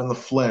God, God in the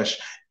flesh,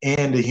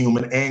 and a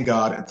human and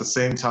God at the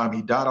same time?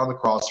 He died on the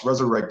cross,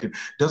 resurrected.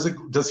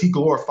 Does he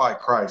glorify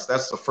Christ?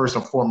 That's the first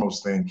and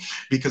foremost thing.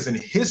 Because in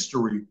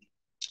history,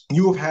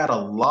 you have had a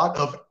lot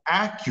of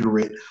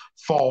accurate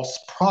false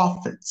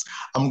prophets.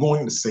 I'm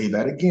going to say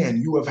that again.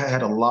 You have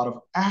had a lot of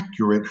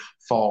accurate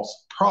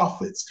false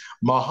prophets.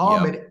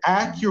 Muhammad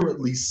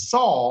accurately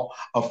saw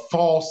a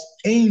false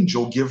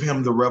angel give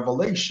him the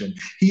revelation.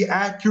 He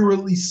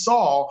accurately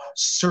saw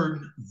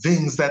certain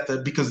things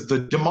because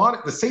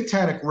the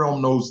satanic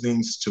realm knows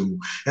things too,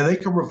 and they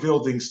can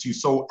reveal things to you.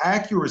 So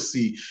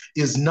accuracy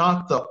is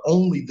not the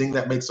only thing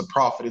that makes a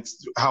prophet.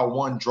 It's how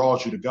one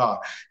draws you to God.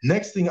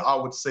 Next thing I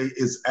would say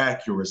is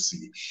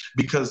accuracy,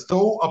 because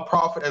though a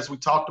prophet, as we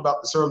talked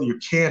about this earlier,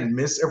 can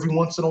miss every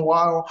once in a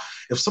while,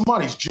 if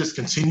somebody's just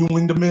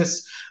continuing to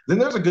miss, then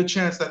there's a good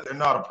chance that they're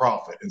not a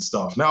prophet and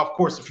stuff. Now, of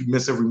course, if you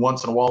miss every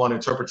once in a while on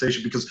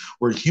interpretation, because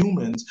we're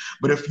humans,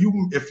 but if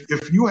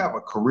you have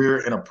a career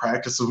and a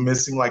practice of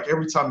missing, like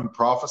every time you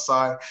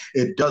prophesy,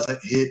 it doesn't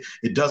hit,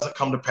 it doesn't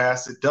come to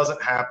pass, it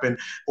doesn't happen,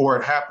 or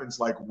it happens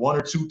like one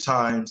or two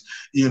times,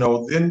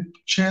 then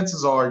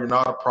chances are you're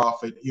not a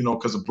prophet,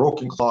 because a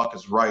broken clock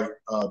is right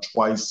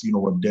twice,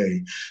 a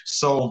day.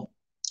 So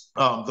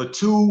the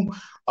two,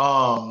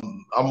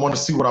 I want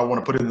to see what I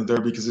want to put in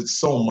there because it's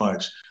so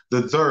much.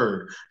 The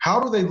third,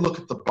 how do they look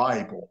at the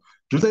Bible?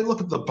 Do they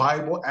look at the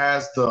Bible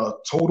as the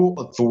total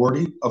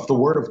authority of the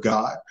Word of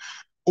God?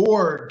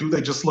 Or do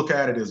they just look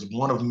at it as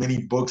one of many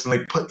books and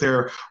they put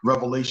their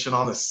revelation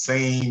on the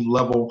same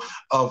level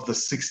of the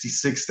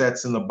 66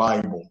 that's in the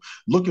Bible?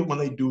 Look at when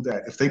they do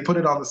that. If they put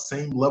it on the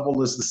same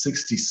level as the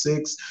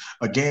 66,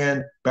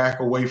 again, back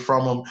away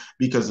from them,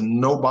 because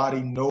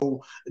nobody's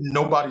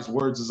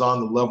words is on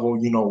the level,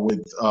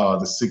 with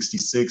the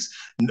 66.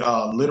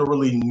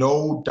 Literally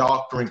no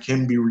doctrine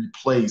can be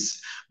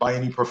replaced by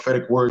any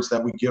prophetic words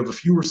that we give.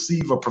 If you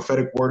receive a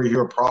prophetic word or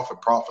hear a prophet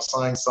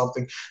prophesying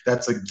something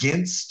that's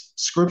against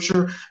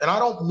Scripture, and I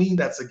don't mean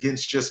that's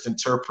against just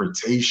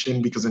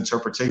interpretation, because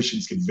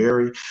interpretations can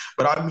vary,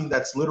 but I mean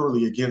that's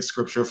literally against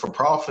Scripture. If a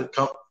prophet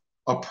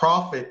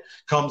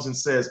comes and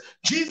says,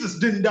 Jesus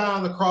didn't die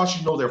on the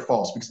cross, they're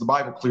false, because the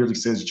Bible clearly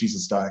says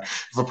Jesus died.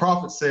 If a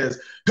prophet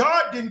says,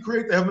 God didn't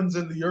create the heavens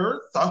and the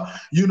earth,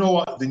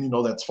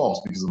 then that's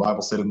false, because the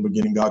Bible said in the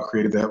beginning, God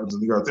created the heavens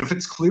and the earth. If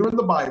it's clear in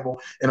the Bible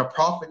and a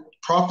prophet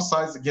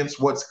prophesies against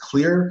what's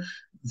clear,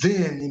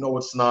 then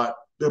it's not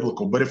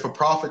biblical. But if a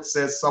prophet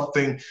says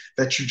something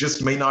that you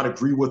just may not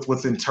agree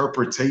with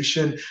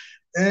interpretation,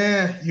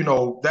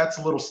 that's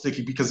a little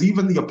sticky, because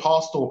even the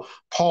apostle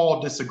Paul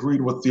disagreed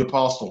with the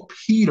apostle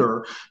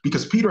Peter,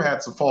 because Peter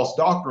had some false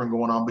doctrine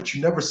going on, but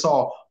you never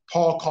saw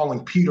Paul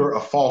calling Peter a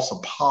false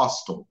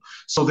apostle.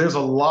 So there's a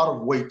lot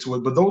of weight to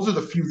it, but those are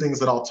the few things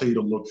that I'll tell you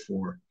to look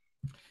for.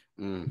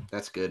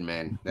 That's good,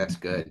 man. That's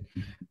good.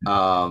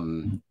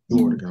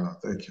 Lord God,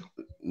 thank you.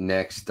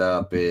 Next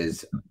up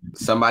is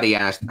somebody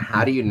asked,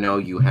 how do you know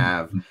you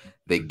have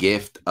the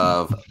gift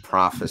of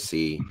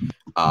prophecy?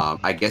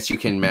 I guess you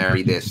can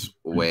marry this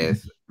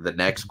with the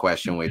next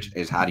question, which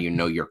is, how do you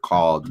know you're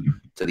called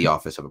to the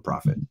office of a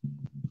prophet?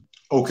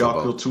 Okay,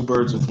 I'll kill two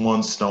birds with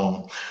one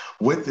stone.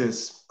 With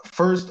this,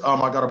 first, I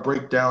got to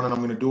break down, and I'm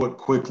going to do it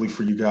quickly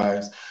for you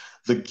guys.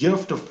 The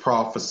gift of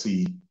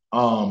prophecy,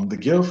 the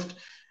gift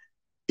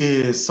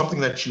is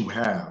something that you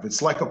have.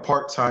 It's like a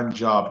part-time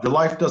job. Your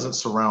life doesn't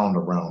surround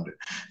around it.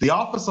 The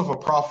office of a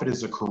prophet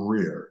is a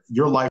career.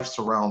 Your life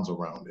surrounds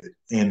around it.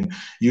 And,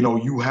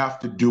 you have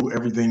to do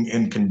everything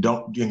in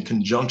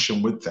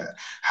conjunction with that.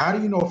 How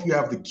do you know if you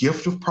have the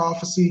gift of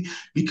prophecy?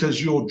 Because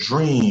you'll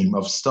dream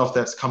of stuff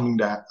that's coming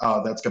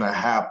that's going to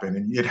happen,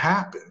 and it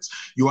happens.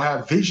 You'll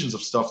have visions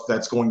of stuff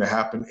that's going to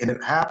happen, and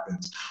it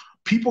happens.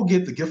 people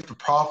get the gift of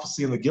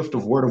prophecy and the gift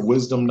of word of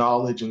wisdom,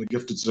 knowledge, and the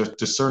gift of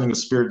discerning of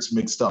spirits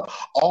mixed up.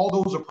 All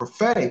those are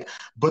prophetic,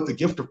 but the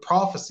gift of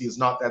prophecy is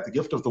not that. The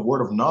gift of the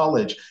word of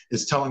knowledge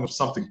is telling of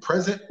something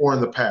present or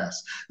in the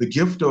past. The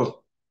gift of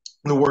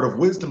the word of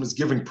wisdom is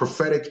giving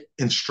prophetic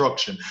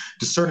instruction.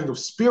 Discerning of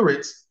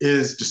spirits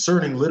is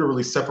discerning,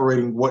 literally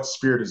separating what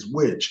spirit is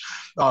which.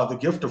 The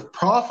gift of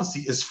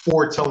prophecy is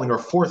foretelling or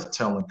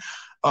forthtelling.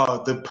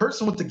 The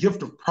person with the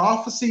gift of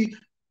prophecy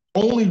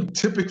only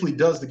typically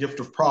does the gift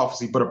of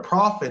prophecy, but a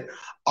prophet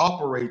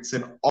operates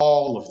in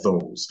all of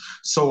those.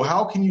 So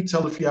how can you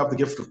tell if you have the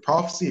gift of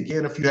prophecy?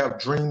 Again, if you have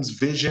dreams,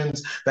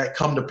 visions that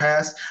come to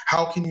pass,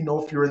 how can you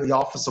know if you're in the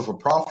office of a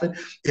prophet?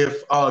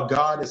 If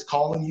God is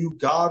calling you,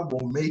 God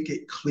will make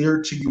it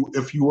clear to you.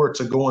 If you were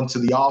to go into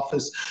the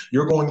office,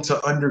 you're going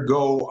to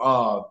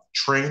undergo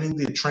training.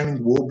 The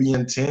training will be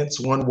intense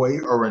one way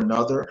or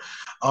another,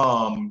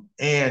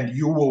 and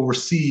you will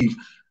receive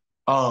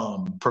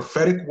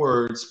prophetic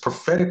words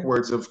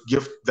of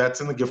gift that's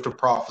in the gift of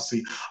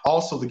prophecy,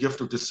 also the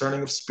gift of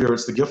discerning of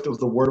spirits, the gift of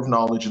the word of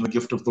knowledge, and the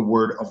gift of the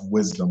word of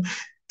wisdom.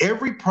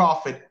 Every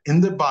prophet in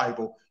the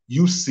Bible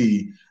you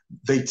see,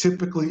 they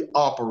typically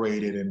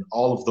operated in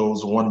all of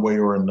those one way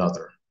or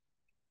another.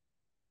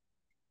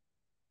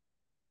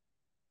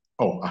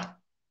 Oh,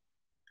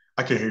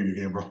 I can't hear you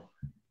again, bro.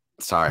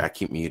 Sorry, I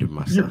keep muting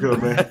myself. You're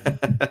good, man.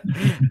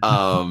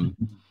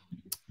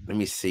 Let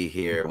me see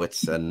here.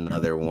 What's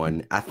another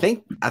one? I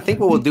think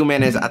what we'll do,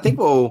 man, is I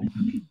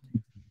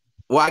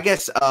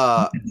guess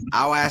I'll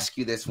ask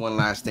you this one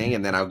last thing,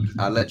 and then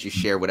I'll let you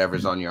share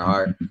whatever's on your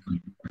heart.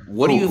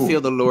 What do you feel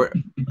the Lord?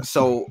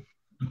 So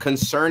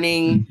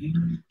concerning,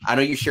 I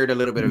know you shared a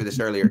little bit of this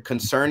earlier,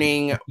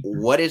 concerning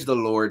what is the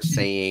Lord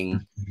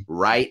saying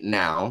right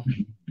now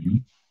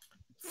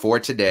for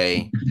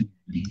today?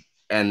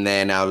 And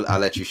then I'll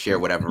let you share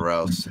whatever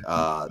else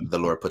the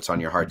Lord puts on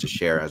your heart to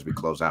share as we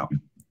close out.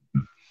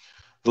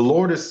 The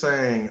Lord is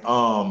saying,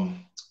 and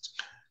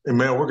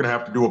man, we're going to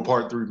have to do a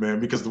part 3,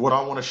 man, because what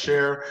I want to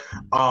share,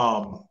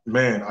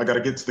 man, I got to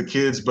get to the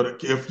kids,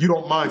 but if you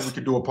don't mind, we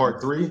could do a part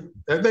 3.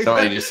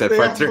 Somebody just said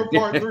part 3.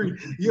 Part 3.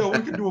 Yeah,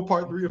 we could do a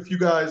part 3 if you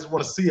guys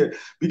want to see it,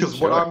 because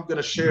what I'm going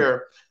to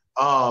share,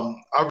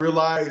 I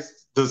realized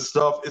the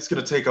stuff, it's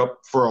going to take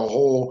up for a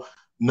whole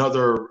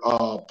another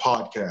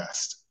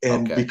podcast.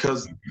 And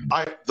because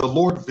the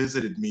Lord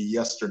visited me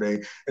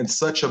yesterday in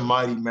such a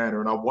mighty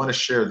manner, and I want to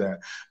share that.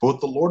 But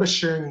what the Lord is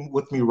sharing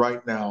with me right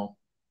now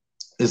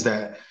is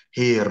that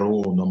it's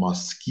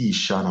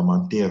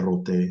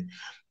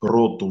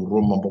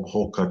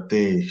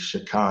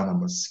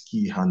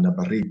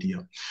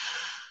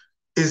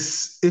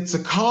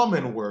a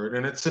common word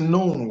and it's a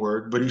known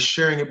word, but he's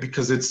sharing it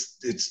because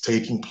it's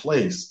taking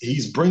place.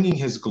 He's bringing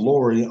his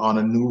glory on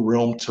a new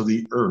realm to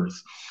the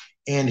earth.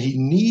 And he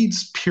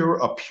needs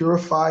a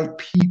purified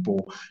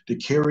people to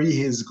carry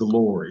his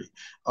glory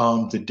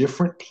to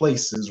different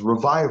places,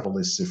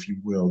 revivalists, if you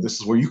will. This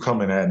is where you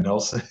come in at,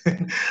 Nelson.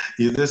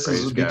 This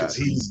Praise is because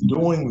God. He's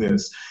doing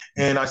this.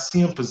 And I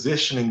see him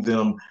positioning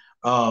them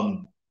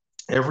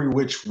every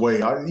which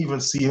way. I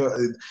see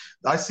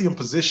him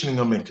positioning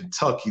them in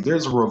Kentucky.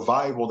 There's a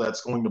revival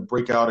that's going to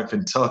break out in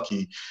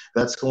Kentucky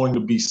that's going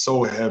to be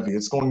so heavy.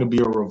 It's going to be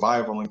a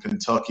revival in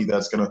Kentucky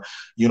that's going to,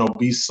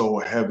 be so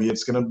heavy.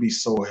 It's going to be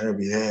so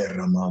heavy.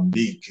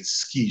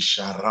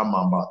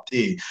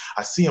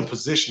 I see him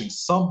positioning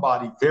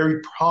somebody very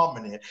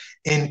prominent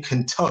in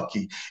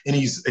Kentucky, and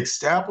he's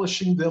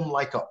establishing them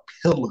like a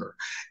pillar.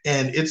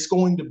 And it's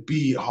going to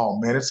be,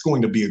 it's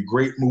going to be a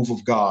great move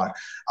of God.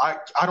 I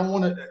don't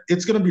want to,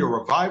 it's going to be a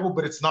revival,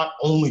 but it's not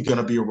only going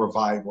to be a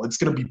revival. It's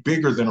going to be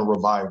bigger than a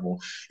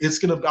revival. I'm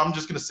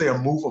just going to say a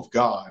move of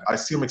God. I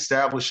see him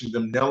establishing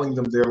them, nailing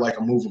them there like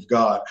a move of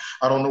God.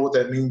 I don't know what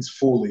that means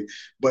fully,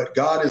 but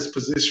God is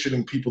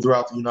positioning people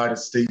throughout the United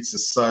States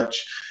as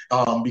such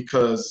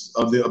because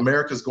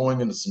America's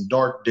going into some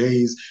dark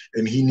days,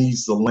 and he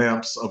needs the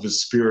lamps of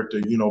his spirit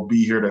to,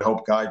 be here to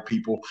help guide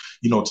people,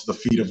 to the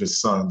feet of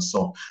his son.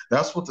 So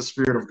that's what the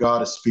Spirit of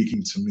God is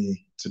speaking to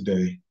me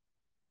today.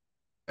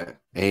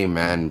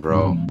 Amen,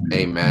 bro.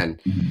 Amen.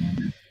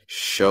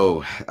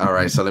 All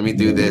right, so let me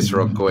do this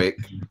real quick.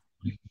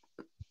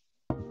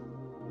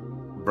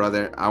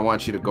 Brother, I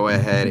want you to go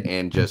ahead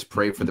and just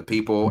pray for the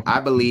people. I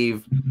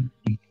believe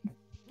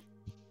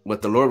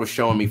what the Lord was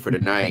showing me for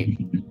tonight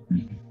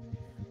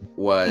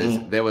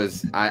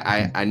was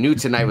I knew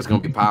tonight was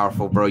going to be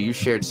powerful, bro. You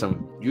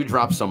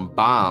dropped some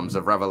bombs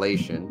of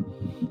revelation.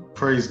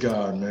 Praise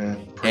God,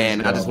 man.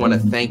 And I just want to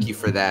thank you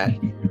for that.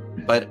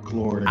 But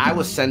I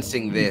was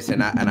sensing this,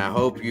 and I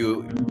hope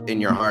you,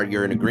 in your heart,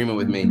 you're in agreement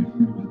with me.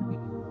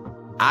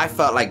 I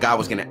felt like God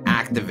was going to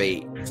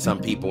activate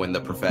some people in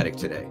the prophetic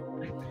today.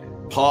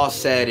 Paul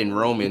said in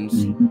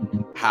Romans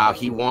how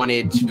he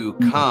wanted to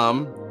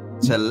come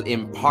to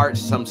impart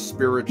some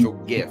spiritual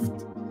gift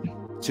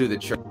to the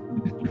church.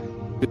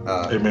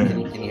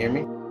 Amen. Can you hear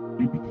me?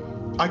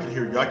 I can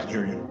hear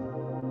you.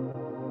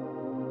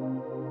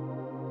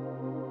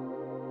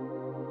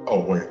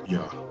 Oh, wait,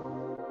 yeah.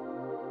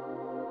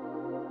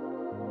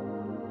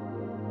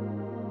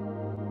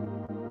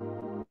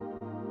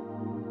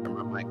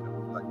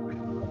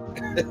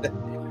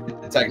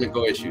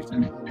 Technical issues.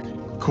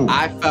 Cool.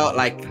 I felt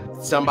like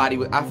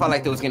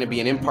there was going to be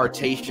an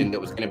impartation that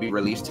was going to be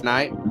released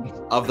tonight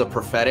of the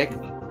prophetic,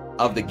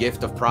 of the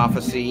gift of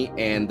prophecy,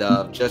 and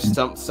just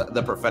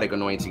the prophetic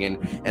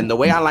anointing. And the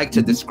way I like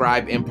to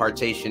describe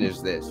impartation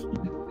is this: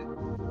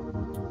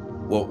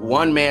 what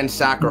one man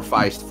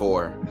sacrificed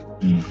for,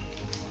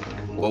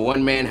 what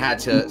one man had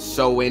to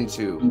sow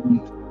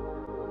into,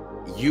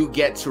 you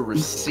get to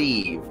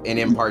receive an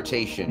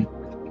impartation.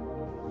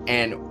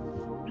 And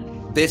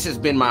this has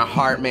been my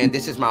heart, man.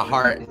 This is my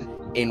heart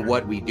in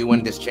what we do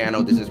on this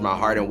channel. This is my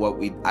heart in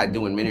what I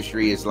do in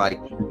ministry. Is like,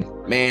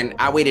 man,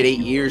 I waited 8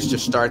 years to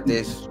start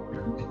this.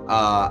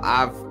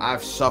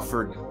 I've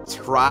suffered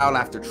trial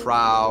after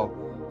trial,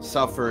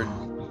 suffered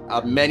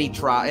many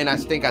trials, and I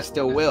think I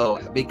still will,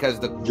 because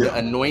the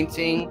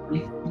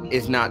anointing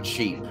is not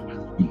cheap.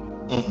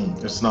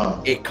 It's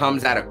not. It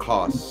comes at a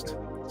cost.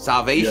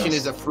 Salvation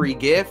is a free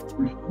gift,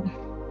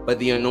 but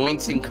the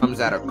anointing comes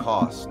at a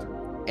cost.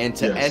 And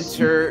to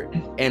enter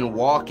and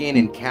walk in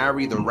and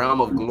carry the realm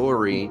of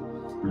glory,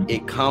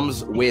 it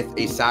comes with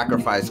a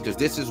sacrifice, because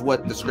this is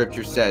what the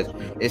scripture says.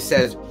 It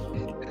says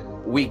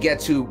we get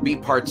to be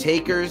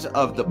partakers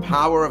of the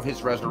power of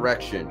his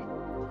resurrection,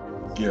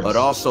 but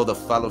also the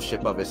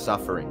fellowship of his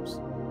sufferings.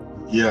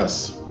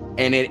 Yes.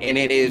 And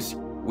it is,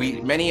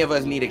 many of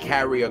us need to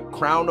carry a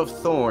crown of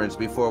thorns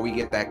before we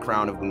get that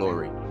crown of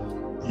glory.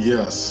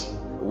 Yes.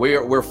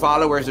 We're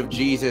followers of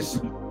Jesus.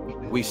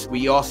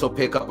 We also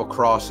pick up a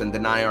cross and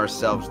deny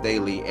ourselves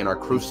daily and are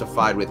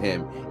crucified with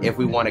him if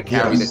we want to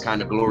carry the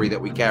kind of glory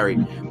that we carry.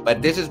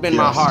 But this has been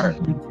my heart.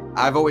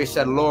 I've always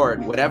said,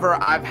 Lord,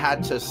 whatever I've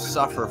had to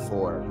suffer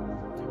for,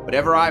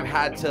 whatever I've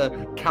had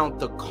to count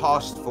the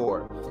cost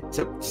for,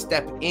 to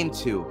step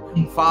into,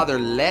 Father,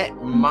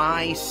 let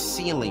my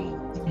ceiling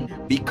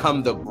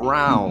become the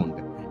ground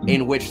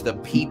in which the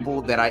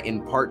people that I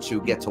impart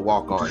to get to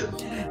walk on.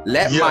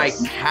 Let my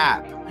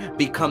cap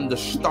become the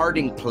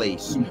starting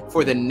place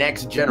for the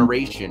next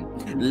generation.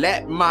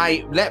 Let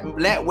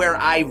where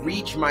I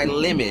reach my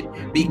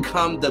limit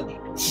become the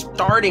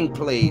starting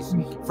place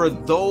for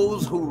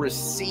those who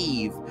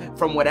receive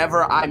from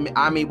whatever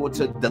I'm able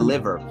to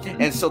deliver.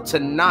 And so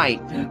tonight,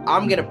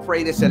 I'm going to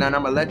pray this, and I'm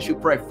going to let you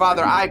pray.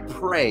 Father, I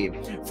pray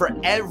for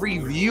every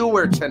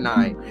viewer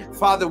tonight.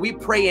 Father, we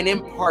pray an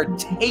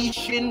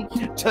impartation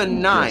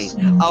tonight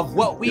of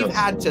what we've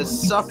had to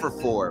suffer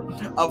for,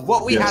 of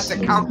what we had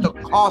to count the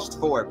cost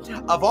for,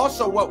 of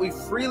also what we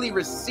freely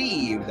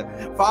received.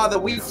 Father,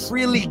 we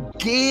freely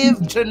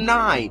give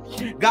tonight.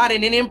 God,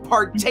 in an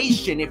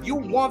impartation, if you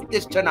want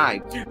this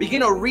tonight,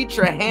 begin to reach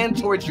your hand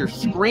towards your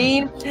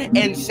screen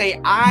and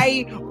say,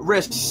 I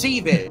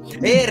receive it.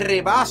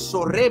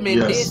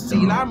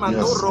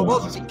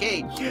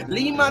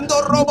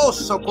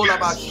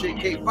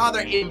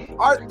 Father,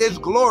 impart this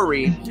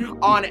glory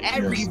on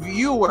every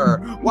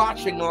viewer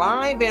watching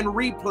live and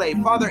replay.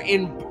 Father,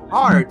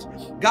 impart,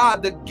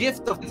 God, the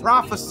gift of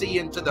prophecy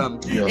into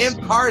them.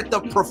 Impart the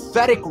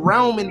prophetic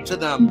realm into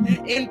them.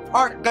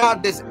 Impart,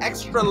 God, this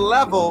extra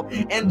level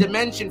and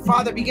dimension.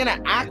 Father, begin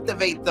to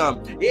activate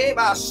them.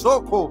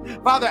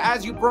 Father,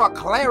 as you brought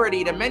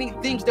clarity to many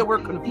things that were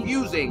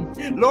confusing,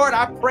 Lord,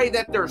 I pray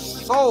that their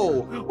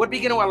soul would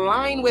begin to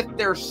align with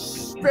their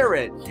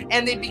spirit,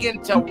 and they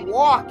begin to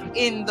walk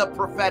in the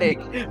prophetic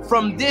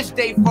from this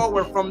day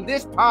forward, from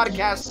this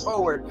podcast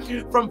forward,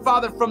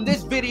 from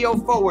this video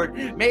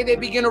forward. May they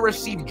begin to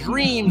receive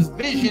dreams,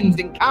 visions,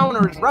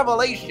 encounters,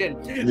 revelation.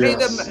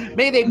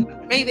 May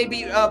they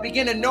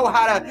begin to know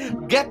how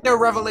to get their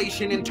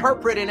revelation,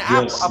 interpret, and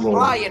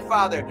apply it,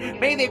 Father.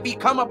 May they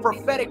become a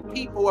prophetic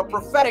people, a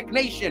prophetic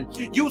nation.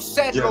 You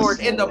said,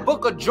 Lord, in the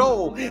book of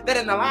Joel, that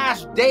in the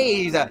last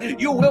days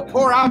you will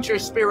pour out your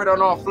spirit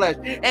on all flesh,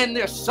 and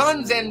their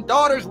sons and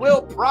daughters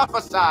will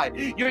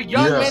prophesy. Your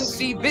young men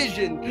see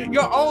vision,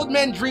 your old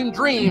men dream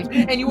dreams,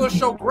 and you will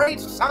show great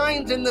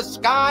signs in the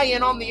sky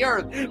and on the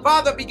earth.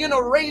 Father, begin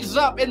to raise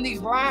up in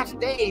these last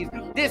days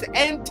this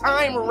end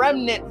time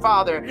remnant,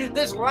 Father,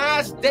 this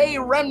last day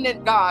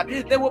remnant, God,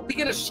 that will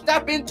begin to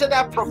step into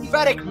that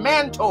prophetic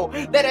mantle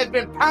that has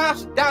been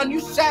passed down. You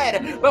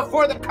said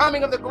before the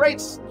coming of the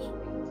greats,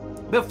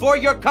 before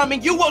your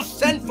coming, you will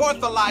send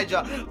forth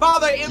Elijah.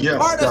 Father,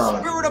 impart a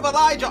spirit of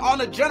Elijah on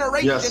a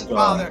generation,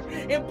 Father.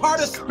 Impart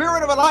a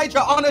spirit of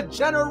Elijah on a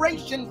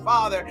generation,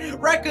 Father.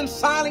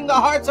 Reconciling the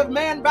hearts of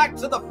man back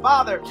to the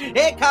Father. Begin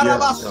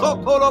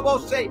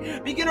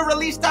to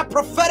release that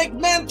prophetic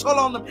mantle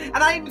on them. And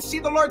I even see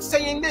the Lord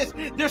saying this.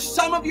 There's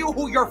some of you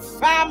who your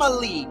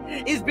family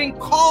is being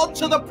called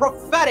to the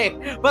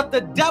prophetic, but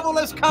the devil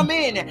has come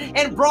in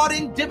and brought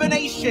in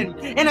divination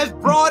and has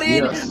brought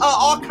in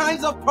all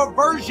kinds of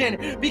perversion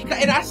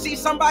Because, and I see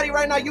somebody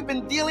right now, you've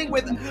been dealing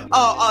with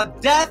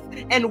death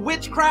and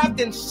witchcraft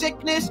and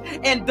sickness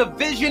and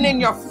division in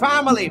your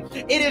family.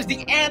 It is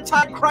the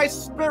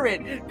Antichrist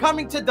spirit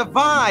coming to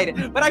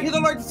divide. But I hear the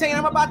Lord saying,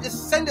 I'm about to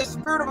send the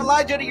spirit of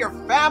Elijah to your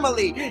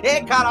family.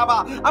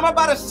 I'm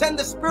about to send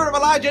the spirit of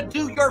Elijah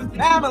to your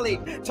family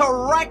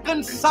to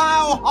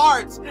reconcile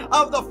hearts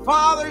of the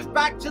fathers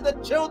back to the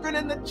children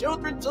and the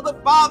children to the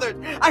fathers.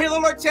 I hear the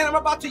Lord saying, I'm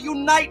about to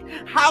unite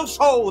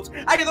households.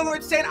 I hear the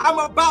Lord saying, I'm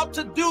about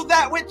to do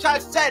that which I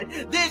said.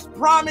 This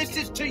promise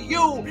is to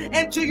you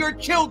and to your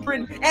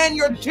children and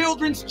your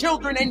children's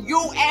children, and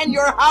you and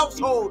your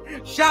household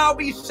shall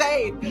be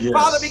saved. Yes.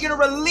 Father, begin to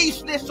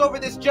release this over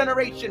this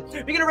generation.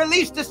 Begin to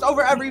release this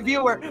over every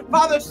viewer.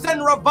 Father,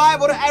 send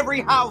revival to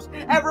every house,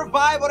 every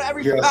revival to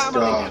every family. Yes,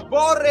 brother.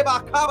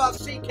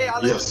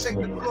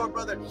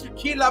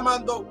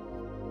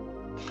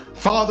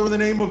 Father, in the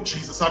name of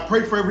Jesus, I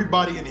pray for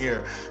everybody in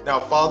here. Now,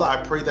 Father,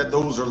 I pray that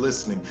those are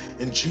listening.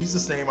 In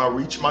Jesus' name, I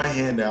reach my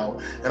hand out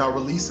and I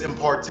release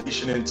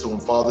impartation into them.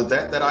 Father,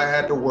 that I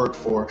had to work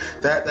for,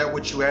 that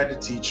which you had to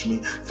teach me.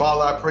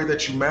 Father, I pray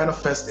that you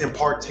manifest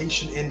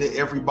impartation into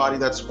everybody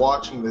that's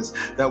watching this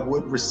that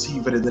would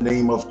receive it in the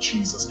name of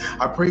Jesus.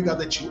 I pray, God,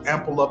 that you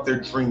ample up their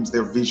dreams,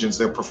 their visions,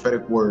 their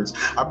prophetic words.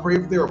 I pray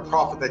if they're a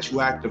prophet that you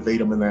activate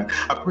them in that.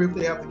 I pray if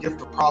they have the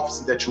gift of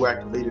prophecy that you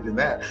activated in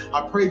that.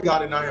 I pray,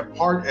 God, and I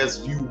impart as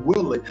you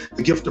will it,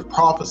 the gift of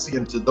prophecy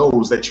into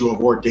those that you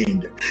have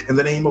ordained it. In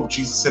the name of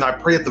Jesus, and I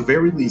pray at the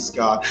very least,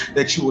 God,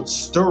 that you would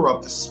stir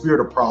up the spirit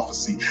of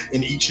prophecy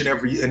in each and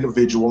every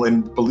individual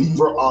and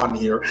believer on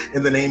here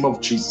in the name of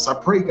Jesus. I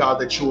pray,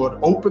 God, that you would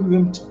open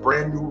them to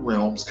brand new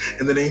realms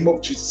in the name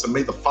of Jesus, and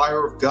may the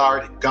fire of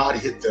God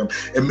hit them,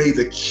 and may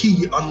the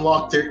key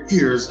unlock their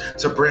ears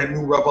to brand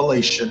new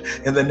revelation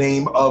in the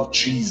name of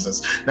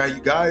Jesus. Now,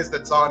 you guys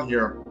that's on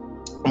here,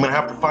 I'm going to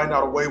have to find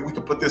out a way we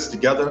can put this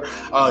together,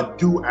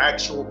 do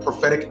actual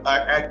prophetic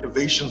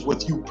activations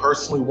with you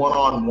personally,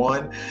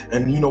 one-on-one,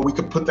 and, we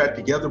could put that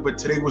together, but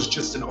today was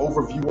just an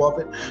overview of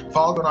it.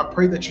 Father, and I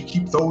pray that you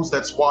keep those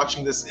that's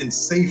watching this in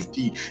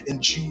safety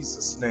in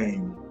Jesus'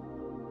 name.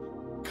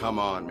 Come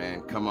on,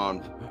 man. Come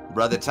on.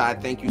 Brother Ty,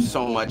 thank you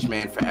so much,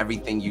 man, for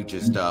everything you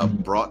just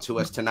brought to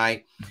us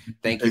tonight.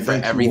 Thank you for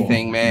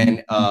everything,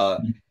 man.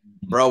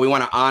 Bro, we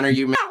want to honor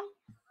you, man.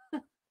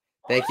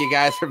 Thank you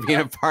guys for being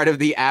a part of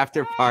the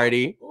after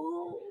party.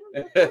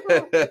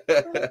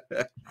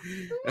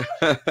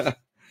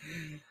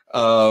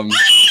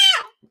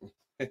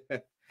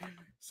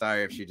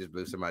 Sorry if she just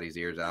blew somebody's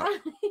ears out.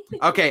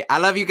 Okay, I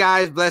love you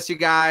guys. Bless you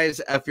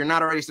guys. If you're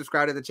not already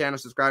subscribed to the channel,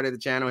 subscribe to the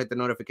channel. Hit the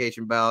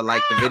notification bell.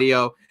 Like the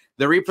video.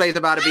 The replay is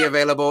about to be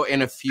available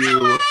in a few.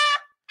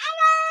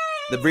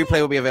 The replay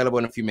will be available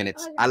in a few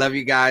minutes. I love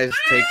you guys.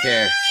 Take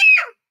care.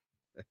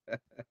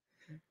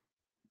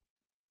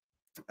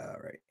 All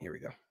right, here we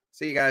go.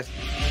 See you guys.